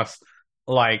can trust.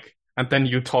 Like, and then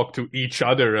you talk to each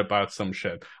other about some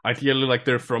shit. Ideally, like,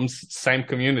 they're from same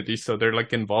community, so they're,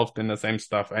 like, involved in the same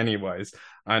stuff anyways.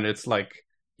 And it's like,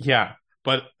 yeah,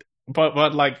 but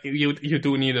like, you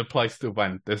do need a place to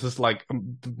vent. This is, like,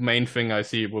 the main thing I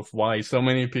see with why so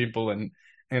many people in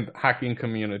hacking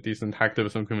communities and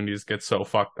hacktivism communities get so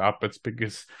fucked up. It's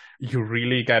because you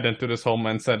really get into this whole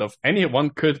mindset of anyone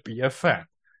could be a threat.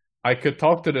 I could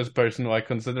talk to this person who I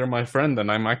consider my friend and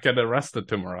I might get arrested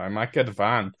tomorrow. I might get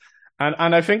banned.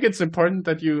 And I think it's important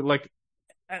that you, like,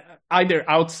 either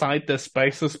outside the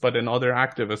spaces, but in other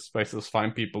activist spaces,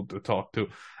 find people to talk to,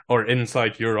 or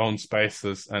inside your own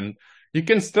spaces, and you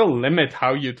can still limit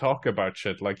how you talk about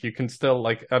shit. Like you can still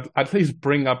like at least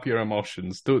bring up your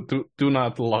emotions. Do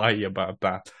not lie about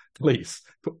that. Please.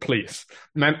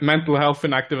 Mental health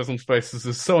in activism spaces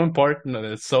is so important, and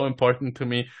it's so important to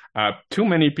me. Too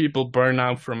many people burn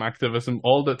out from activism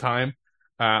all the time,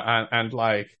 and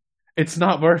like it's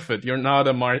not worth it. You're not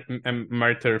a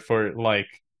martyr for like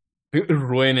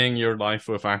ruining your life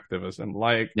with activism.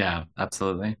 Like, yeah,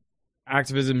 absolutely.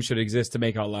 Activism should exist to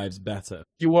make our lives better.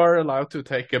 You are allowed to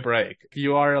take a break.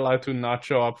 You are allowed to not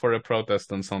show up for a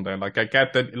protest on Sunday. Like, I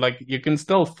get that, like, you can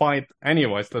still fight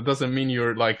anyways. That doesn't mean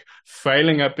you're, like,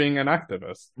 failing at being an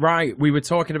activist. Right. We were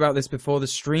talking about this before the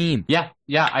stream. Yeah.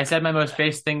 I said my most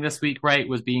based thing this week, right,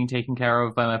 was being taken care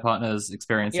of by my partners,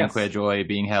 experiencing queer joy,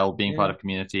 being held, being part of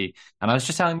community. And I was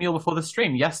just telling Neil before the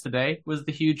stream, yesterday was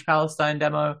the huge Palestine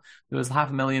demo. There was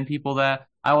 500,000 people there.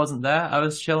 I wasn't there. I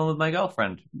was chilling with my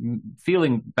girlfriend,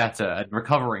 feeling better and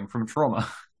recovering from trauma.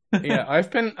 Yeah,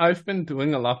 I've been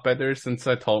doing a lot better since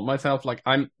I told myself, like,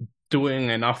 I'm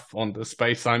doing enough on the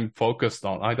space I'm focused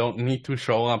on. I don't need to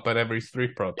show up at every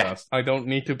street protest. I don't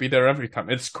need to be there every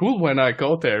time. It's cool when I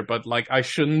go there, but like, I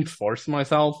shouldn't force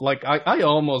myself. Like, I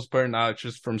almost burned out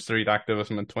just from street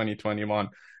activism in 2021,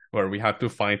 where we had to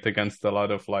fight against a lot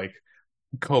of like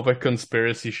COVID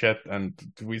conspiracy shit, and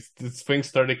things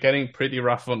started getting pretty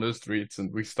rough on the streets,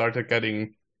 and we started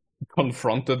getting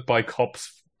confronted by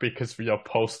cops because we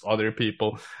opposed other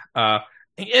people.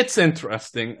 It's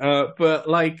interesting, but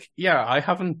like, yeah, I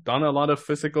haven't done a lot of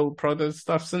physical protest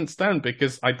stuff since then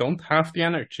because I don't have the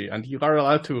energy, and you are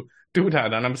allowed to do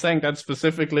that. And I'm saying that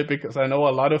specifically because I know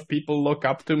a lot of people look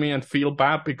up to me and feel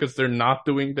bad because they're not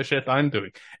doing the shit I'm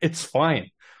doing. It's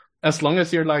fine as long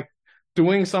as you're like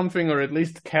doing something or at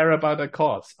least care about a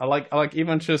cause. I like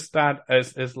even just that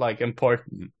is like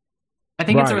important. I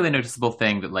think it's a really noticeable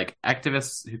thing that like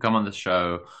activists who come on the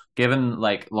show, given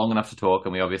like long enough to talk,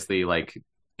 and we obviously like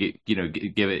give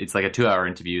it, it's like a 2-hour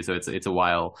interview, so it's a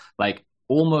while, like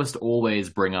almost always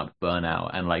bring up burnout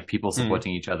and like people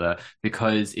supporting each other,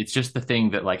 because it's just the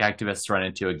thing that like activists run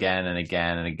into again and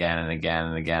again and again and again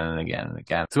and again and again and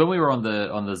again. So when we were on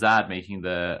the ZAD making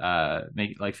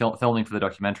filming for the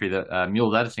documentary that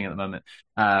Mule's editing at the moment,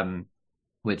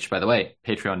 which, by the way,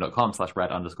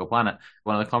 patreon.com/red_planet,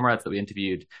 one of the comrades that we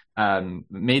interviewed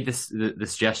made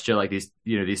this gesture, like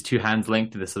these two hands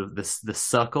linked to this sort of this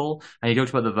circle, and he talked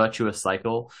about the virtuous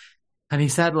cycle. And he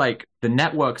said, like, the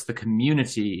networks, the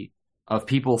community of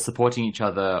people supporting each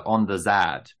other on the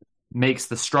ZAD makes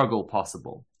the struggle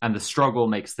possible. And the struggle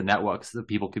makes the networks of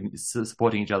people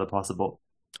supporting each other possible.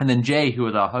 And then Jay, who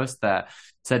was our host there,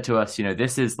 said to us,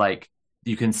 this is like,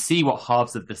 you can see what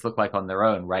halves of this look like on their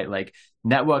own, right? Like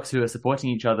networks who are supporting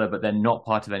each other, but they're not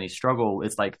part of any struggle.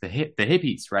 It's like the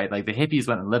hippies, right? Like the hippies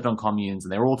went and lived on communes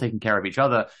and they were all taking care of each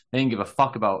other. They didn't give a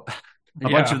fuck about a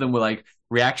bunch of them were like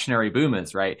reactionary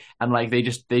boomers, right? And like they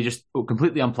just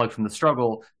completely unplugged from the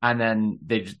struggle, and then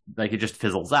it just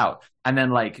fizzles out. And then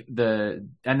like the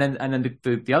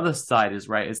other side is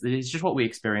right. It's just what we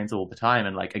experience all the time,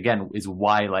 and like again is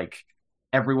why like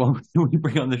everyone we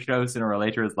bring on the show sooner or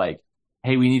later is like,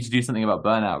 hey, we need to do something about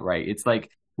burnout, right? It's like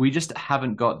we just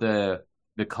haven't got the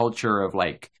culture of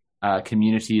like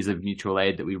communities of mutual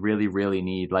aid that we really, really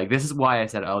need. Like this is why I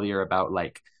said earlier about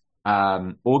like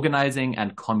organizing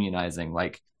and communizing,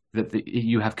 like that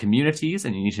you have communities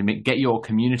and you need to get your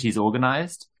communities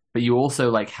organized, but you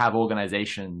also like have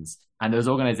organizations, and those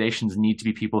organizations need to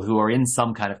be people who are in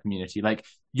some kind of community. Like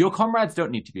your comrades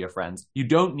don't need to be your friends. You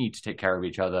don't need to take care of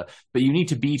each other, but you need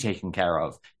to be taken care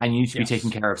of, and you need to be taking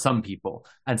care of some people.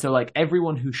 And so like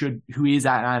everyone who is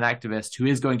an activist, who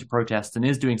is going to protest and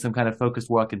is doing some kind of focused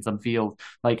work in some field,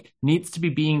 like needs to be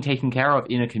being taken care of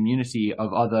in a community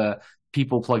of other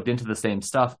people plugged into the same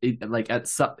stuff, like at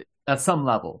some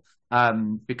level,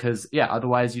 because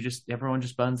otherwise everyone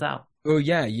just burns out. Oh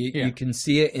yeah, you can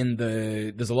see it in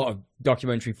there's a lot of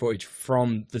documentary footage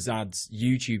from the ZAD's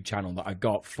YouTube channel that I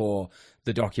got for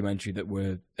the documentary that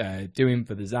we're doing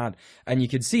for the ZAD, and you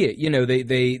can see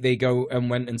it. They go and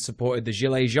went and supported the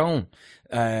Gilets Jaunes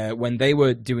when they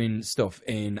were doing stuff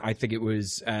in, I think it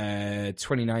was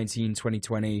 2019,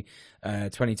 2020,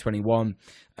 2021,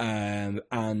 and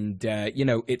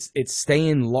it's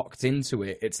staying locked into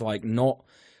it. It's like not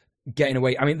getting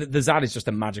away. I mean, the ZAD is just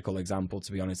a magical example,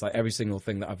 to be honest. Like every single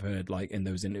thing that I've heard, like in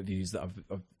those interviews that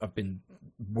I've been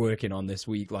working on this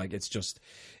week, like it's just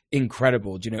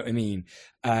incredible. Do you know what I mean?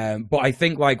 But I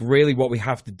think like really what we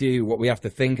have to do, what we have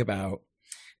to think about,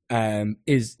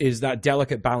 is that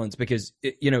delicate balance, because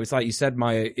it's like you said,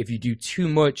 Maia, if you do too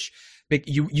much,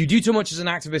 you do too much as an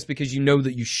activist because you know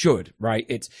that you should, right?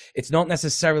 It's not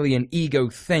necessarily an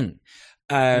ego thing.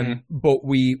 But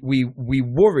we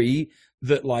worry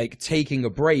that like taking a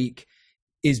break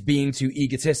is being too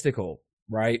egotistical,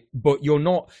 right? But you're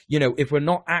not, if we're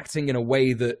not acting in a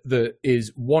way that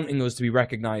is wanting us to be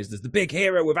recognized as the big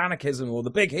hero of anarchism or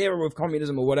the big hero of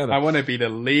communism or whatever. I want to be the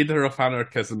leader of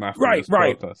anarchism after this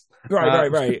protest.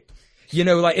 Right.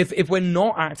 Like if we're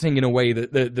not acting in a way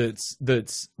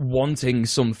that's wanting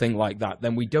something like that,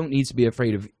 then we don't need to be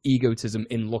afraid of egotism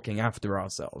in looking after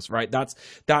ourselves, right? That's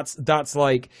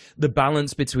like the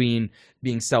balance between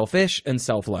being selfish and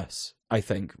selfless, I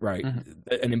think, right?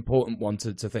 An important one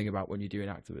to think about when you're doing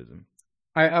activism.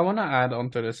 I want to add on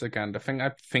to this again. The thing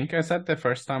I think I said the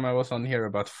first time I was on here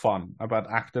about fun, about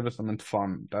activism and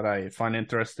fun, that I find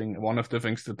interesting. One of the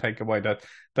things to take away that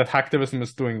activism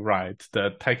is doing right,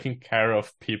 the taking care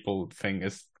of people thing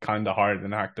is kind of hard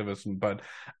in activism. But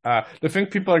the thing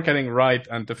people are getting right,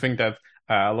 and the thing that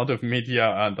a lot of media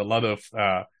and a lot of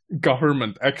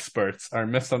government experts are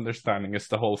misunderstanding is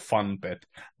the whole fun bit,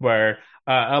 where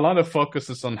a lot of focus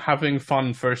is on having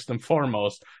fun first and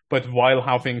foremost, but while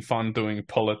having fun doing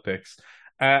politics.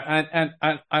 And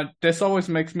this always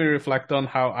makes me reflect on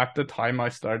how at the time I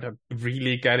started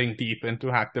really getting deep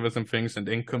into activism things and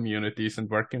in communities and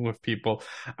working with people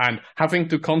and having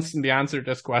to constantly answer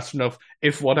this question of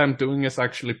if what I'm doing is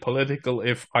actually political,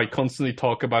 if I constantly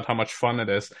talk about how much fun it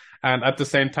is. And at the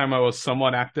same time, I was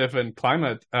somewhat active in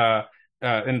climate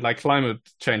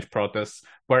change protests,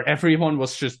 where everyone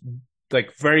was just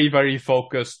like very, very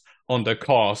focused on the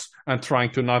cause and trying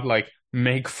to not like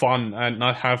make fun and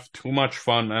not have too much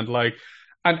fun, and like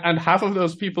and half of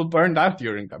those people burned out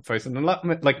during that phase, and a lot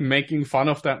like making fun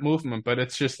of that movement. But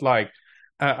it's just like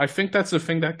I think that's the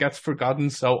thing that gets forgotten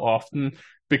so often,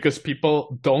 because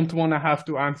people don't want to have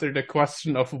to answer the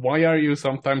question of why are you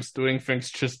sometimes doing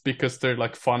things just because they're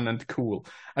like fun and cool.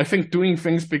 I think doing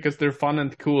things because they're fun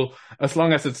and cool, as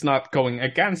long as it's not going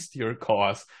against your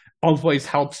cause, always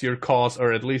helps your cause,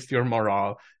 or at least your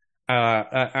morale.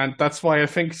 And that's why I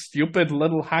think stupid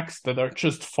little hacks that are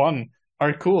just fun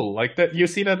are cool. Like that, you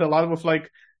see that a lot with like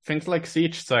things like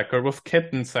SiegeSec or with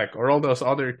KittenSec or all those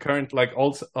other current like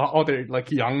also other like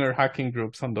younger hacking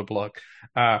groups on the block.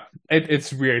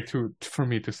 It's weird for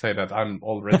me to say that I'm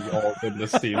already old in the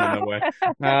scene in a way.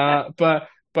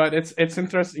 But it's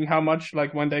interesting how much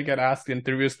like when they get asked in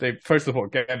interviews, they first of all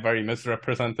get very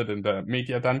misrepresented in the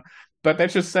media then. But they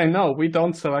just say, no, we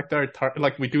don't select our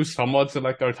like we do somewhat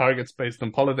select our targets based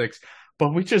on politics,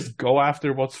 but we just go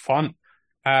after what's fun.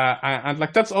 And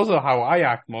like that's also how I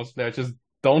act mostly. I just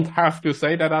don't have to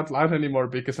say that out loud anymore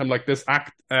because I'm like this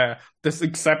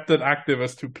accepted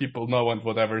activist who people know and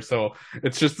whatever. So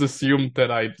it's just assumed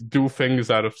that I do things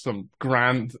out of some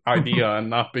grand idea and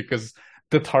not because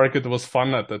the target was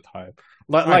fun at the time.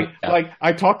 Like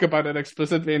I talk about it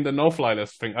explicitly in the no-fly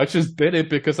list thing. I just did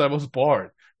it because I was bored.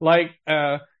 Like,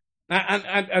 and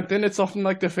then it's often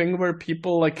like the thing where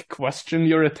people like question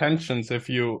your intentions if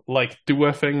you like do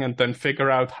a thing and then figure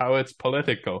out how it's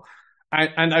political.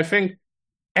 And I think,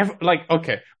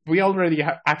 okay, we already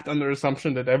act under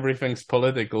assumption that everything's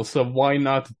political. So why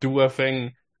not do a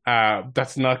thing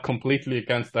that's not completely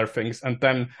against our things and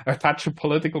then attach a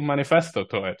political manifesto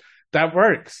to it? That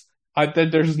works.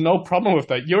 There's no problem with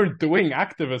that. You're doing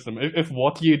activism. If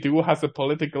what you do has a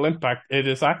political impact, it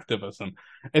is activism.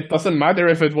 It doesn't matter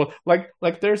if it was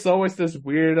like there's always this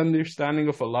weird understanding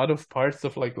of a lot of parts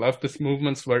of like leftist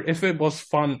movements where if it was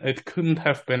fun, it couldn't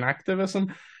have been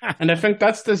activism. And I think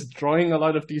that's destroying a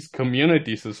lot of these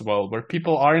communities as well, where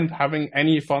people aren't having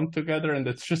any fun together and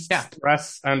it's just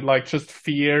stress and like just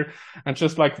fear and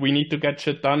just like we need to get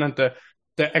shit done, and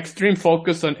the extreme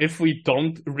focus on if we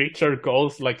don't reach our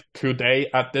goals like today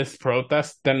at this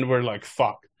protest, then we're like,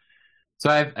 fuck. So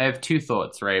I have two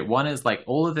thoughts, right? One is like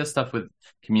all of this stuff with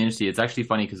community. It's actually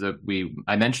funny because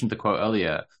I mentioned the quote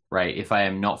earlier, right? If I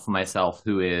am not for myself,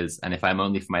 who is? And if I'm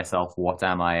only for myself, what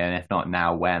am I? And if not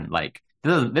now, when? Like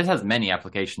this has many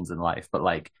applications in life, but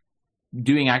like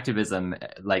doing activism,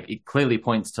 like it clearly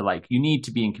points to like you need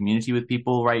to be in community with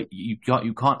people, right? You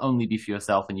can't only be for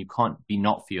yourself, and you can't be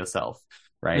not for yourself.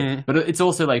 Right. But it's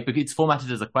also like, it's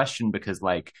formatted as a question because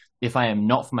like, if I am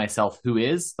not for myself, who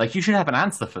is? Like, you should have an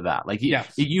answer for that. Like, you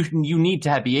need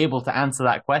to be able to answer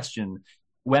that question.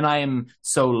 When I am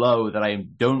so low that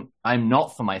I'm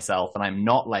not for myself and I'm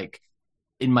not like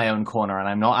in my own corner and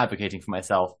I'm not advocating for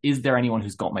myself, is there anyone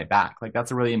who's got my back? Like, that's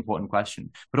a really important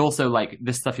question. But also like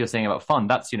this stuff you're saying about fun,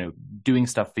 that's, doing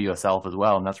stuff for yourself as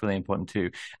well. And that's really important too.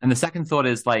 And the second thought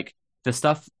is like the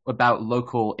stuff about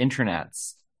local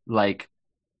intranets, like,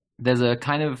 there's a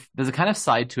kind of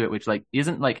side to it which like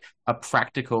isn't like a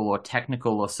practical or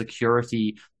technical or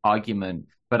security argument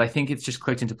but I think it's just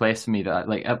clicked into place for me that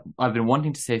like I've been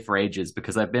wanting to say for ages,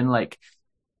 because I've been like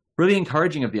really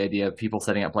encouraging of the idea of people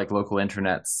setting up like local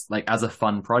intranets like as a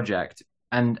fun project.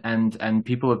 And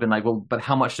people have been like, well, but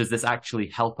how much does this actually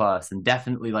help us? And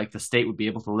definitely like the state would be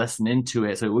able to listen into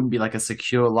it, so it wouldn't be like a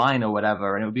secure line or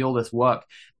whatever, and it would be all this work.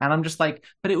 And I'm just like,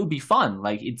 but it would be fun.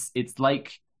 Like it's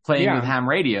like playing with ham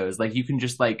radios. Like you can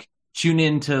just like tune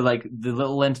into like the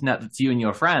little internet that's you and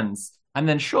your friends, and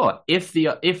then sure, if the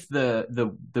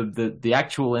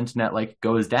actual internet like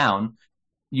goes down,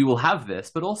 you will have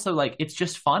this. But also like it's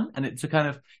just fun, and it's a kind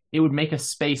of, it would make a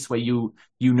space where you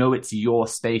know it's your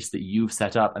space that you've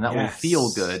set up, and that will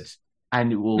feel good,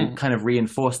 and it will kind of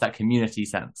reinforce that community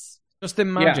sense. Just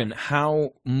imagine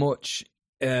how much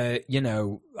I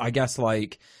guess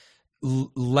like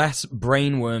less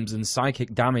brainworms and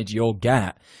psychic damage you'll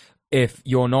get if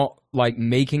you're not like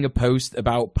making a post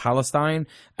about Palestine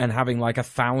and having like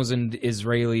 1,000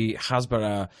 Israeli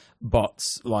Hasbara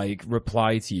bots like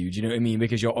reply to you. Do you know what I mean?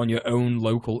 Because you're on your own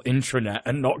local intranet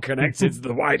and not connected to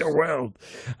the wider world.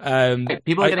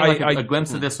 People are getting a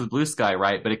glimpse of this with Blue Sky,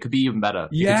 right? But it could be even better.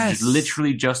 Yes. It could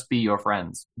literally just be your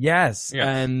friends. Yes.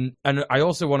 And I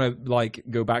also want to like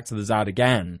go back to the Zad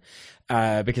again.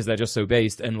 Because they're just so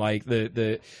based, and like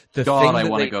the God, thing I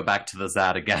want to go back to the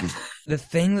Zad again. The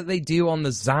thing that they do on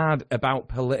the Zad about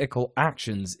political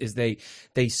actions is they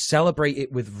celebrate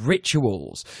it with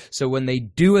rituals. So when they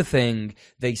do a thing,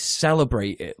 they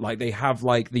celebrate it. Like they have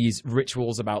like these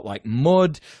rituals about like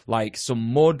mud, like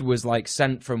some mud was like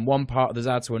sent from one part of the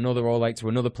Zad to another, or like to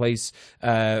another place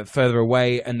further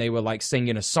away, and they were like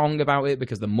singing a song about it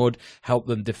because the mud helped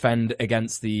them defend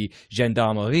against the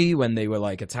gendarmerie when they were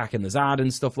like attacking the Zad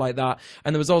and stuff like that.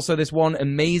 And there was also this one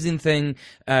amazing thing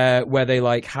where they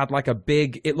like had like a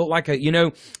big, it looked like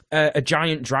a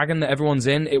giant dragon that everyone's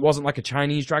in. It wasn't like a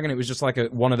Chinese dragon, it was just like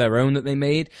one of their own that they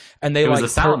made. And they, it was like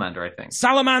a salamander, I think.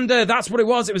 Salamander, that's what it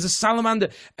was. It was a salamander.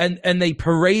 And they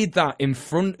parade that in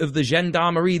front of the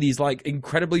gendarmerie, these like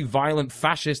incredibly violent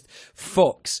fascist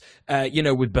fucks,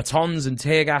 with batons and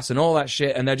tear gas and all that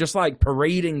shit. And they're just like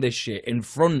parading this shit in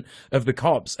front of the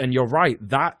cops. And you're right,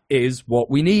 that is what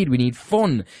we need. We need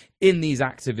fun in these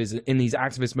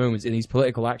activist moments, in these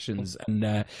political actions. And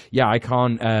I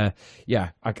can't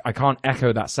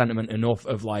echo that sentiment enough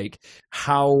of like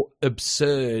how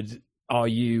absurd are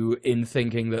you in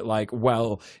thinking that like,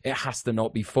 well, it has to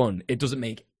not be fun. It doesn't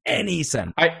make any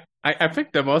sense. I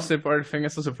think the most important thing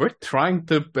is if we're trying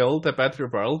to build a better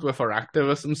world with our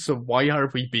activism, so why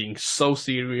are we being so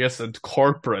serious and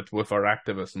corporate with our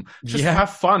activism? Just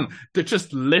have fun. To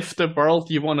just live the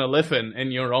world you want to live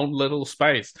in your own little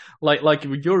space. Like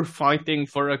you're fighting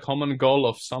for a common goal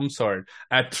of some sort.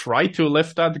 Try to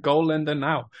live that goal in the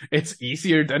now. It's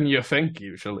easier than you think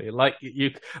usually. Like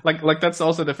that's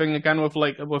also the thing again with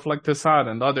the SAD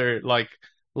and other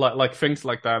like things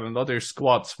like that, and other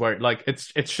squads where like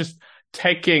it's just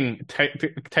taking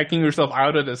yourself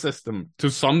out of the system to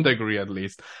some degree at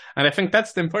least. And I think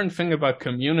that's the important thing about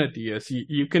community is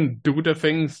you can do the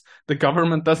things the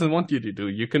government doesn't want you to do.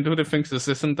 You can do the things the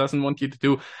system doesn't want you to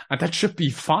do, and that should be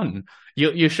fun.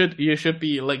 You should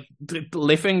be like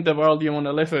living the world you want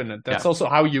to live in. That's also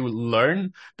how you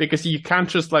learn, because you can't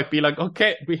just like be like,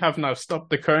 okay, we have now stopped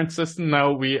the current system,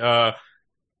 now we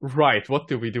right, what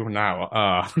do we do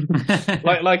now?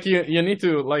 Like you need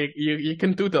to like you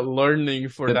can do the learning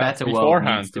for the that better beforehand.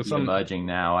 World needs to be emerging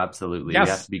now, absolutely. Yes.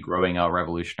 We have to be growing our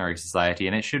revolutionary society,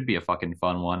 and it should be a fucking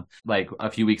fun one. Like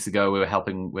a few weeks ago, we were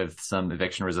helping with some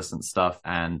eviction resistant stuff,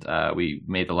 and we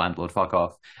made the landlord fuck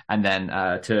off. And then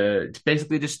to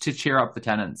basically just to cheer up the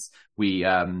tenants, we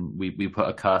put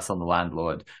a curse on the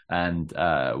landlord, and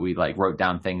we like wrote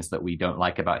down things that we don't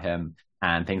like about him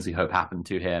and things we hope happened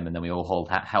to him, and then we all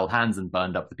held hands and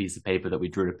burned up the piece of paper that we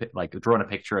drawn a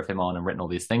picture of him on and written all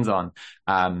these things on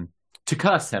to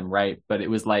curse him, right? But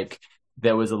it was like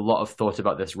there was a lot of thought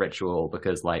about this ritual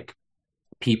because like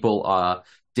people are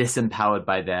disempowered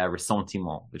by their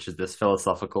ressentiment, which is this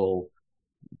philosophical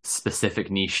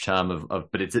specific niche term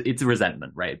of but it's a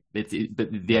resentment, right? But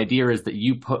the idea is that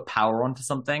you put power onto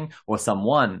something or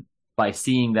someone by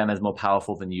seeing them as more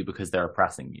powerful than you because they're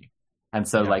oppressing you. And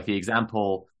so, like, the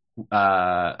example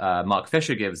Mark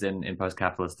Fisher gives in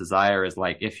Post-Capitalist Desire is,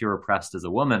 like, if you're oppressed as a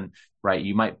woman, right,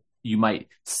 you might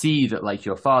see that, like,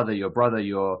 your father, your brother,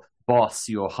 your boss,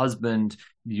 your husband,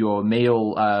 your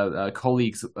male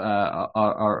colleagues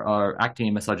are acting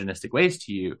in misogynistic ways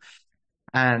to you,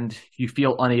 and you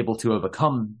feel unable to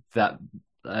overcome that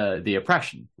the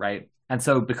oppression, right? And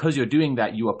so because you're doing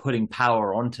that, you are putting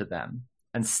power onto them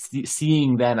and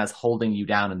seeing them as holding you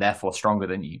down and therefore stronger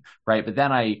than you, right? But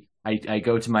then I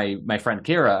go to my friend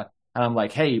Kira, and I'm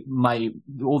like, hey,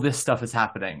 all this stuff is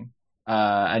happening.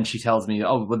 And she tells me,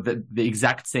 oh, well, the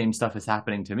exact same stuff is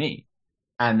happening to me.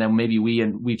 And then maybe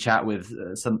we chat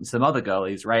with some other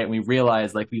girlies, right? And we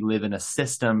realize like we live in a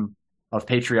system of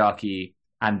patriarchy,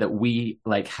 and that we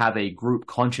like have a group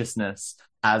consciousness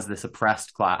as this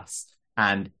oppressed class.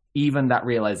 And even that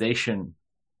realization,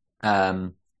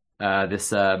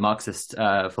 this Marxist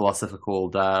philosopher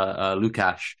called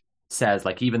Lukács says,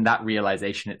 like, even that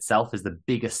realization itself is the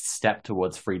biggest step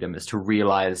towards freedom, is to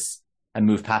realize and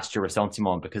move past your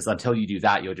ressentiment, because until you do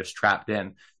that, you're just trapped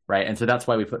in, right? And so that's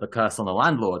why we put the curse on the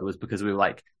landlord, was because we were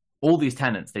like, all these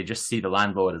tenants, they just see the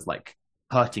landlord as like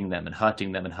hurting them and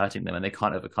hurting them and hurting them, and they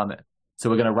can't overcome it. So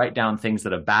we're going to write down things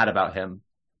that are bad about him.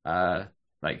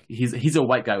 Like he's a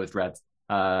white guy with dreads,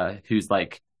 who's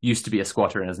like used to be a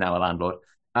squatter and is now a landlord.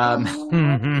 And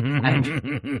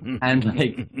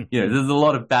like, you know, there's a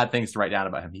lot of bad things to write down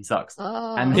about him. He sucks.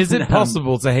 And is it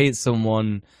possible to hate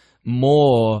someone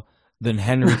more than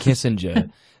Henry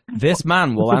Kissinger? This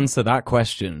man will answer that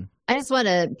question. I just want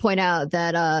to point out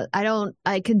that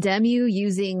I condemn you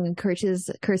using curses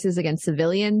against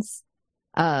civilians.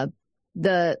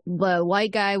 The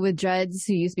white guy with dreads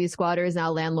who used to be a squatter is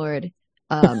now a landlord.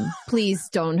 Please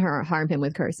don't harm him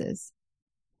with curses.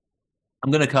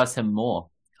 I'm going to curse him more.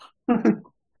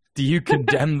 Do you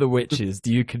condemn the witches?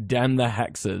 Do you condemn the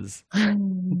hexers?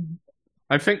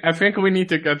 I think we need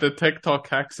to get the TikTok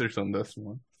hexers on this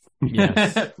one.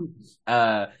 Yes.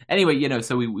 Anyway, you know,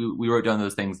 so we wrote down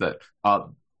those things that are,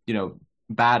 you know,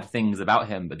 bad things about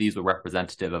him, but these were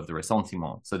representative of the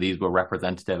ressentiment. So these were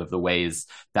representative of the ways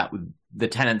that the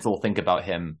tenants all think about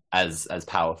him as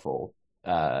powerful,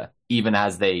 even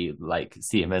as they like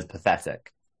see him as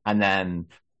pathetic. And then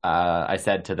I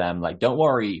said to them, like, don't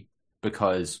worry,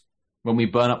 because when we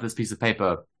burn up this piece of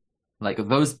paper, like,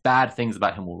 those bad things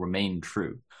about him will remain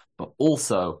true, but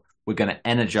also we're going to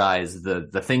energize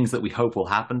the things that we hope will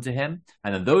happen to him.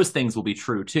 And then those things will be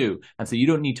true too. And so you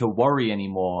don't need to worry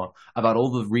anymore about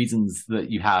all the reasons that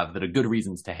you have that are good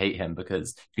reasons to hate him,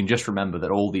 because you can just remember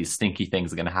that all these stinky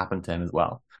things are going to happen to him as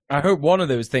well. I hope one of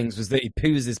those things was that he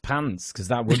poos his pants, because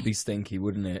that would be stinky,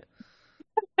 wouldn't it?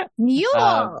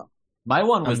 Yeah. My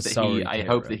one was I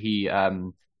hope that he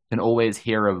can always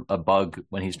hear a bug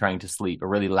when he's trying to sleep, a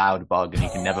really loud bug, and he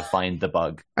can never find the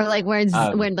bug. Or like when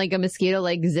like a mosquito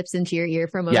like zips into your ear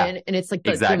for a moment, and it's like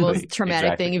the most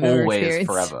traumatic thing you've ever experienced.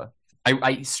 Forever.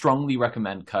 I strongly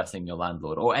recommend cursing your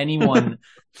landlord or anyone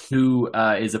who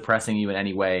is oppressing you in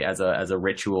any way as a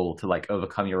ritual to like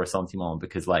overcome your ressentiment,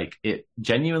 because like it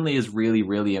genuinely is really,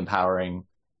 really empowering,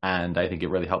 and I think it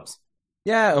really helps.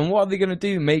 Yeah, and what are they gonna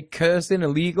do? Make cursing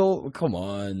illegal? Come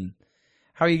on.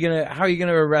 How are you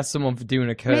gonna arrest someone for doing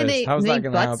a curse? I mean, How's that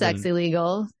gonna happen? Butt sex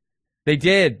illegal. They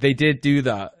did do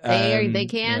that. They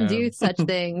can do such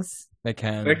things. They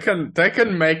can. They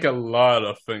can make a lot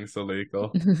of things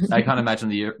illegal. I can't imagine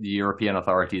the European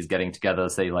authorities getting together,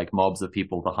 say, like mobs of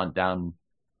people to hunt down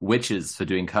witches for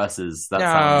doing curses. That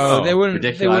sounds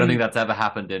ridiculous. I don't think that's ever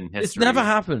happened in history. It's never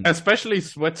happened. Especially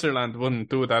Switzerland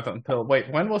wouldn't do that until...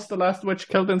 Wait, when was the last witch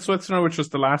killed in Switzerland, which was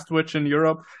the last witch in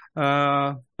Europe?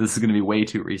 This is going to be way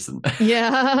too recent.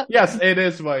 Yeah. Yes, it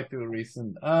is way too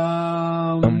recent.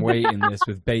 I'm waiting this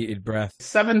with bated breath.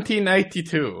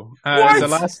 1782.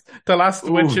 What? The last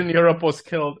witch in Europe was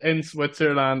killed in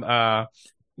Switzerland. Anna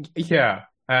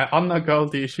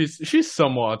Goldie, she's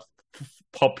somewhat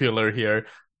popular here.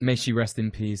 May she rest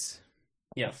in peace.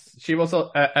 Yes, she was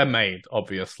a maid,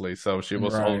 obviously, so she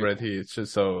was already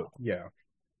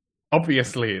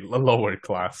obviously a lower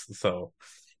class. So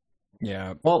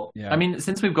yeah. Well, yeah. I mean,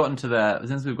 since we've gotten to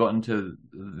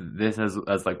this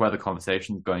as like where the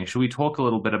conversation's going, should we talk a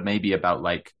little bit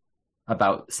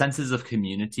about senses of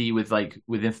community with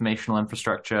informational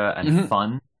infrastructure and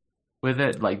fun with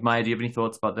it? Like, Maya, do you have any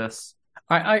thoughts about this?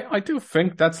 I do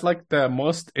think that's like the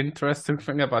most interesting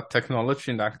thing about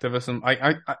technology and activism.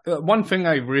 I one thing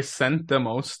I resent the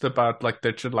most about like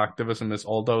digital activism is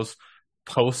all those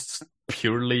posts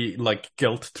purely like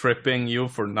guilt tripping you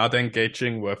for not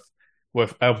engaging with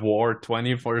a war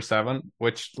 24/7,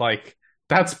 which like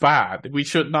that's bad. We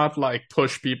should not like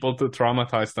push people to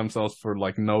traumatize themselves for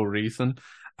like no reason.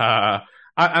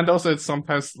 And also it's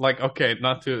sometimes like, okay,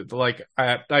 not to like,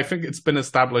 I think it's been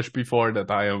established before that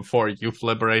I am for youth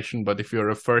liberation, but if you're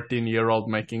a 13-year-old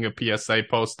making a PSA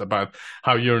post about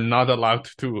how you're not allowed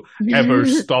to ever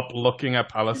stop looking at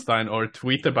Palestine or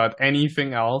tweet about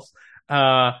anything else,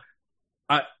 I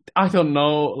don't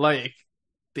know, like,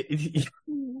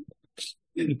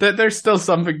 there's still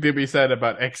something to be said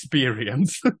about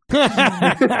experience.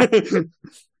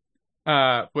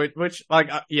 Which like,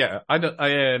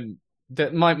 I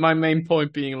my main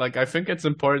point being, like, I think it's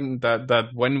important that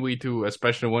when we do,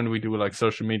 especially when we do like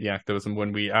social media activism,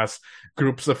 when we as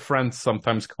groups of friends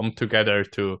sometimes come together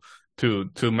to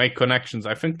make connections,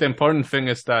 I think the important thing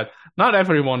is that not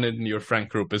everyone in your friend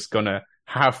group is gonna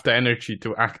have the energy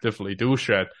to actively do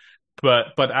shit.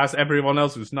 But as everyone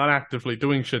else who's not actively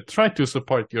doing shit, try to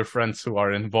support your friends who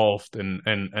are involved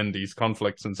in these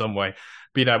conflicts in some way,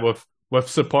 be that with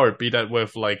support, be that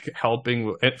with like helping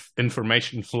with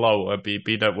information flow,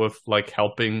 be that with like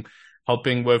helping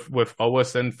with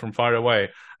OSINT from far away,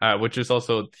 which is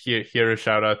also here a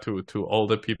shout out to all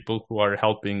the people who are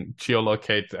helping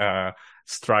geolocate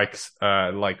strikes,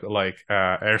 like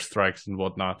airstrikes and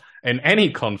whatnot in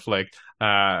any conflict,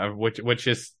 which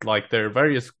is like there are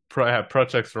various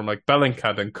projects from like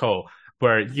Bellingcat and Co.,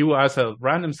 where you as a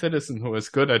random citizen who is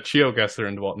good at geoguessr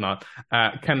and whatnot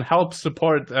can help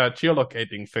support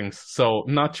geolocating things. So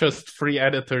not just free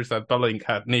editors at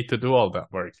Bellingcat need to do all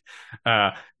that work.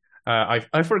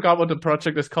 I forgot what the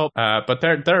project is called, but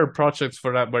there are projects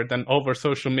for that where then over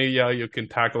social media you can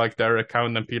tag like their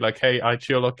account and be like, hey, I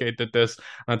geolocated this,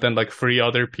 and then like 3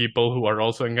 other people who are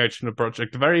also engaged in the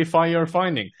project verify your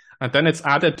finding, and then it's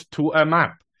added to a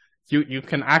map. You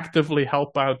can actively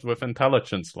help out with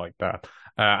intelligence like that,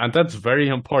 and that's very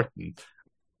important.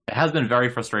 It has been very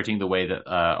frustrating the way that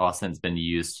arson's been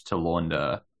used to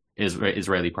launder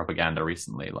Israeli propaganda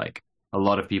recently. Like a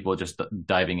lot of people just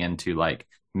diving into like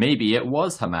maybe it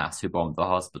was Hamas who bombed the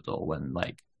hospital when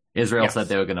like Israel said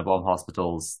they were going to bomb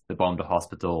hospitals. They bombed a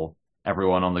hospital.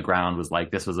 Everyone on the ground was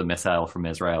like, this was a missile from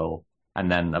Israel.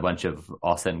 And then a bunch of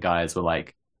arson guys were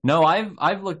like, no,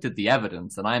 I've looked at the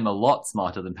evidence and I'm a lot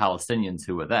smarter than Palestinians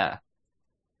who were there.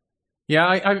 Yeah,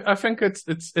 I think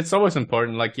it's always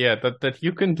important, like, yeah, that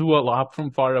you can do a lot from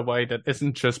far away that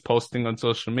isn't just posting on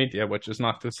social media, which is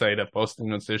not to say that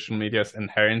posting on social media is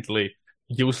inherently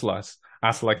useless,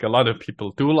 as like a lot of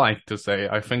people do like to say.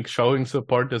 I think showing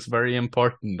support is very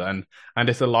important, and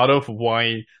it's a lot of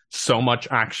why so much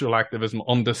actual activism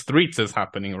on the streets is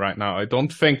happening right now. I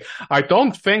don't think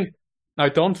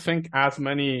as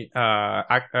many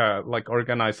like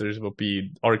organizers will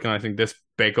be organizing this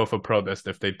big of a protest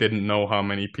if they didn't know how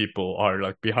many people are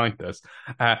like behind this.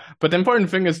 But the important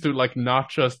thing is to like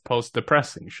not just post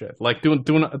depressing shit. Like do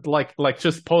not like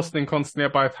just posting constantly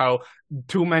about how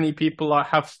too many people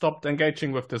have stopped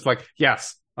engaging with this. Like,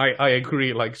 yes, I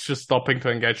agree. Like just stopping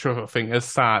to engage with a thing is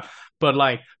sad. But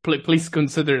like, please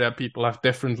consider that people have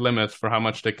different limits for how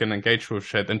much they can engage with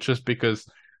shit. And just because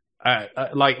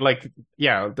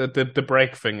the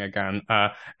break thing again,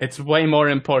 it's way more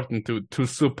important to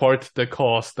support the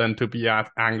cause than to be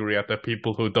angry at the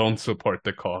people who don't support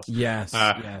the cause. Yes.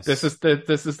 This is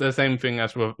the same thing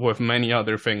as with many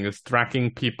other things.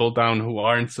 Tracking people down who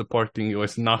aren't supporting you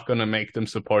is not going to make them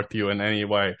support you in any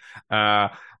way.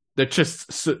 They're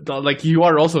just like, you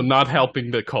are also not helping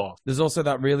the cause. There's also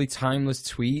that really timeless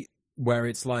tweet where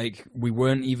it's like, we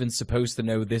weren't even supposed to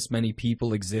know this many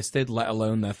people existed, let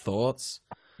alone their thoughts.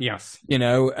 Yes. You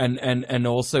know, and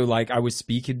also, like, I was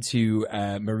speaking to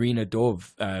Marina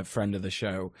Dove, friend of the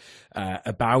show,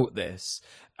 about this.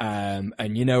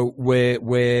 And, you know,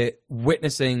 we're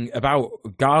witnessing, about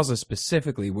Gaza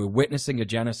specifically, we're witnessing a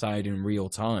genocide in real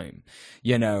time.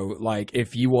 You know, like,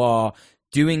 if you are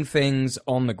doing things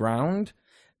on the ground,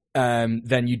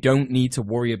 then you don't need to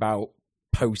worry about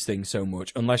posting so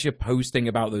much unless you're posting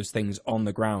about those things on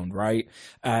the ground, right?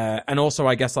 And also,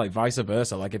 I guess, like, vice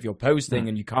versa. Like, if you're posting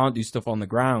and you can't do stuff on the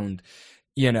ground,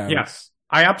 you know. Yes.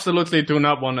 I absolutely do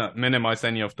not want to minimize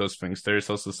any of those things. There's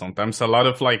also sometimes a lot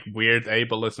of like weird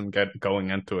ableism going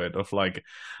into it, of like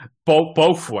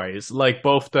both ways, like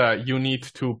both the you need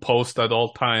to post at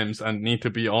all times and need to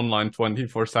be online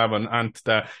 24/7, and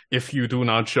the if you do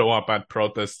not show up at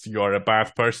protests, you're a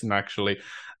bad person, actually.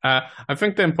 I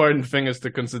think the important thing is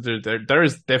to consider there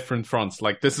is different fronts.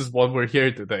 Like, this is what we're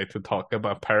here today to talk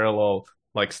about: parallel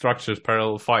like structures,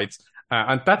 parallel fights.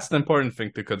 And that's the important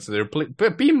thing to consider.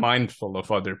 Be mindful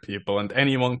of other people, and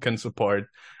anyone can support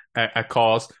a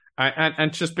cause.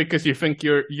 And just because you think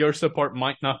your support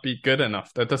might not be good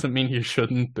enough, that doesn't mean you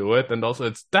shouldn't do it. And also,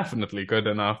 it's definitely good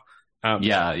enough.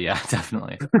 Yeah,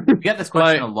 definitely. We get this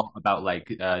question a lot about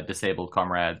like disabled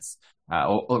comrades,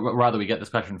 or rather, we get this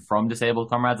question from disabled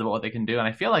comrades about what they can do. And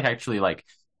I feel like actually, like,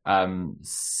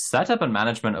 setup and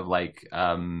management of like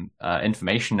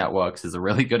information networks is a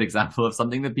really good example of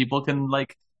something that people can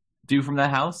like do from their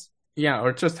house. Yeah,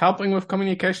 or just helping with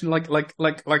communication. Like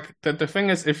the thing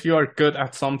is, if you are good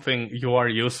at something, you are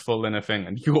useful in a thing,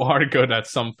 and you are good at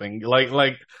something. There's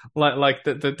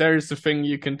a thing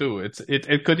you can do.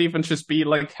 It could even just be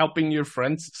like helping your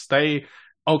friends stay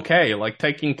okay, like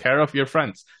taking care of your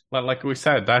friends. Like we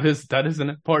said, that is an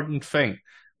important thing.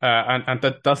 And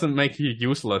that doesn't make you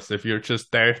useless if you're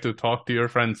just there to talk to your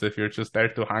friends, if you're just there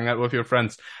to hang out with your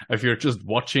friends, if you're just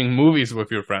watching movies with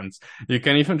your friends. You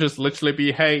can even just literally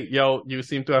be, hey, yo, you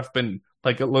seem to have been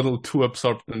like a little too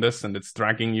absorbed in this and it's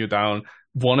dragging you down.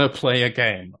 Wanna play a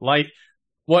game?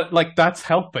 That's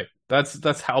helping.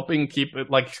 That's helping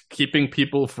keeping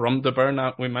people from the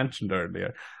burnout we mentioned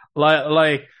earlier.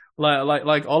 Like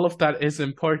all of that is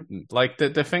important. Like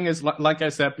the thing is, like I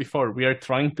said before, we are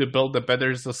trying to build a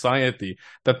better society.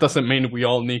 That doesn't mean we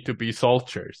all need to be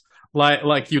soldiers.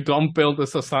 Like you don't build a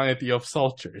society of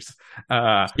soldiers.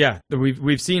 Yeah,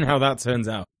 we've seen how that turns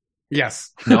out.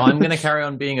 Yes. No, I'm going to carry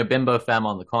on being a bimbo femme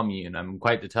on the commune. I'm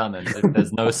quite determined. If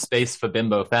there's no space for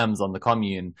bimbo femmes on the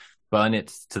commune, burn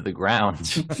it to the ground.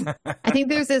 I think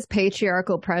there's this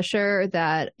patriarchal pressure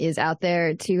that is out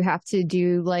there to have to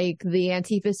do like the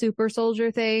Antifa super soldier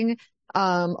thing,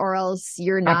 or else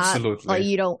you're not, Absolutely. like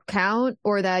you don't count,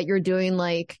 or that you're doing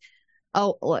like,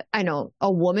 a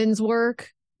woman's work,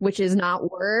 which is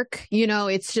not work.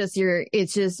 It's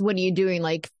just when you're doing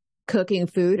like cooking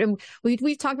food. And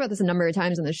we've talked about this a number of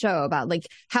times on the show about like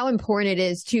how important it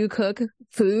is to cook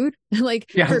food,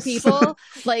 like Yes. for people,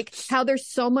 like how there's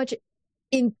so much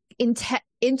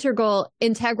integral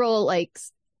like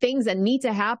things that need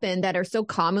to happen that are so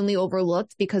commonly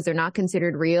overlooked because they're not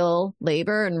considered real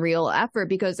labor and real effort,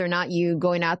 because they're not you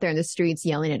going out there in the streets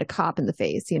yelling at a cop in the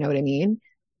face. You know what I mean?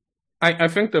 I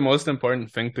think the most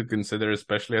important thing to consider,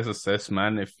 especially as a cis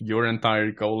man, if your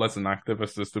entire goal as an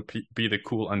activist is to be the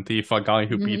cool Antifa guy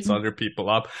who beats other people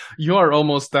up, you are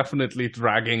almost definitely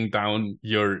dragging down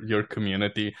your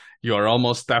community. You are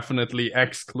almost definitely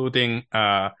excluding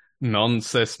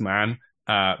non-cis man.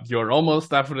 You're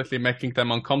almost definitely making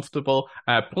them uncomfortable.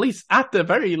 Please, at the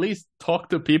very least, talk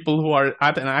to people who are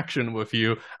at an action with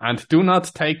you, and do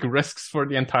not take risks for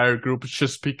the entire group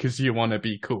just because you want to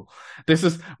be cool. This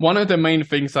is one of the main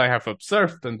things I have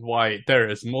observed, and why there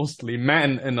is mostly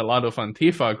men in a lot of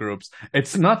Antifa groups.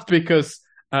 It's not because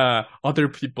other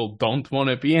people don't want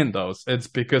to be in those. It's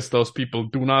because those people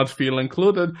do not feel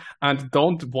included and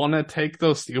don't want to take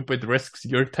those stupid risks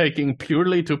you're taking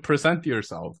purely to present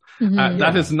yourself.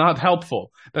 That is not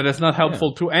helpful. That is not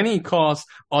helpful to any cause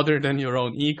other than your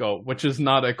own ego, which is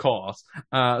not a cause.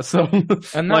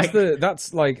 And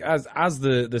that's like as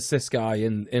the cis guy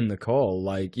in the call,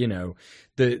 like,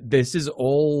 this is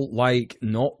all like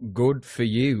not good for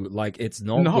you. Like, it's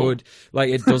not good. Like,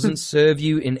 it doesn't serve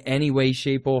you in any way,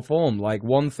 shape, or form. Like,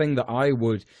 one thing that I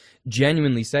would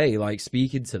genuinely say, like,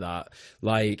 speaking to that,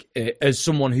 like, as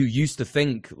someone who used to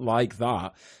think like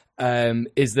that,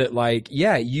 is that, like,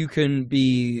 yeah, you can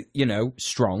be,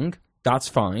 strong. That's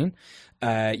fine.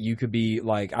 You could be,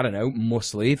 like, I don't know,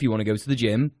 muscly if you want to go to the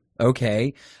gym.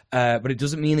 Okay. But it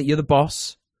doesn't mean that you're the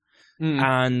boss.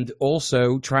 And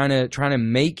also trying to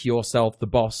make yourself the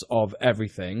boss of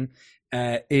everything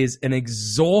is an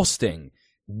exhausting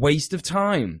waste of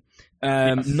time.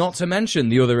 Yes. Not to mention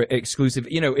the other exclusive,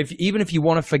 even if you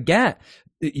want to forget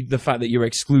the fact that you're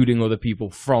excluding other people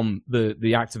from the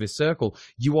activist circle,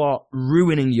 you are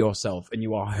ruining yourself and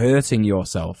you are hurting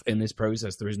yourself in this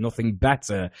process. There is nothing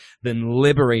better than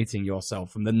liberating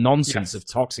yourself from the nonsense of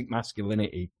toxic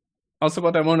masculinity. Also,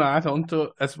 what I want to add on to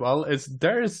as well is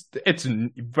it's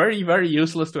very, very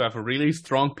useless to have really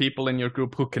strong people in your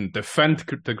group who can defend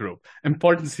the group.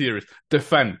 Important here is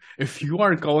defend. If you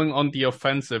are going on the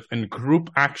offensive in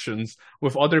group actions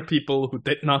with other people who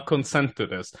did not consent to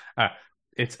this,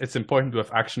 it's important to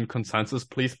have action consensus.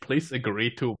 Please agree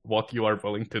to what you are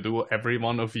willing to do, every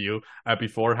one of you,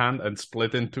 beforehand, and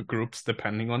split into groups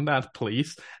depending on that,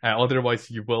 please.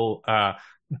 Otherwise, you will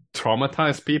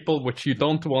traumatize people, which you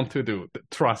don't want to do.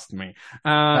 Trust me.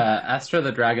 Astra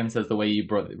the Dragon says the way you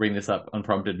bring this up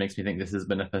unprompted makes me think this has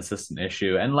been a persistent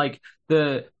issue. And like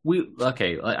I want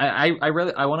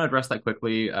to address that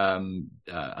quickly.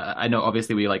 I know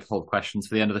obviously we like hold questions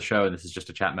for the end of the show, and this is just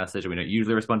a chat message, and we don't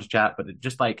usually respond to chat, but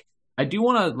just like I do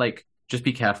want to like just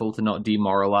be careful to not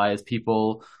demoralize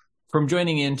people from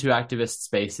joining into activist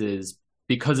spaces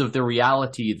because of the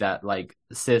reality that like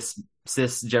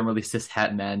generally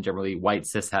cis-het men, generally white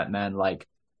cis-het men, like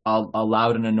are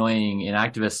loud and annoying in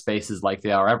activist spaces like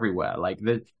they are everywhere. Like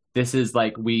this is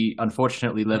like, we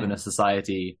unfortunately live in a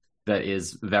society that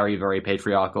is very, very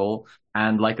patriarchal,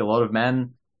 and like a lot of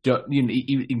men,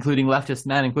 including leftist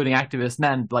men, including activist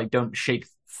men, like don't shake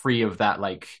free of that,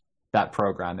 like that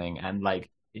programming, and like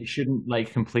it shouldn't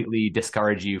like completely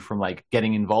discourage you from like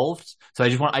getting involved. So I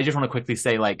just want to quickly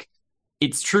say, like,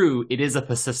 it's true, it is a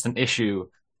persistent issue.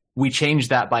 We change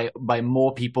that by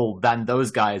more people than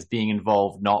those guys being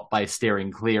involved, not by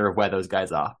steering clear of where those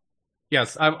guys are.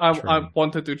 Yes, I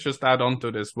wanted to just add on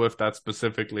to this with that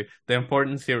specifically. The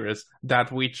importance here is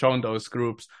that we join those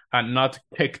groups and not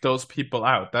kick those people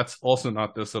out. That's also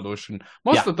not the solution.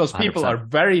 Most of those people 100%. are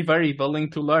very, very willing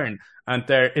to learn. And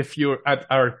if you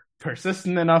are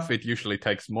persistent enough, it usually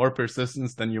takes more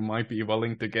persistence than you might be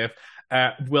willing to give,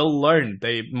 will learn.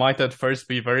 They might at first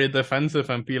be very defensive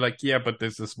and be like, yeah, but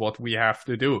this is what we have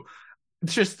to do.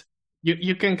 It's just,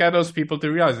 you can get those people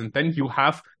to realize, and then you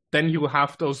have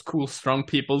those cool, strong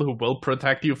people who will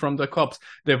protect you from the cops.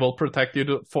 They will protect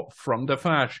you from the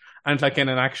Flash, and like in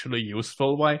an actually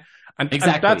useful way. And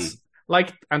Exactly.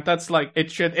 And that's like,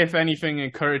 it should, if anything,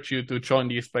 encourage you to join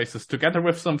these spaces together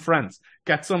with some friends.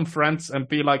 Get some friends and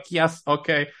be like, yes,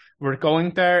 okay, we're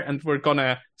going there and we're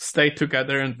gonna stay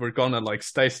together and we're gonna like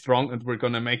stay strong and we're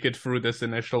gonna make it through this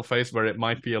initial phase where it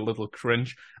might be a little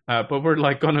cringe, but we're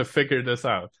like gonna figure this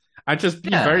out. And just be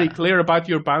very clear about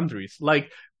your boundaries.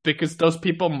 Like, because those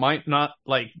people might not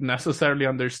like necessarily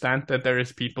understand that there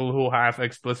is people who have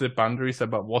explicit boundaries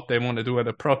about what they want to do at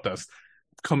a protest.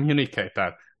 Communicate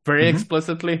that very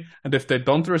explicitly, and if they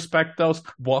don't respect those,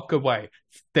 walk away.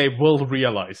 They will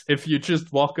realize. If you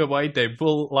just walk away, they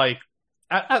will like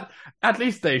at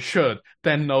least they should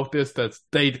then notice that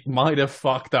they might have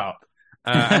fucked up.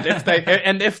 And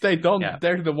if they don't,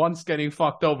 they're the ones getting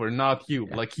fucked over, not you.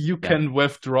 Like, you can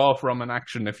withdraw from an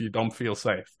action if you don't feel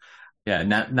safe. Yeah,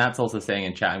 Nat's also saying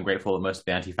in chat, I'm grateful that most of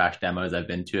the anti-fash demos I've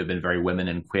been to have been very women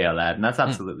and queer-led, and that's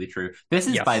absolutely true. This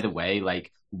is, by the way,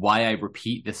 like, why I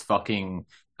repeat this fucking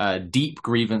deep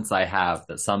grievance I have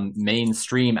that some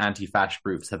mainstream anti-fash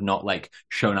groups have not, like,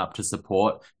 shown up to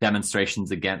support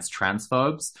demonstrations against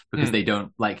transphobes, because they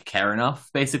don't, like, care enough,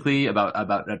 basically,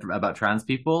 about trans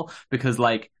people, because,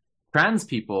 like, trans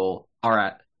people are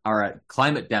at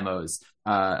climate demos,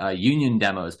 union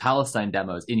demos, Palestine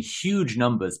demos in huge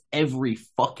numbers every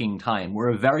fucking time. We're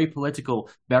a very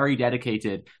political, very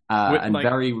dedicated, and like,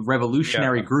 very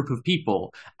revolutionary group of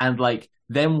people. And like,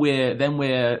 then we're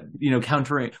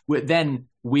countering. Then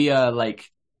we are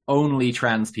like only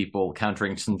trans people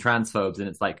countering some transphobes, and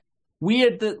it's like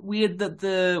weird that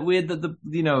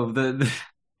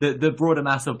the broader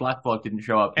mass of Black Bloc didn't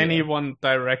show up here. Anyone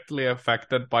directly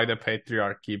affected by the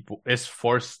patriarchy is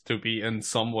forced to be in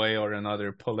some way or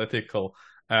another political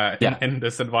in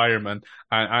this environment,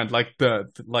 and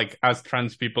like as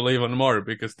trans people even more,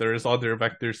 because there is other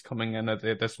vectors coming in at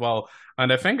it as well.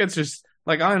 And I think it's just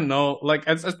like, I don't know, like,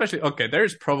 especially, okay,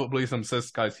 there's probably some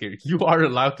cis guys here. You are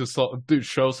allowed to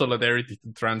show solidarity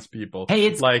to trans people. Hey,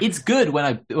 it's good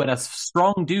when a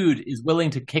strong dude is willing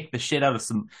to kick the shit out of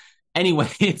some. Anyway,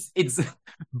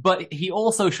 but he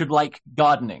also should like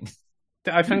gardening.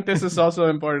 I think this is also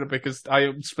important, because I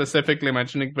am specifically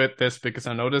mentioning this because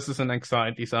I know this is an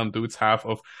anxiety some dudes have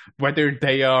of whether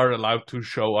they are allowed to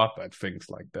show up at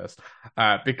things like this,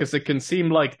 because it can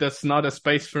seem like that's not a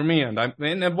space for me, and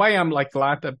in a way I'm like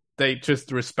glad that they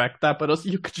just respect that. But also,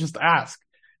 you could just ask.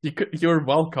 You're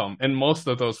welcome in most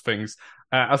of those things,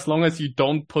 as long as you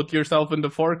don't put yourself in the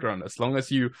foreground, as long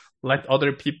as you let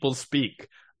other people speak.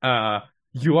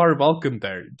 You are welcome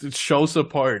there. Show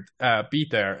support. Be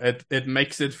there. It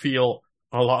makes it feel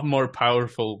a lot more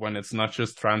powerful when it's not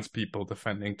just trans people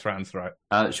defending trans rights.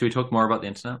 Should we talk more about the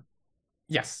internet?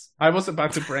 Yes, I was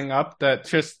about to bring up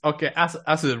that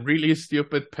as a really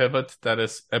stupid pivot that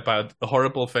is about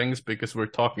horrible things, because we're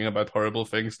talking about horrible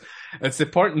things. It's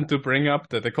important to bring up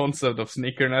that the concept of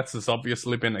Sneakernets has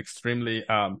obviously been extremely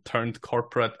turned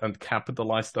corporate and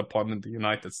capitalized upon in the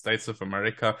United States of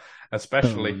America,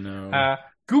 especially.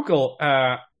 Google,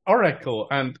 Oracle,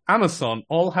 and Amazon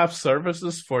all have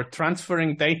services for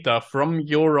transferring data from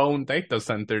your own data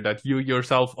center that you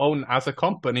yourself own as a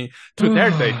company to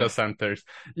their data centers.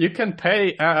 You can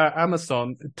pay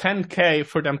Amazon $10,000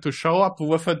 for them to show up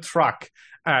with a truck,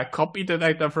 copy the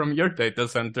data from your data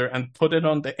center, and put it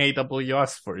on the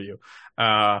AWS for you.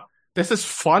 This is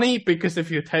funny because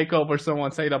if you take over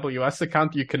someone's AWS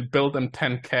account, you can bill them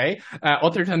 $10,000.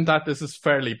 Other than that, this is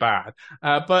fairly bad.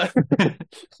 But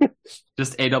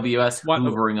just AWS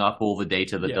hoovering up all the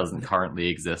data that doesn't currently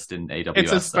exist in AWS.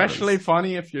 It's especially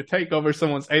funny if you take over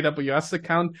someone's AWS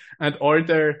account and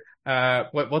order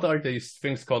what are these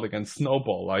things called again?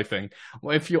 Snowball, I think.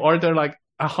 Well, if you order like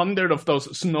 100 of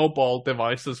those Snowball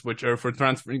devices, which are for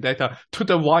transferring data to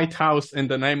the White House in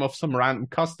the name of some random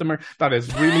customer, that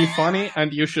is really funny,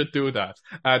 and you should do that.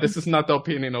 This is not the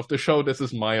opinion of the show. This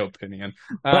is my opinion.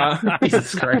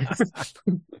 Jesus Christ.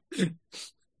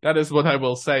 That is what I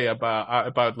will say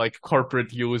about like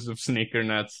corporate use of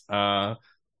Sneakernets,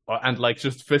 and like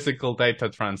just physical data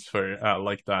transfer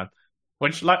like that.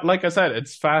 Which, like I said,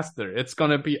 it's faster. It's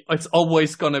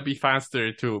always gonna be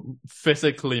faster to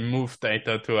physically move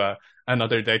data to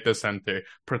another data center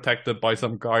protected by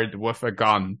some guard with a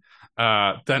gun,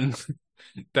 than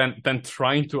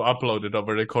trying to upload it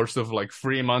over the course of like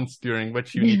 3 months, during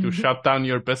which you need to shut down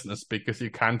your business because you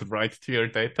can't write to your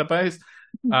database.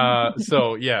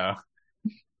 So yeah.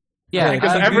 Yeah,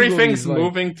 because and everything's Google is,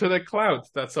 moving to the cloud.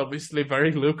 That's obviously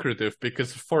very lucrative,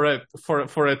 because for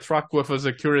a truck with a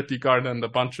security guard and a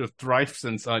bunch of drives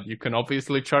inside, you can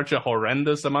obviously charge a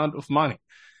horrendous amount of money.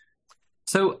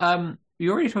 So,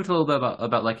 you already talked a little bit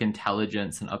about like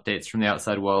intelligence and updates from the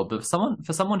outside world, but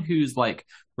for someone who's like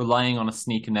relying on a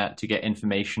Sneakernet to get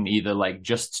information, either like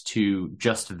just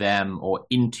them or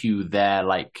into their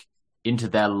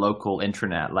local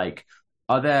intranet, like,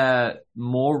 are there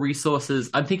more resources?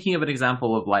 I'm thinking of an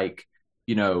example of like,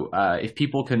 if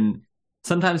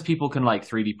sometimes people can like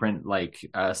 3D print like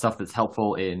stuff that's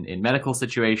helpful in medical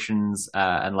situations,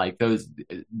 and like those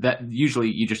that usually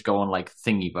you just go on like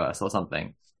Thingiverse or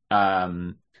something.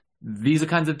 These are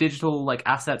kinds of digital like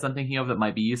assets I'm thinking of that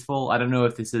might be useful. I don't know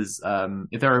if this is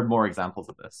if there are more examples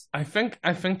of this. I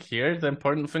think here the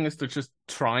important thing is to just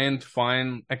try and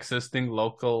find existing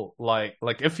local, like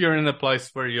if you're in a place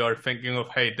where you are thinking of,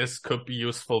 hey, this could be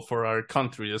useful for our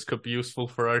country, this could be useful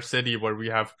for our city where we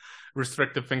have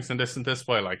restricted things in this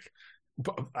way, like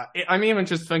I'm even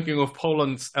just thinking of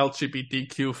Poland's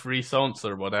LGBTQ free zones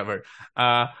or whatever,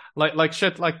 like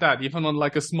shit like that, even on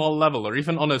like a small level or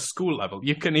even on a school level.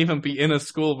 You can even be in a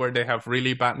school where they have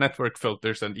really bad network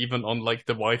filters, and even on like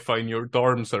the Wi-Fi in your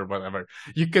dorms or whatever,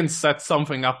 you can set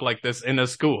something up like this in a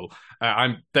school.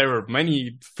 There are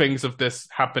many things of this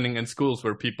happening in schools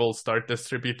where people start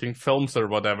distributing films or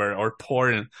whatever, or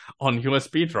porn on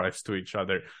USB drives to each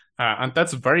other. And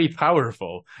that's very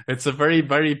powerful. It's a very,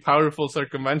 very powerful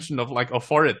circumvention of like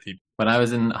authority. When I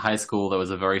was in high school, there was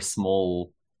a very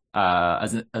small,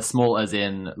 as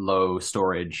in low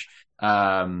storage,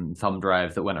 thumb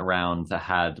drive that went around that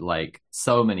had like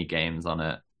so many games on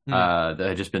it, that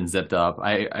had just been zipped up.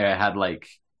 I had like,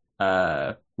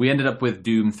 we ended up with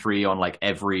Doom 3 on like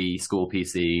every school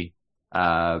PC,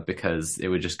 because it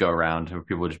would just go around and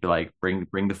people would just be like,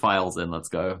 bring the files in, let's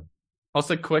go.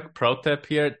 Also, quick pro tip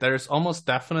here. There's almost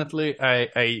definitely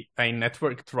a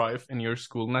network drive in your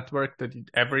school network that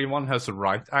everyone has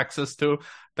write access to,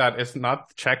 that is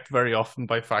not checked very often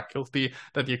by faculty,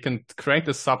 that you can create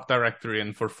a subdirectory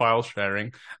in for file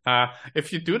sharing.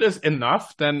 If you do this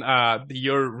enough, then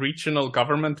your regional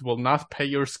government will not pay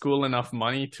your school enough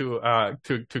money to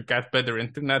get better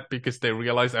internet, because they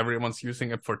realize everyone's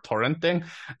using it for torrenting.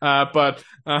 But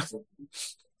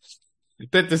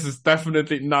this is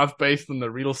definitely not based on the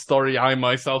real story I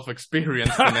myself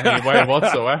experienced in any way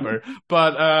whatsoever.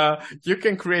 But you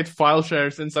can create file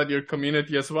shares inside your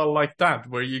community as well, like that,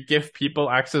 where you give people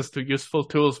access to useful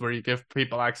tools, where you give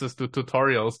people access to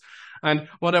tutorials. And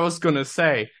what I was going to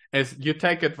say is, you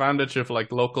take advantage of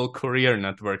like local courier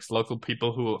networks, local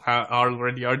people who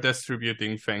already are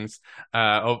distributing things,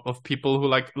 of people who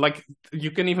like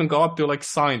you can even go up to like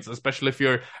signs, especially if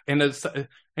you're in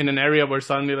an area where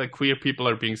suddenly like queer people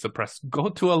are being suppressed. Go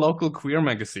to a local queer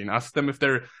magazine, ask them if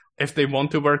they want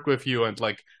to work with you, and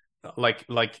like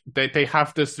they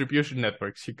have distribution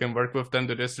networks. You can work with them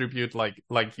to distribute like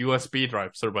USB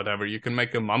drives or whatever. You can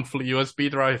make a monthly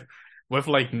USB drive with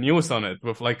like news on it,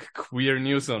 with like queer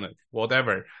news on it,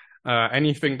 whatever.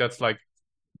 Anything that's like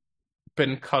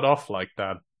been cut off like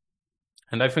that.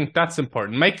 And I think that's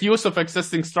important. Make use of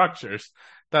existing structures.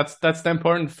 That's the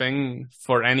important thing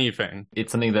for anything.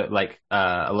 It's something that like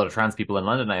a lot of trans people in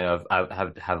London I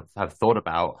have thought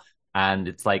about. And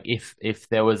it's like, if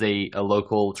there was a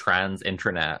local trans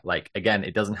intranet, like, again,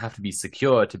 it doesn't have to be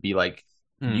secure to be like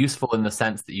useful, in the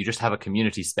sense that you just have a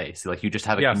community space. Like, you just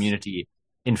have a community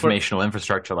informational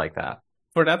infrastructure like that.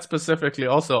 For that specifically,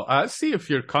 also, see if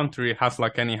your country has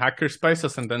like any hacker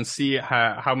spaces, and then see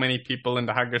how many people in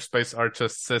the hacker space are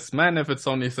just cis men. If it's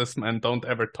only cis men, don't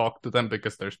ever talk to them,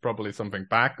 because there's probably something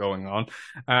bad going on.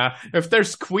 If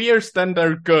there's queers, then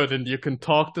they're good, and you can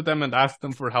talk to them and ask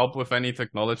them for help with any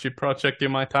technology project you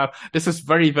might have. This is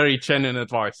very, very genuine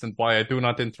advice, and why I do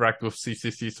not interact with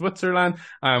CCC Switzerland.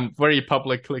 I'm very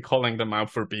publicly calling them out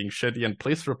for being shitty, and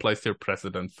please replace your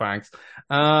president. Thanks.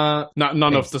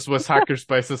 None of the Swiss hackers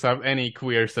spaces have any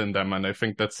queers in them, and I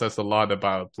think that says a lot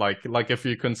about like if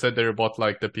you consider what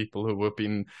like the people who have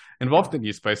been involved in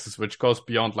these spaces, which goes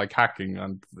beyond like hacking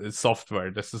and software.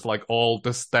 This is like all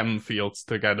the STEM fields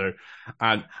together,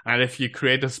 and if you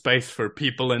create a space for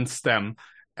people in STEM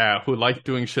who like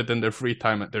doing shit in their free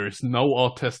time, and there is no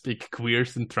autistic,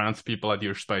 queers, and trans people at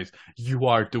your space, you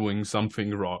are doing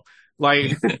something wrong.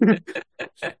 Like,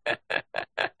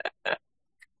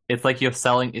 It's like you're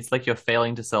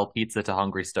failing to sell pizza to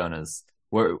hungry stoners.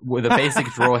 Where the basic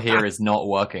draw here is not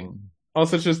working.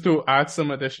 also, just to add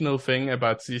some additional thing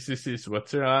about CCC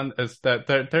Switzerland is that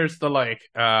there's the like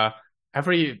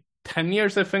every 10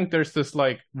 years, I think there's this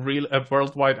like a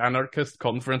worldwide anarchist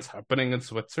conference happening in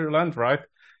Switzerland, right?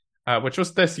 Which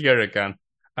was this year again.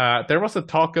 There was a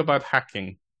talk about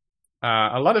hacking.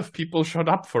 A lot of people showed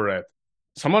up for it.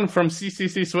 Someone from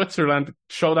CCC Switzerland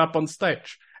showed up on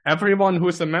stage. Everyone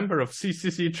who's a member of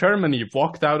CCC Germany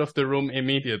walked out of the room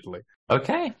immediately.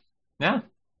 Okay. Yeah.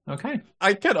 Okay.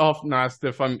 I get often asked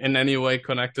if I'm in any way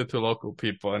connected to local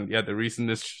people, and yeah, the reason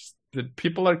is just that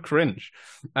people are cringe,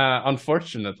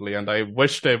 unfortunately, and I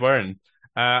wish they weren't.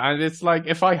 And it's like,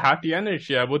 if I had the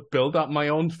energy, I would build up my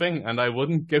own thing, and I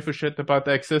wouldn't give a shit about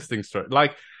the existing story.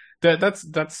 Like, that's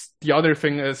the other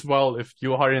thing as well. If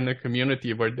you are in a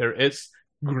community where there is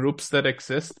groups that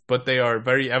exist, but they are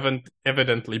very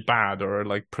evidently bad, or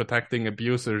like protecting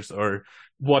abusers or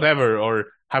whatever, or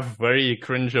have very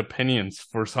cringe opinions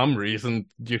for some reason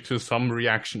due to some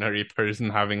reactionary person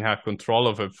having had control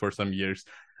of it for some years.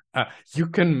 You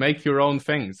can make your own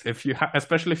things if you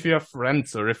especially if you have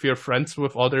friends, or if you're friends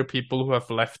with other people who have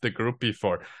left the group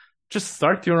before. Just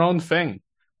start your own thing.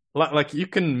 Like, you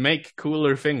can make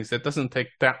cooler things. It doesn't take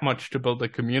that much to build a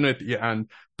community, and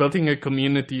building a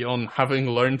community on having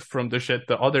learned from the shit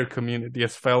the other community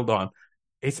has failed on,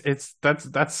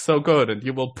 that's so good. And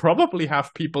you will probably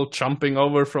have people jumping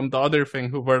over from the other thing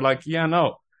who were like, yeah,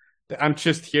 no, I'm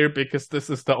just here because this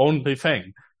is the only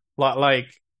thing.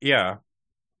 Like, yeah.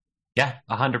 Yeah,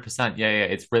 100%. Yeah.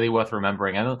 It's really worth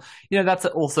remembering. And, that's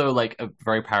also like a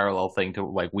very parallel thing to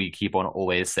like we keep on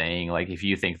always saying, like, if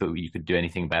you think that you could do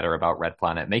anything better about Red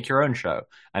Planet, make your own show.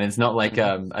 And it's not like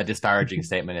a disparaging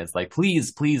statement. It's like,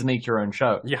 please make your own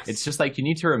show. Yes. It's just like, you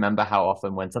need to remember how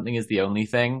often when something is the only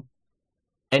thing,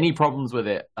 any problems with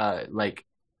it, like,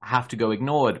 have to go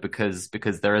ignored because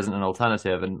there isn't an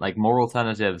alternative. And like, more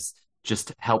alternatives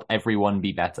just help everyone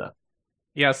be better.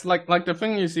 Yes, like the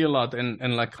thing you see a lot in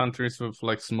like countries with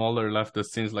like smaller leftist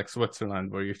scenes, like Switzerland,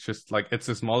 where you just like, it's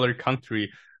a smaller country,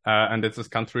 and it's this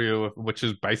country which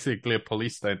is basically a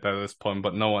police state at this point,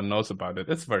 but no one knows about it.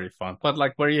 It's very fun. But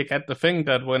like, where you get the thing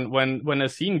that when a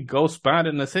scene goes bad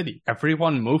in a city,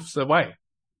 everyone moves away.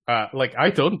 Like,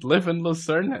 I don't live in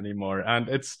Lucerne anymore, and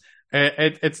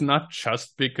it's not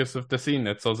just because of the scene.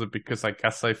 It's also because I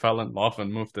guess I fell in love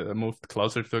and moved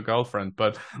closer to a girlfriend.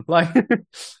 But like,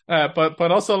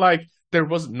 but also like, there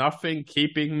was nothing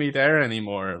keeping me there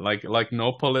anymore. Like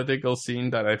no political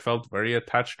scene that I felt very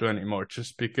attached to anymore.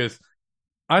 Just because,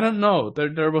 I don't know,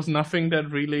 there was nothing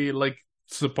that really like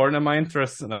supported my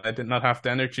interests, and I did not have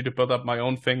the energy to build up my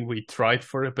own thing. We tried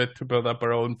for a bit to build up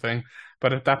our own thing,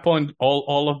 but at that point,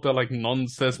 all of the like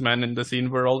non-cis men in the scene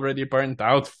were already burnt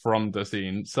out from the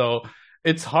scene. So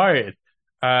it's hard.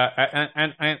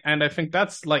 And I think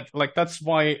that's like that's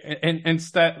why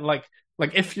instead like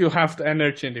if you have the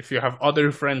energy, and if you have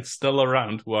other friends still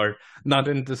around who are not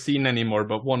in the scene anymore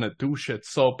but want to do shit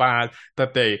so bad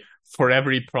that they, for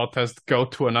every protest, go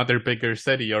to another bigger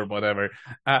city or whatever,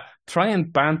 try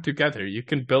and band together. You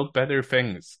can build better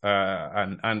things.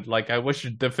 And like, I wish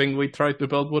the thing we tried to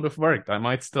build would have worked. I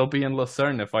might still be in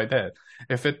Lucerne if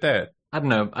it did. I don't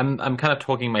know. I'm kind of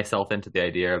talking myself into the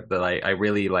idea that I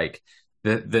really like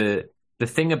the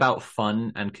thing about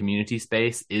fun and community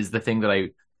space is the thing that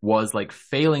I was like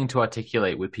failing to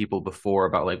articulate with people before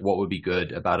about like what would be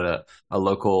good about a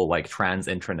local like trans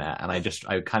intranet. And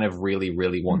I kind of really,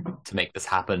 really want to make this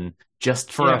happen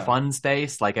just for a fun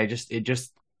space. Like, it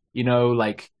just,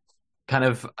 like, kind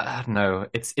of, I don't know,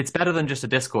 it's better than just a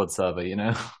Discord server,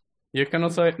 You can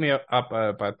also hit me up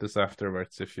about this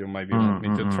afterwards if you maybe want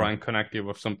me to try and connect you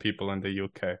with some people in the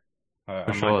UK.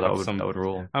 For sure, that would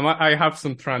rule. I have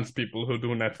some trans people who do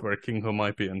networking who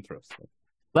might be interested.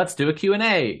 Let's do a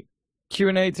Q&A.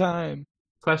 Q&A time.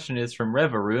 Question is from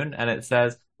Revaroon, and it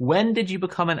says, when did you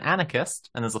become an anarchist?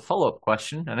 And there's a follow-up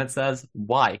question, and it says,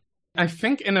 why? I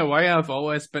think in a way I've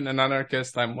always been an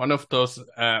anarchist. I'm one of those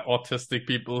autistic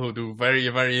people who do very,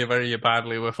 very, very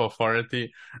badly with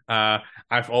authority.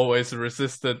 I've always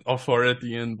resisted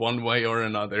authority in one way or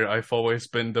another. I've always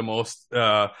been the most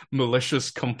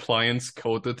malicious,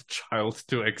 compliance-coded child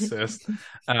to exist,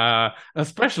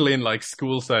 especially in like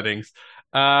school settings.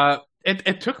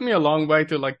 it took me a long way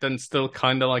to like then still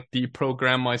kind of like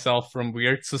deprogram myself from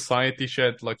weird society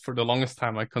shit. Like for the longest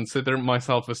time, I considered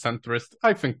myself a centrist.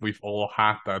 I think we've all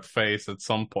had that phase at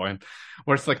some point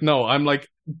where it's like, no, I'm like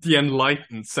the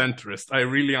enlightened centrist. I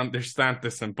really understand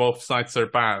this and both sides are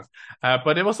bad.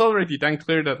 But it was already then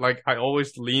clear that like I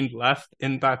always leaned left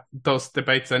in those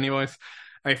debates anyways.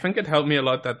 I think it helped me a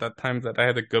lot at that time that I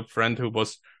had a good friend who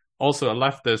was also a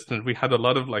leftist, and we had a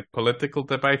lot of like political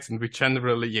debates and we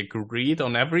generally agreed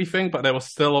on everything, but I was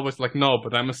still always like, no,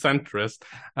 but I'm a centrist.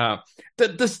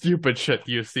 The stupid shit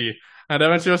you see. And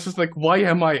eventually I was just like, why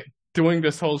am I doing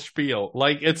this whole spiel?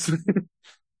 Like it's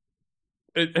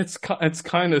it's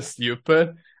kind of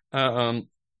stupid.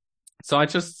 So I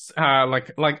just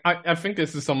I think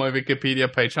this is on my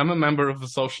Wikipedia page. I'm a member of the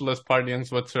Socialist Party in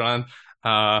Switzerland.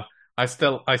 I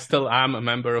still am a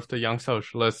member of the Young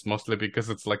Socialists, mostly because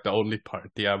it's like the only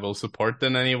party I will support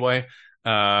in any way.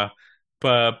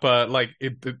 But like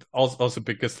it also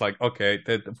because like, okay,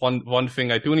 the one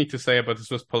thing I do need to say about the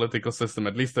Swiss political system,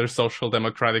 at least their Social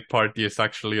Democratic Party is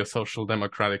actually a Social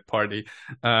Democratic Party.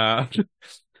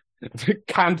 It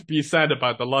can't be said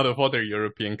about a lot of other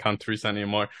European countries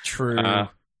anymore. True.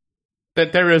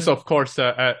 That there is, of course,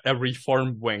 a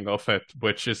reform wing of it,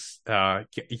 which is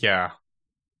yeah.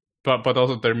 But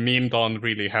also they're memed on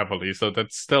really heavily, so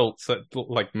that's still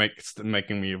like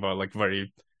making me like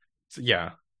very,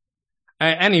 yeah.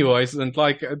 Anyways, and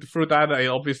like through that, I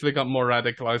obviously got more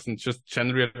radicalized, and just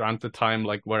generally around the time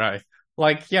like where I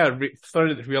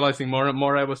started realizing more and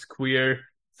more I was queer,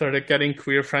 started getting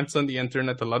queer friends on the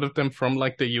internet, a lot of them from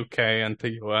like the UK and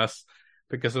the US,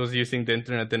 because I was using the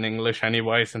internet in English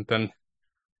anyways, and then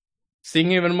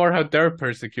seeing even more how they're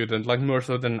persecuted, like more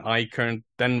so than I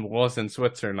then was in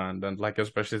Switzerland, and like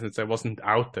especially since I wasn't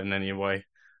out in any way.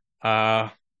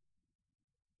 Yeah,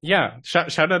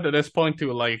 shout out at this point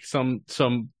to like some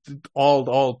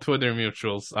all Twitter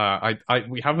mutuals.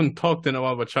 We haven't talked in a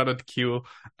while, but shout out to Q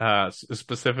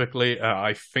specifically.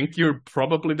 I think you're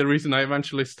probably the reason I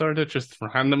eventually started just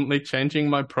randomly changing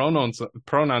my pronouns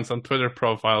on Twitter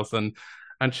profiles and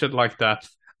shit like that.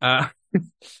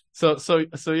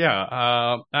 So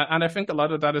yeah, and I think a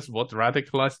lot of that is what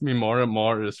radicalized me more and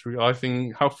more, is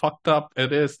realizing how fucked up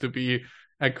it is to be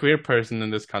a queer person in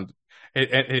this country,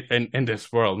 in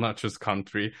this world, not just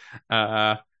country.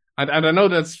 And I know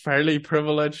that's fairly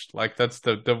privileged, like that's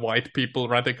the white people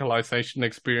radicalization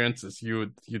experience, is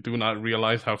you do not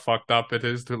realize how fucked up it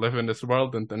is to live in this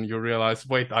world, and then you realize,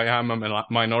 wait, I am a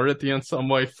minority in some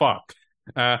way, fuck.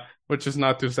 Which is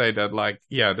not to say that, like,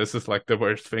 yeah, this is like the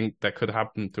worst thing that could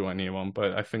happen to anyone,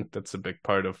 but I think that's a big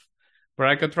part of where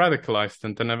I got radicalized.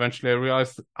 And then eventually I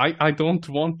realized I don't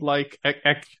want like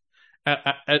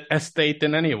a state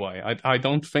in any way. I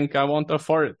don't think I want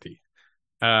authority.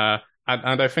 And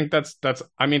I think that's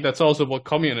also what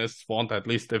communists want, at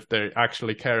least if they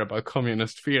actually care about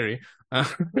communist theory.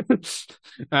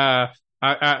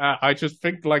 I just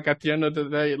think, like, at the end of the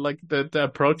day, like the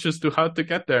approaches to how to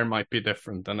get there might be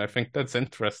different, and I think that's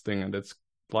interesting. And it's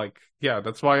like, yeah,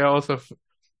 that's why I also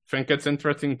think it's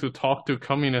interesting to talk to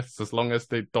communists, as long as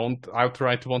they don't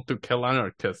outright want to kill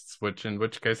anarchists, in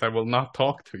which case I will not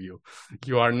talk to you.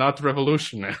 You are not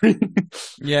revolutionary.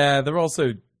 Yeah, they're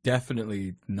also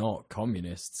definitely not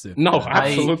communists. No,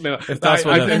 absolutely not. If that's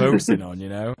what they're focusing on, you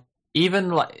know? Even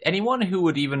like anyone who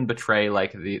would even betray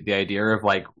like the idea of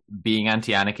like being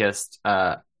anti-anarchist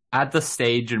at the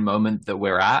stage and moment that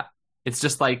we're at, it's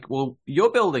just like, well,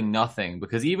 you're building nothing,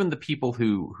 because even the people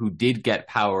who did get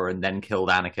power and then killed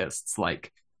anarchists,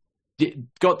 like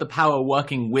got the power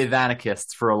working with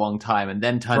anarchists for a long time and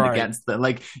then turned against them.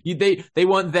 Like they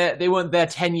weren't there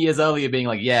 10 years earlier being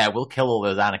like, yeah, we'll kill all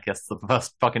those anarchists the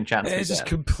first fucking chance. It's just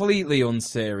completely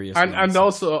unserious. And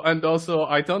also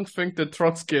I don't think the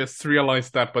Trotskyists realize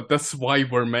that, but that's why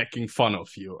we're making fun of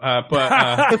you.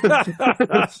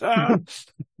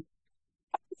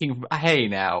 Hey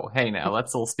now,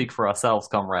 let's all speak for ourselves,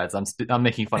 comrades. I'm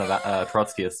making fun of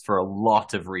Trotskyists for a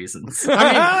lot of reasons. I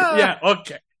mean, yeah,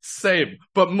 okay. Same,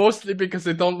 but mostly because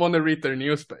they don't want to read their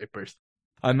newspapers.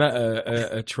 I met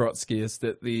a Trotskyist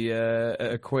at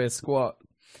a queer squat,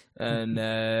 and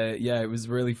yeah, it was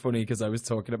really funny because I was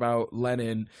talking about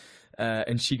Lenin,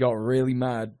 and she got really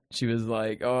mad. She was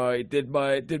like, "Oh, he did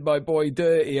my boy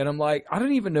dirty," and I'm like, I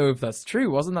don't even know if that's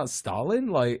true. Wasn't that Stalin?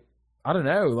 Like, I don't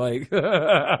know. Like,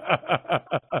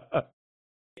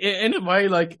 in a way,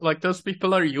 like those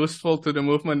people are useful to the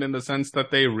movement in the sense that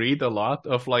they read a lot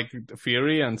of like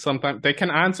theory, and sometimes they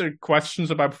can answer questions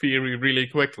about theory really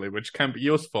quickly, which can be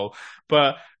useful.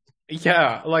 But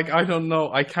yeah, like, I don't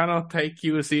know, I cannot take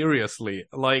you seriously.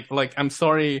 Like I'm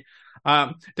sorry,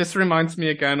 This reminds me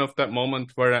again of that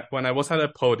moment where when I was at a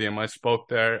podium, I spoke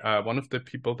there. One of the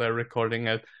people there recording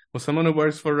it was someone who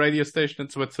works for a radio station in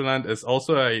Switzerland, is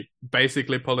also a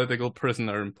basically political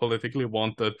prisoner and politically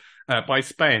wanted by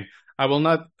Spain. I will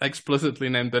not explicitly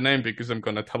name the name because I'm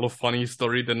going to tell a funny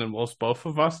story that involves both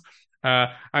of us.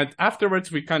 And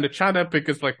afterwards, we kind of chatted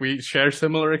because like we share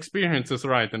similar experiences,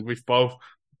 right? And we've both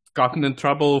gotten in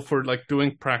trouble for like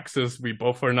doing praxis. We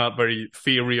both are not very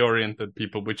theory oriented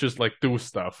people. We just like do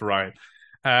stuff, right?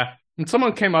 And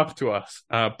someone came up to us,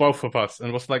 both of us,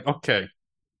 and was like, okay,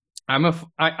 I'm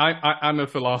a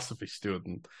philosophy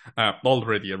student.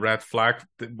 Already a red flag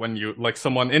when you like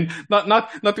someone in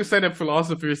not to say that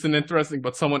philosophy isn't interesting,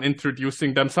 but someone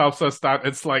introducing themselves as that,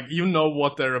 it's like you know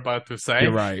what they're about to say.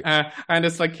 You're right. And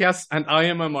it's like, yes, and I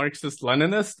am a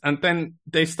Marxist-Leninist. And then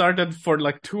they started for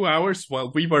like 2 hours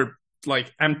while we were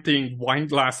like emptying wine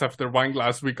glass after wine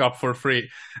glass we got for free.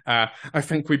 I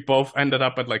think we both ended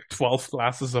up at like 12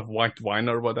 glasses of white wine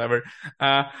or whatever.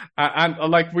 And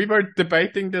like we were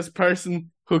debating this person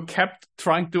who kept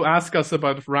trying to ask us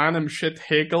about random shit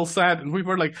Hegel said. And we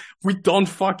were like, we don't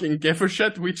fucking give a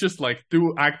shit. We just like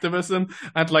do activism,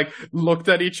 and like looked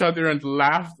at each other and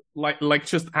laughed like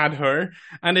just at her.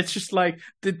 And it's just like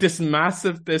this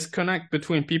massive disconnect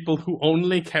between people who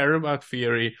only care about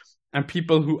theory and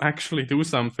people who actually do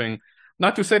something.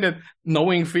 Not to say that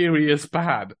knowing theory is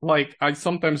bad. Like, I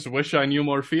sometimes wish I knew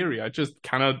more theory. I just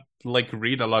cannot, like,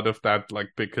 read a lot of that,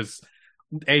 like, because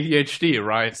ADHD,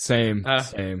 right? Same.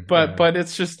 But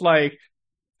it's just like,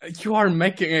 you are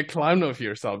making a clown of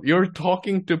yourself. You're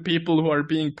talking to people who are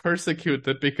being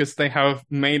persecuted because they have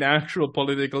made actual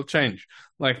political change.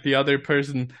 Like, the other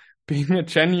person being a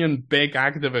genuine big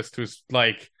activist who's,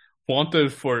 like,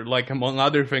 wanted for, like, among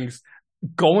other things,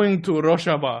 going to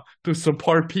Rojava to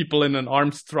support people in an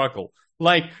armed struggle.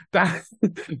 Like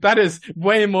that is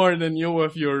way more than you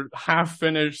with your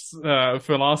half-finished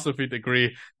philosophy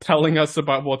degree telling us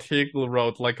about what Hegel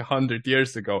wrote like 100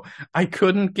 years ago. I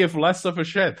couldn't give less of a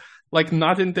shit. Like,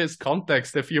 not in this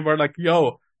context. If you were like,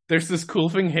 yo, there's this cool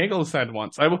thing Hegel said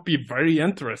once, I would be very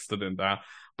interested in that.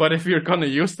 But if you're gonna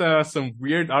use that as some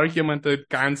weird argument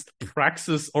against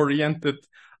praxis-oriented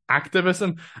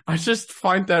activism, I just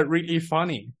find that really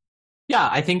funny. Yeah,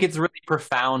 I think it's really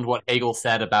profound what Hegel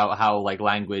said about how like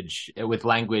language,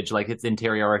 like its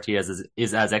interiority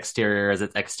is as exterior as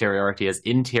its exteriority is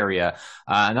interior,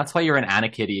 and that's why you're an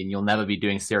Anarchitty and you'll never be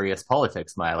doing serious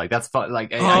politics, Maya. Like that's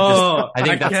like I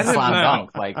think that's a slam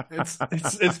dunk. Like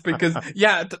it's because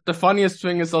the funniest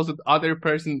thing is also the other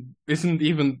person isn't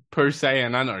even per se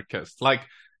an anarchist. Like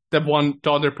the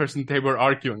other person they were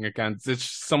arguing against, it's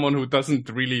someone who doesn't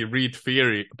really read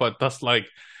theory, but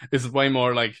is way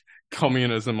more like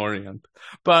communism oriented.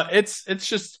 But it's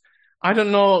just, I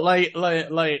don't know, like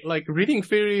reading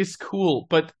theory is cool,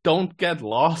 but don't get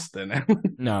lost in it.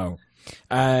 No.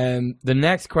 The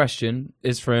next question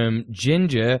is from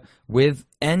Ginger with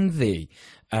Envy.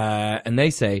 And they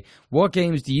say, what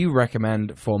games do you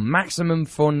recommend for maximum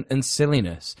fun and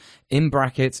silliness? In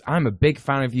brackets, I'm a big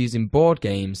fan of using board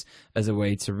games as a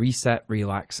way to reset,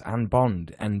 relax, and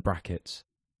bond. End brackets.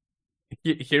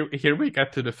 Here we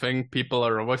get to the thing people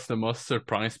are always the most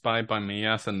surprised by me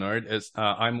as a nerd is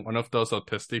I'm one of those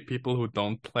autistic people who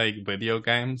don't play video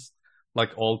games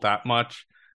like all that much.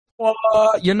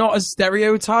 You're not a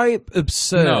stereotype?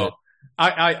 Absurd. No.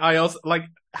 I also like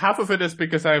half of it is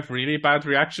because I have really bad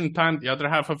reaction time. The other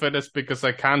half of it is because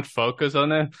I can't focus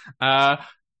on it.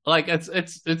 Like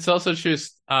it's also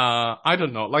just I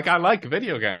don't know. Like I like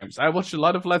video games. I watch a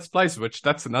lot of Let's Plays, which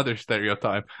that's another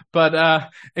stereotype. But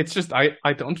it's just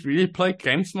I don't really play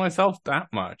games myself that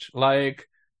much. Like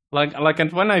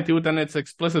and when I do, then it's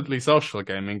explicitly social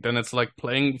gaming. Then it's like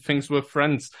playing things with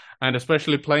friends, and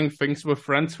especially playing things with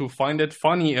friends who find it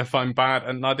funny if I'm bad,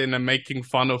 and not in a making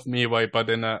fun of me way, but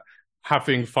in a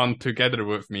having fun together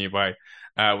with me way.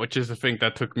 Which is a thing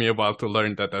that took me a while to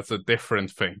learn that that's a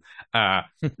different thing.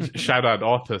 Shout out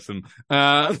autism.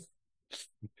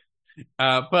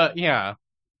 But yeah,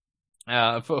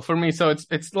 for me, so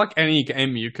it's like any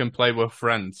game you can play with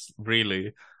friends,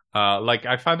 really. Like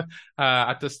I've had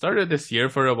at the start of this year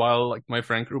for a while, like my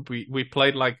friend group, we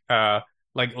played like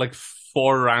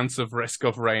 4 rounds of Risk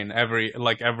of Rain every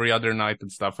other night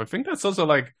and stuff. I think that's also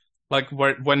like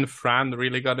when Fran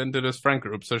really got into this friend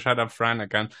group. So shout out Fran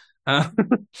again. Well,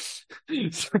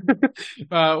 it's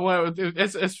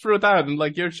through that, and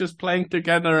like you're just playing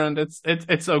together, and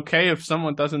it's okay if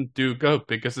someone doesn't do good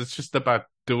because it's just about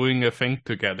doing a thing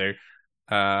together.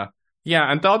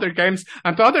 Yeah, and the other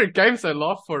games I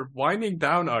love for winding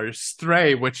down are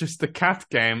Stray, which is the cat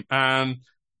game, and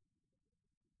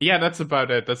yeah, that's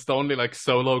about it. That's the only like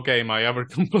solo game I ever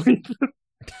completed.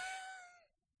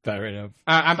 Fair enough.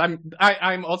 And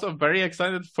I'm also very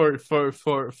excited for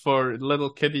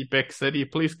Little Kitty Big City.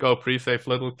 Please go pre-save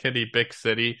Little Kitty Big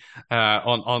City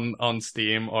on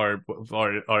Steam or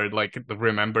like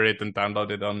remember it and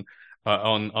download it on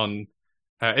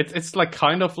it's like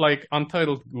kind of like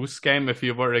Untitled Goose Game if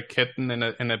you were a kitten in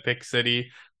a big city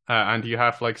and you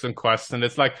have like some quests and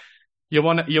it's like you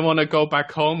wanna go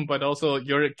back home, but also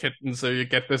you're a kitten, so you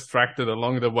get distracted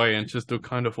along the way and just do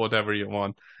kind of whatever you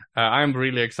want. I'm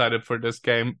really excited for this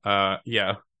game.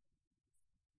 Yeah,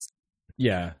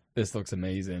 this looks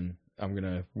amazing. I'm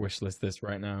gonna wishlist this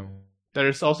right now. there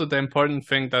is also the important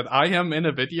thing that I am in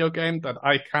a video game that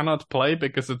I cannot play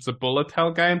because it's a bullet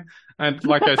hell game. And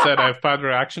like I said, I have bad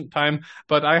reaction time,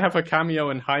 but I have a cameo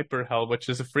in Hyper Hell, which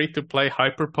is a free-to-play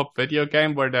hyperpop video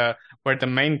game where the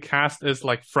main cast is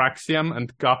like Fraxium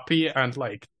and Guppy and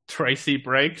like Tracy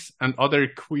Breaks and other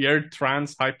queer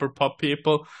trans hyperpop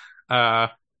people.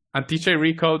 And DJ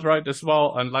Recode, right, as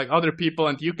well, and like other people,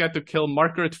 and you get to kill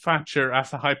Margaret Thatcher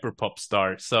as a hyperpop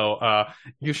star. So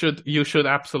you should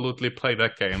absolutely play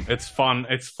that game. It's fun,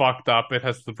 it's fucked up, it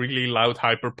has the really loud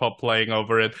hyperpop playing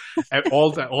over it, and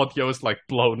all the audio is like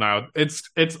blown out. It's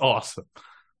awesome.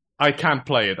 I can't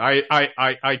play it.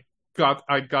 I got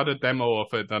a demo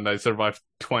of it and I survived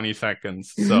 20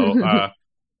 seconds. So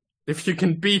if you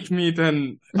can beat me,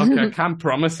 then okay, I can't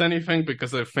promise anything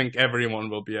because I think everyone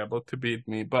will be able to beat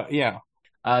me. But yeah.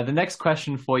 The next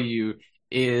question for you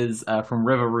is from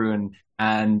Riveroon,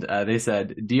 and they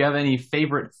said, do you have any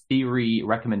favorite theory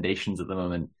recommendations at the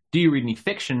moment? Do you read any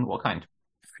fiction? What kind?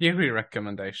 Theory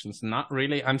recommendations? Not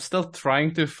really. I'm still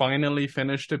trying to finally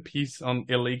finish the piece on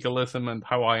illegalism and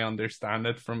how I understand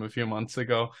it from a few months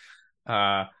ago.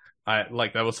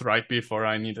 That was right before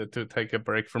I needed to take a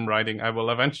break from writing. I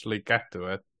will eventually get to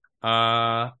it.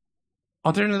 Other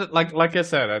than that, like I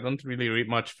said, I don't really read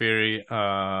much theory.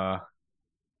 Yeah,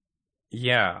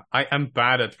 I am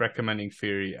bad at recommending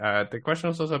theory. The question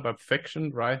was also about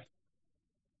fiction, right?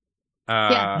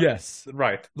 Yeah. Yes.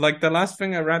 Right. Like the last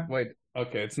thing I read,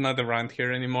 okay, it's not around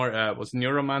here anymore. Was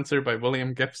Neuromancer by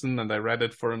William Gibson, and I read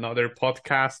it for another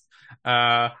podcast.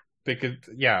 Because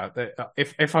yeah,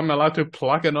 if I'm allowed to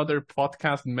plug another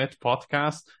podcast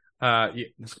mid-podcast,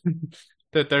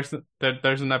 there's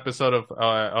an episode of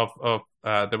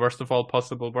The Worst of All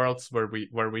Possible Worlds where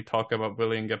we talk about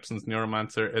William Gibson's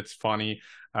Neuromancer. It's funny.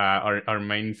 Our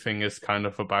main thing is kind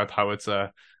of about how it's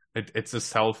a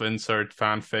self-insert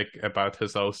fanfic about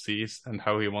his OCs and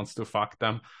how he wants to fuck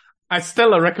them. It's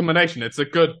still a recommendation. It's a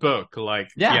good book.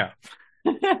 Like yeah.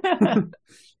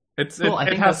 It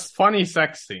has funny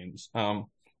sex scenes.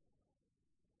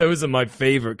 Those are my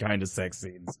favorite kind of sex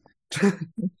scenes.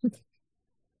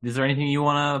 Is there anything you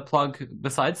want to plug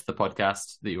besides the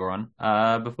podcast that you were on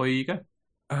before you go?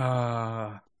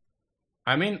 I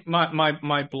mean,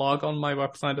 my blog on my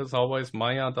website is always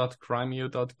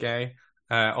maia.crimew.gay.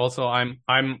 Also,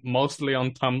 I'm mostly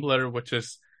on Tumblr, which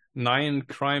is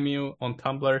 9crimew on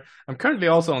Tumblr. I'm currently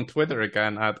also on Twitter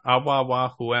again at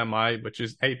awawa who am I, which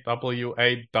is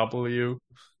AWAWA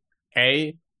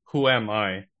who am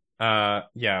I.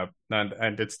 Yeah,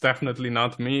 and it's definitely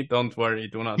not me. Don't worry,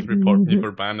 do not report me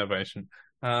for ban evasion.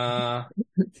 Yeah,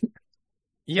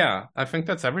 I think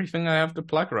that's everything I have to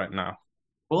plug right now.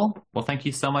 Cool. Well, thank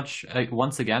you so much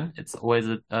once again. It's always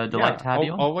a delight to have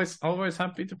you on. Always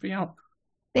happy to be out.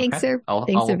 Thanks, Okay. sir.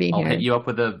 Thanks for being I'll here. hit you up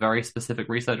with a very specific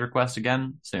research request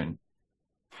again soon.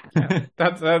 Yeah,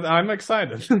 that I'm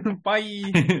excited.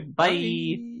 Bye.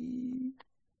 Bye.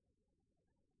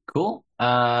 Cool.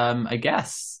 I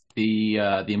guess the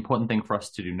important thing for us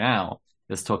to do now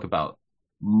is talk about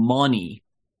money.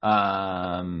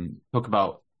 Talk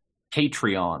about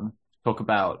Patreon. Talk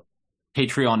about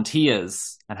Patreon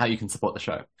tiers and how you can support the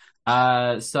show.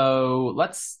 So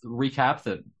let's recap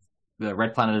that the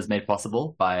Red Planet is made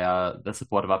possible by the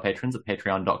support of our patrons at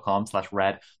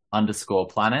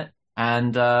patreon.com/red_planet.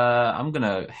 And I'm going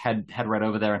to head right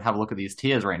over there and have a look at these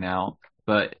tiers right now.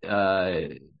 But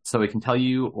so we can tell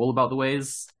you all about the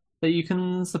ways that you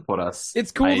can support us.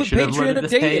 It's cool that Patreon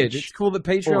updated. It's cool that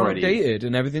Patreon updated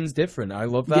and everything's different. I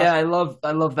love that. Yeah, I love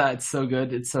that. It's so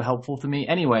good. It's so helpful to me.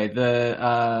 Anyway,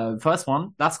 the first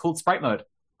one, that's called Sprite Mode.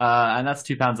 And that's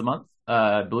 £2 a month.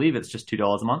 I believe it's just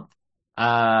 $2 a month.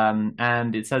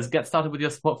 And it says, get started with your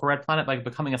support for Red Planet by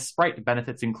becoming a Sprite.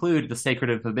 Benefits include the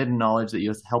sacred and forbidden knowledge that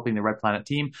you're helping the Red Planet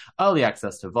team, early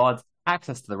access to VODs,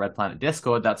 access to the Red Planet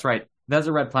Discord. That's right. There's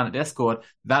a Red Planet Discord.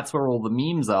 That's where all the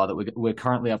memes are that we're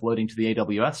currently uploading to the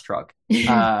AWS truck.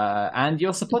 And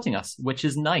you're supporting us, which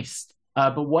is nice.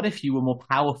 But what if you were more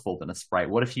powerful than a Sprite?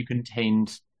 What if you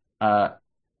contained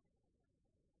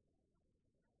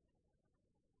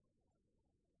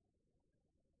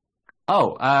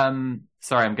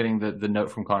Sorry, I'm getting the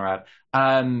note from Conrad.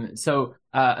 So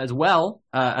as well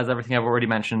as everything I've already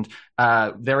mentioned,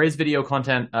 there is video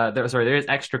content. There is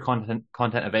extra content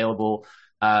available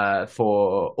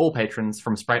for all patrons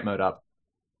from Sprite Mode up.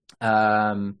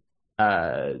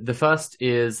 The first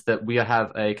is that we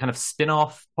have a kind of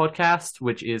spin-off podcast,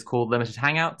 which is called Limited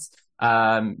Hangouts.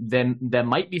 Then there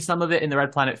might be some of it in the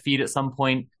Red Planet feed at some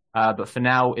point, but for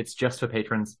now, it's just for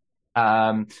patrons.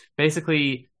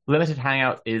 Basically, Limited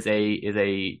Hangout is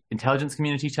a intelligence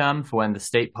community term for when the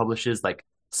state publishes like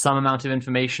some amount of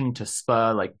information to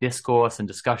spur like discourse and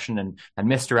discussion and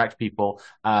misdirect people.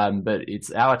 But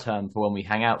it's our term for when we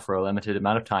hang out for a limited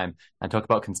amount of time and talk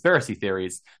about conspiracy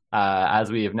theories,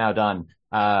 as we have now done.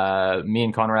 Me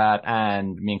and Conrad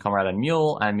and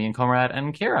Mule and me and Conrad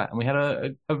and Kira. And we had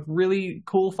a really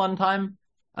cool, fun time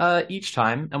each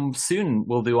time. And soon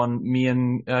we'll do on me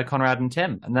and Conrad and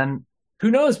Tim. And then who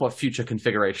knows what future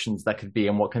configurations that could be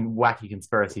and what wacky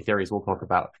conspiracy theories we'll talk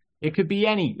about. It could be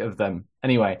any of them.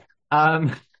 Anyway,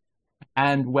 and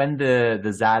when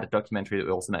the Zad documentary that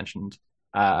we also mentioned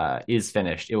is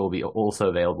finished, it will be also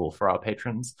available for our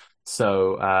patrons.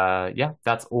 So yeah,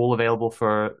 that's all available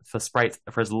for Sprite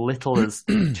for as little as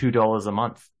 $2 a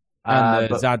month. And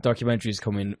the Zad documentary is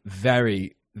coming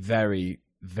very, very,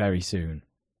 very soon.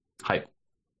 Hype.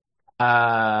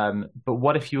 But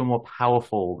what if you were more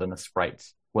powerful than a sprite?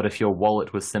 What if your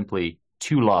wallet was simply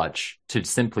too large to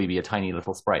simply be a tiny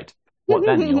little sprite? What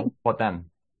then, Neil? What then?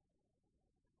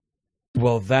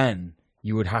 Well, then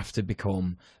you would have to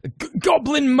become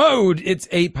Goblin Mode. It's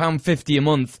 £8.50 a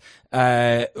month,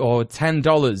 or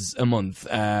 $10 a month.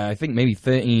 I think maybe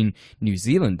 13 New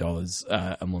Zealand dollars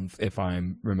a month, if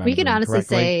I'm remembering. We can honestly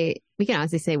correctly.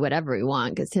 say whatever we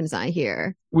want because Tim's not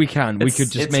here. We can. We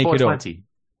could just make it up.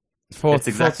 It's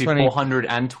exactly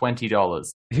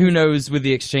 $420. Who knows with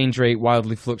the exchange rate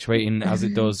wildly fluctuating as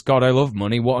it does. God, I love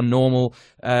money. What a normal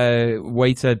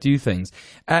way to do things.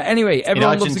 Anyway,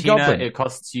 everyone loves a goblin. It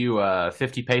costs you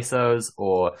 50 pesos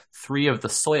or 3 of the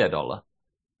soya dollar.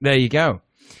 There you go.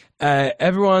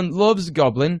 Everyone loves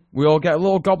Goblin. We all get a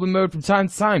little Goblin Mode from time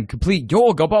to time. Complete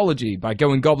your gobology by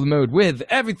going Goblin Mode with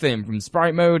everything from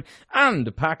Sprite Mode and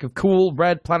a pack of cool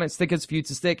Red Planet stickers for you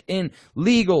to stick in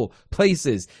legal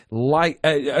places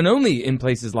and only in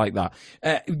places like that.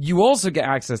 You also get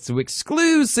access to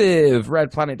exclusive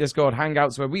Red Planet Discord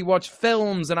hangouts where we watch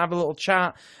films and have a little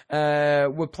chat.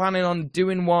 We're planning on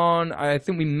doing one. I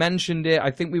think we mentioned it.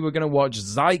 I think we were going to watch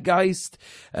Zeitgeist.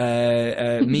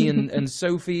 Me and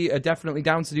Sophie are definitely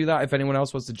down to do that. If anyone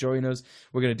else wants to join us,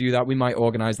 we're going to do that. We might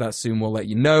organize that soon. We'll let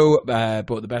you know. But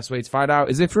the best way to find out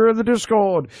is if you're in the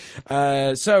Discord.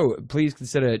 So please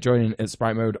consider joining at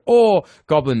Sprite Mode or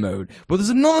Goblin Mode. But there's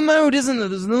another mode, isn't there?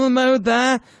 There's another mode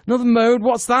there. Another mode.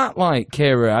 What's that like,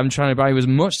 Kira? I'm trying to buy you as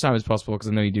much time as possible because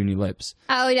I know you do new lips.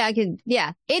 Oh, yeah,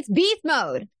 yeah. It's Beast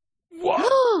Mode.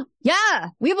 What? Yeah,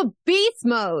 we have a Beast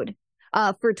Mode.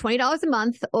 For $20 a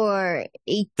month or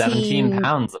 17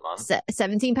 pounds a month.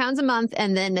 17 pounds a month,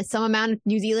 and then some amount of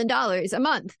New Zealand dollars a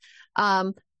month.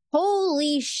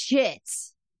 Holy shit.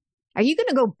 Are you going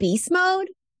to go beast mode?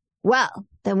 Well,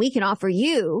 then we can offer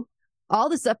you all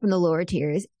the stuff from the lower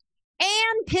tiers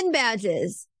and pin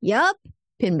badges. Yup,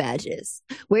 pin badges.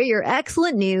 Wear your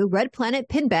excellent new Red Planet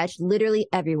pin badge literally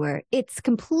everywhere. It's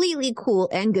completely cool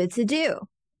and good to do.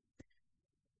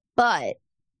 But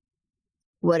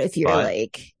what if you're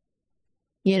like,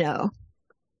 you're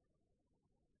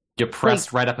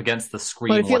pressed right up against the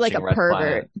screen. What if you're like a Red pervert?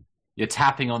 Planet. You're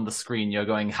tapping on the screen. You're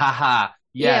going, ha ha.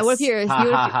 Yes. Yeah. What if you're?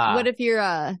 Ha. What if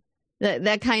you're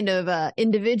that kind of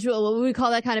individual? What would we call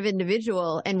that kind of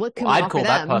individual? And what can we I'd offer call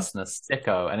that them? person a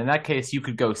sicko. And in that case, you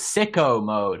could go sicko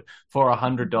mode for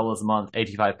 $100 a month,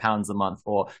 85 pounds a month,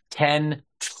 or 10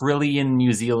 trillion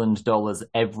New Zealand dollars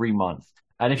every month.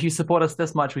 And if you support us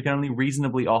this much, we can only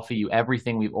reasonably offer you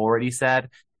everything we've already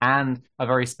said and a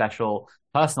very special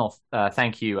personal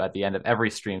thank you at the end of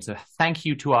every stream. So thank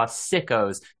you to our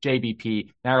sickos, JBP,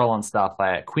 Marilyn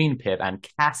Starfire, Queen Pip, and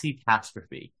Cassie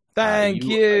Catastrophe. Thank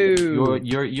you.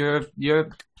 You're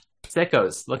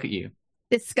sickos. Look at you.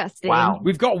 Disgusting. Wow.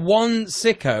 We've got one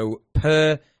sicko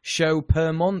per show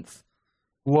per month.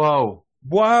 Whoa.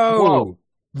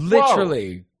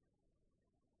 Literally.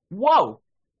 Whoa.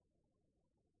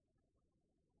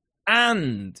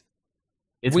 And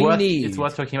it's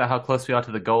worth talking about how close we are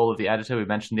to the goal of the editor. We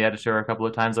mentioned the editor a couple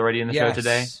of times already in the show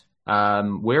today.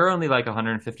 We're only like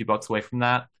 $150 away from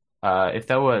that. If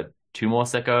there were 2 more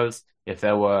sickos, if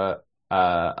there were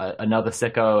another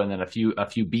sicko and then a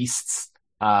few beasts,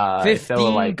 If there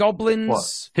were 15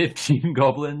 goblins. 15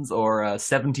 goblins or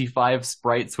 75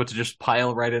 sprites were to just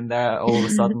pile right in there all of a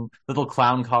sudden, little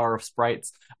clown car of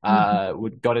sprites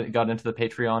got into the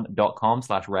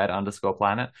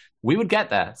patreon.com/red_planet, we would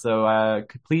get there. So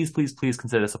please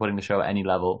consider supporting the show at any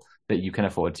level that you can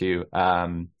afford to.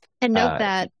 And note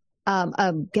that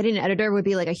getting an editor would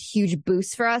be like a huge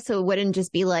boost for us. So it wouldn't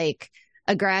just be like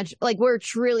like we're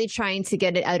truly trying to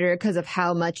get an editor because of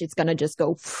how much it's going to just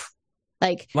go.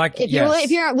 Like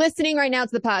if you're listening right now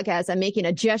to the podcast, I'm making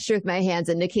a gesture with my hands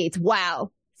indicates,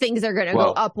 wow, things are going to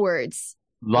go upwards.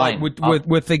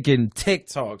 We're thinking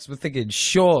TikToks, we're thinking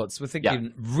shorts, we're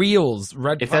thinking reels.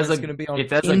 Red Planet's going to be on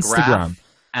Instagram. A graph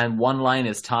and one line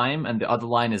is time and the other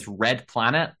line is Red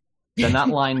Planet, then that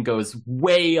line goes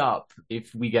way up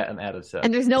if we get an editor.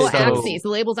 And there's no axes. The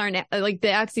labels aren't like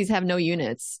the axes have no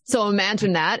units. So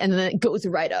imagine that, and then it goes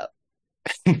right up.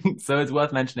 So it's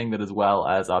worth mentioning that as well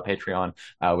as our Patreon,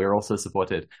 we're also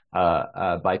supported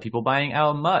by people buying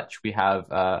our merch. We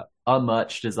have a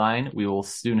merch design. We will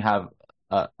soon have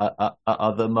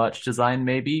other merch design,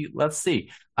 maybe. Let's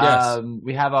see. Yes.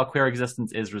 We have our Queer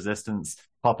Existence is Resistance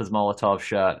Popper's Molotov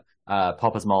shirt.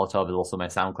 Popper's Molotov is also my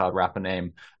SoundCloud rapper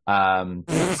name. So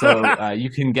you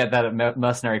can get that at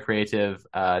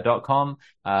mercenarycreative.com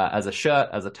as a shirt,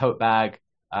 as a tote bag.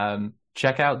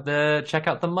 Check out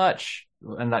the merch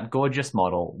and that gorgeous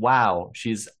model. Wow,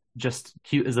 she's just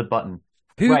cute as a button.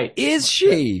 Who is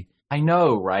she? I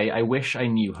know, right? I wish I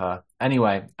knew her.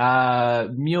 Anyway,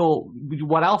 Mule,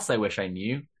 what else I wish I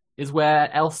knew is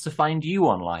where else to find you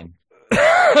online.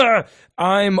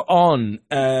 I'm on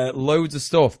loads of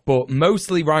stuff, but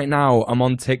mostly right now I'm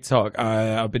on TikTok.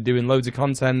 I've been doing loads of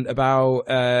content about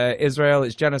Israel,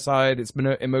 its genocide, its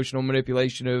emotional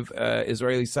manipulation of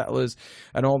Israeli settlers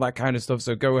and all that kind of stuff.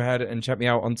 So go ahead and check me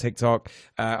out on TikTok.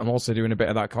 I'm also doing a bit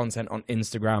of that content on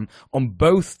Instagram. On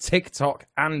both TikTok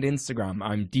and Instagram,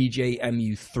 I'm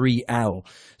DJMU3L.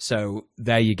 So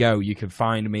there you go. You can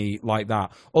find me like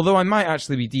that. Although I might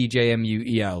actually be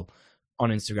DJMUEL on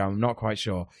Instagram. I'm not quite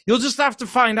sure. You'll just have to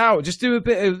find out. Just do a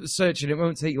bit of searching. It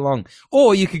won't take you long.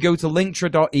 Or you could go to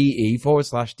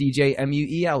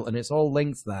linktree.ee/DJMUEL and it's all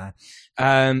linked there.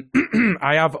 I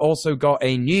have also got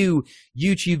a new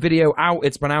YouTube video out.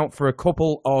 It's been out for a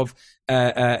couple of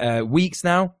weeks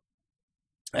now.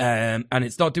 And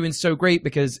it's not doing so great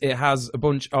because it has a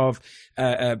bunch of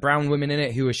brown women in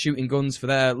it who are shooting guns for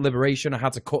their liberation. I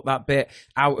had to cut that bit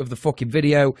out of the fucking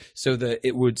video so that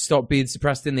it would stop being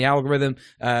suppressed in the algorithm.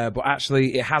 But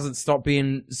actually, it hasn't stopped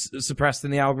being suppressed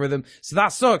in the algorithm. So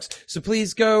that sucks. So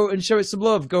please go and show it some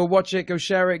love. Go watch it. Go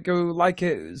share it. Go like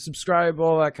it. Subscribe.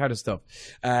 All that kind of stuff.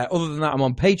 Other than that, I'm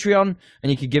on Patreon, and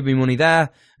you can give me money there.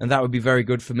 And that would be very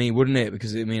good for me, wouldn't it?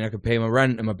 Because it mean I could pay my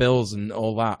rent and my bills and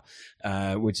all that,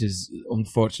 which is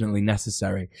unfortunately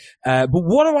necessary. But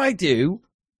what do I do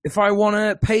if I want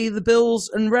to pay the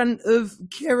bills and rent of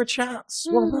Kira Chats?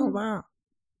 What about that?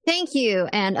 Thank you.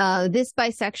 And this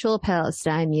bisexual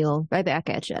Palestine mule, right back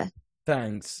at you.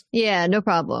 Thanks. Yeah, no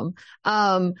problem.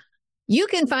 You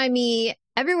can find me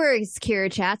everywhere as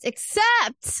Kira Chats,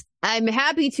 except I'm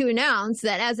happy to announce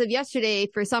that as of yesterday,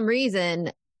 for some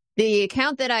reason, the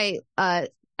account that I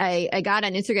got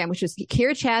on Instagram, which was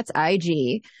Kira Chats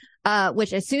IG,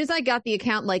 which as soon as I got the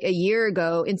account like a year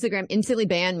ago, Instagram instantly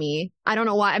banned me. I don't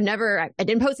know why. I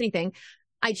didn't post anything.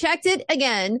 I checked it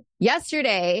again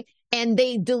yesterday and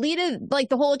they deleted like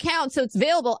the whole account. So it's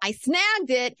available. I snagged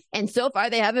it. And so far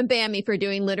they haven't banned me for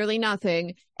doing literally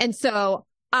nothing. And so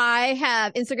I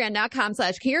have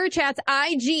Instagram.com/Kira Chats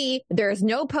IG. There's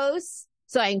no posts.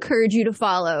 So I encourage you to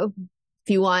follow. If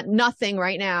you want nothing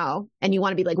right now and you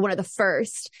want to be like one of the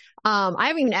first. I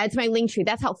haven't even added to my link tree.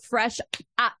 That's how fresh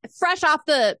off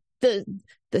the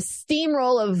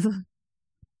steamroll of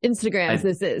Instagrams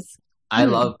this is.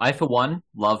 I for one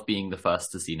love being the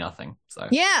first to see nothing. So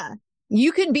yeah,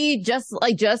 you can be just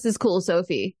as cool,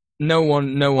 Sophie. No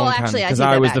one can, because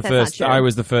I was the first. I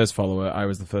was the first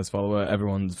follower.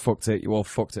 Everyone fucked it. You all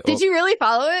fucked it. Did you really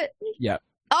follow it? Yeah.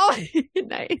 Oh,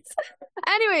 nice.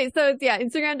 Anyway, so it's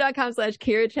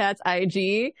Instagram.com/Kira Chats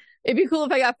IG. It'd be cool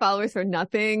if I got followers for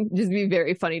nothing. Just be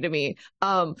very funny to me.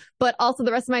 But also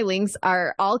the rest of my links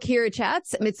are all Kira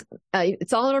Chats. It's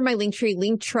all over my link tree,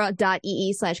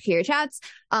 linktree.ee/Kira Chats.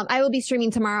 I will be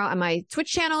streaming tomorrow on my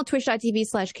Twitch channel,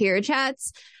 twitch.tv/Kira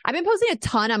Chats. I've been posting a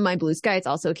ton on my Blue Sky. It's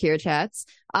also Kira Chats.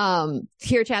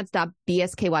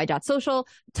 KiraChats.bsky.social.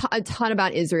 A ton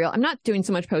about Israel. I'm not doing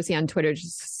so much posting on Twitter. It's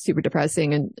just super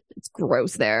depressing and it's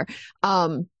gross there.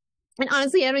 And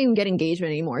honestly, I don't even get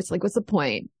engagement anymore. So like, what's the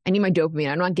point? I need my dopamine.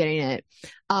 I'm not getting it.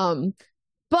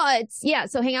 But yeah,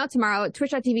 so hang out tomorrow at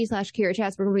twitch.tv/Kira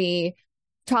Chats. We're going to be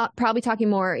probably talking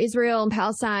more Israel and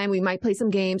Palestine. We might play some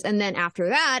games. And then after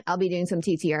that, I'll be doing some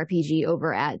TTRPG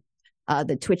over at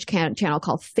the Twitch channel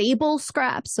called Fable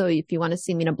Scraps. So if you want to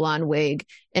see me in a blonde wig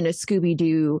and a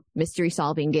Scooby-Doo mystery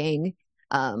solving gang,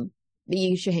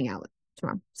 you should hang out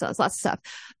tomorrow. So it's lots of stuff.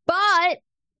 But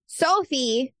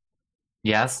Sophie.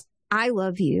 Yes. I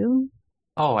love you.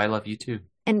 Oh, I love you too.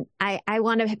 And I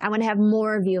want to have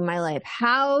more of you in my life.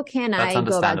 How can I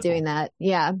go about doing that?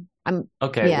 Yeah.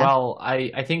 Well,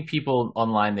 I think people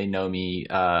online, they know me,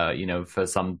 for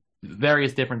some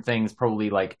various different things, probably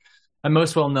like I'm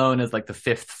most well known as like the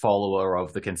 5th follower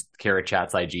of the Kira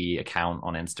Chats IG account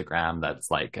on Instagram. That's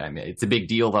like, I mean, it's a big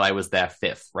deal that I was their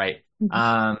 5th, right?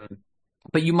 Mm-hmm.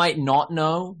 But you might not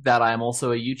know that I'm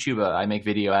also a YouTuber. I make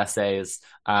video essays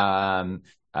over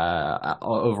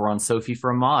on Sophie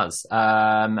from Mars.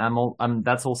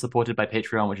 That's all supported by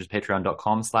Patreon, which is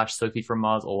patreon.com/Sophie from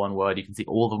Mars, all one word. You can see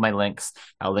all of my links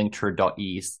at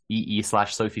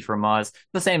linktree.ee/Sophie from Mars.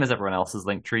 The same as everyone else's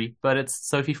link tree, but it's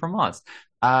Sophie from Mars.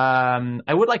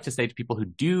 I would like to say to people who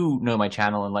do know my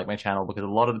channel and like my channel, because a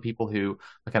lot of the people who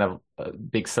are kind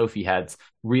of big Sophie heads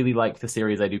really like the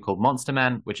series I do called Monster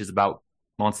Man, which is about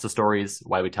monster stories,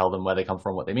 why we tell them, where they come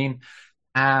from, what they mean.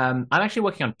 I'm actually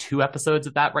working on 2 episodes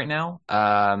of that right now.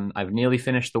 I've nearly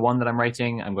finished the one that I'm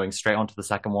writing. I'm going straight on to the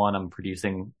second one. I'm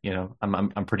producing,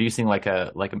 I'm producing like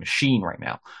a machine right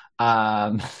now.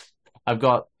 I've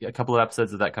got a couple of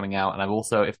episodes of that coming out. And I've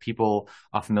also, if people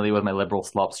are familiar with my liberal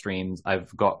slop streams,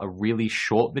 I've got a really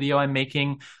short video I'm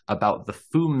making about the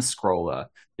Foom scroller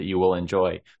that you will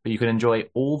enjoy. But you can enjoy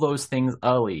all those things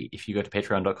early if you go to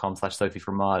patreon.com/Sophie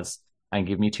from Mars and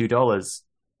give me $2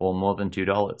 or more than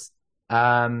 $2.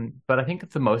 But I think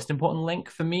the most important link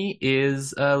for me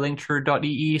is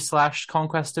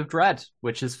linktree.ee/Conquest of Dread,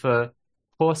 which is for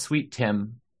poor sweet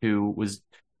Tim, who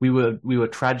we were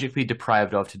tragically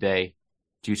deprived of today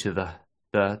due to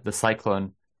the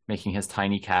cyclone making his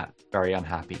tiny cat very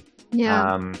unhappy.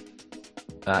 Yeah.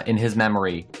 In his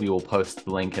memory, we will post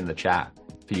the link in the chat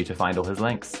for you to find all his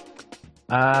links.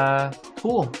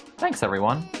 Cool. Thanks,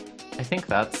 everyone. I think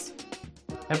that's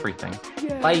everything.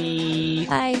 Yeah. Bye.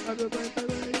 Bye.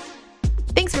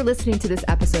 Thanks for listening to this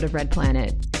episode of Red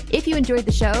Planet. If you enjoyed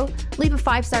the show, leave a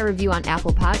 5-star review on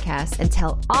Apple Podcasts and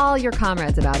tell all your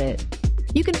comrades about it.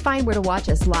 You can find where to watch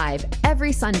us live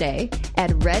every Sunday at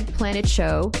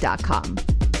redplanetshow.com.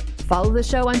 Follow the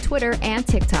show on Twitter and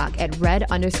TikTok at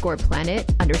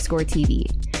red_planet_TV.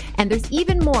 And there's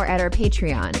even more at our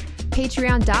Patreon,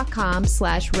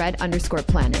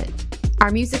 patreon.com/red_planet.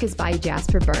 Our music is by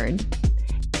Jasper Byrne.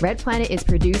 Red Planet is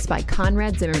produced by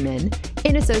Conrad Zimmerman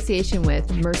in association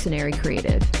with Mercenary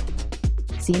Creative.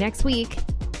 See you next week.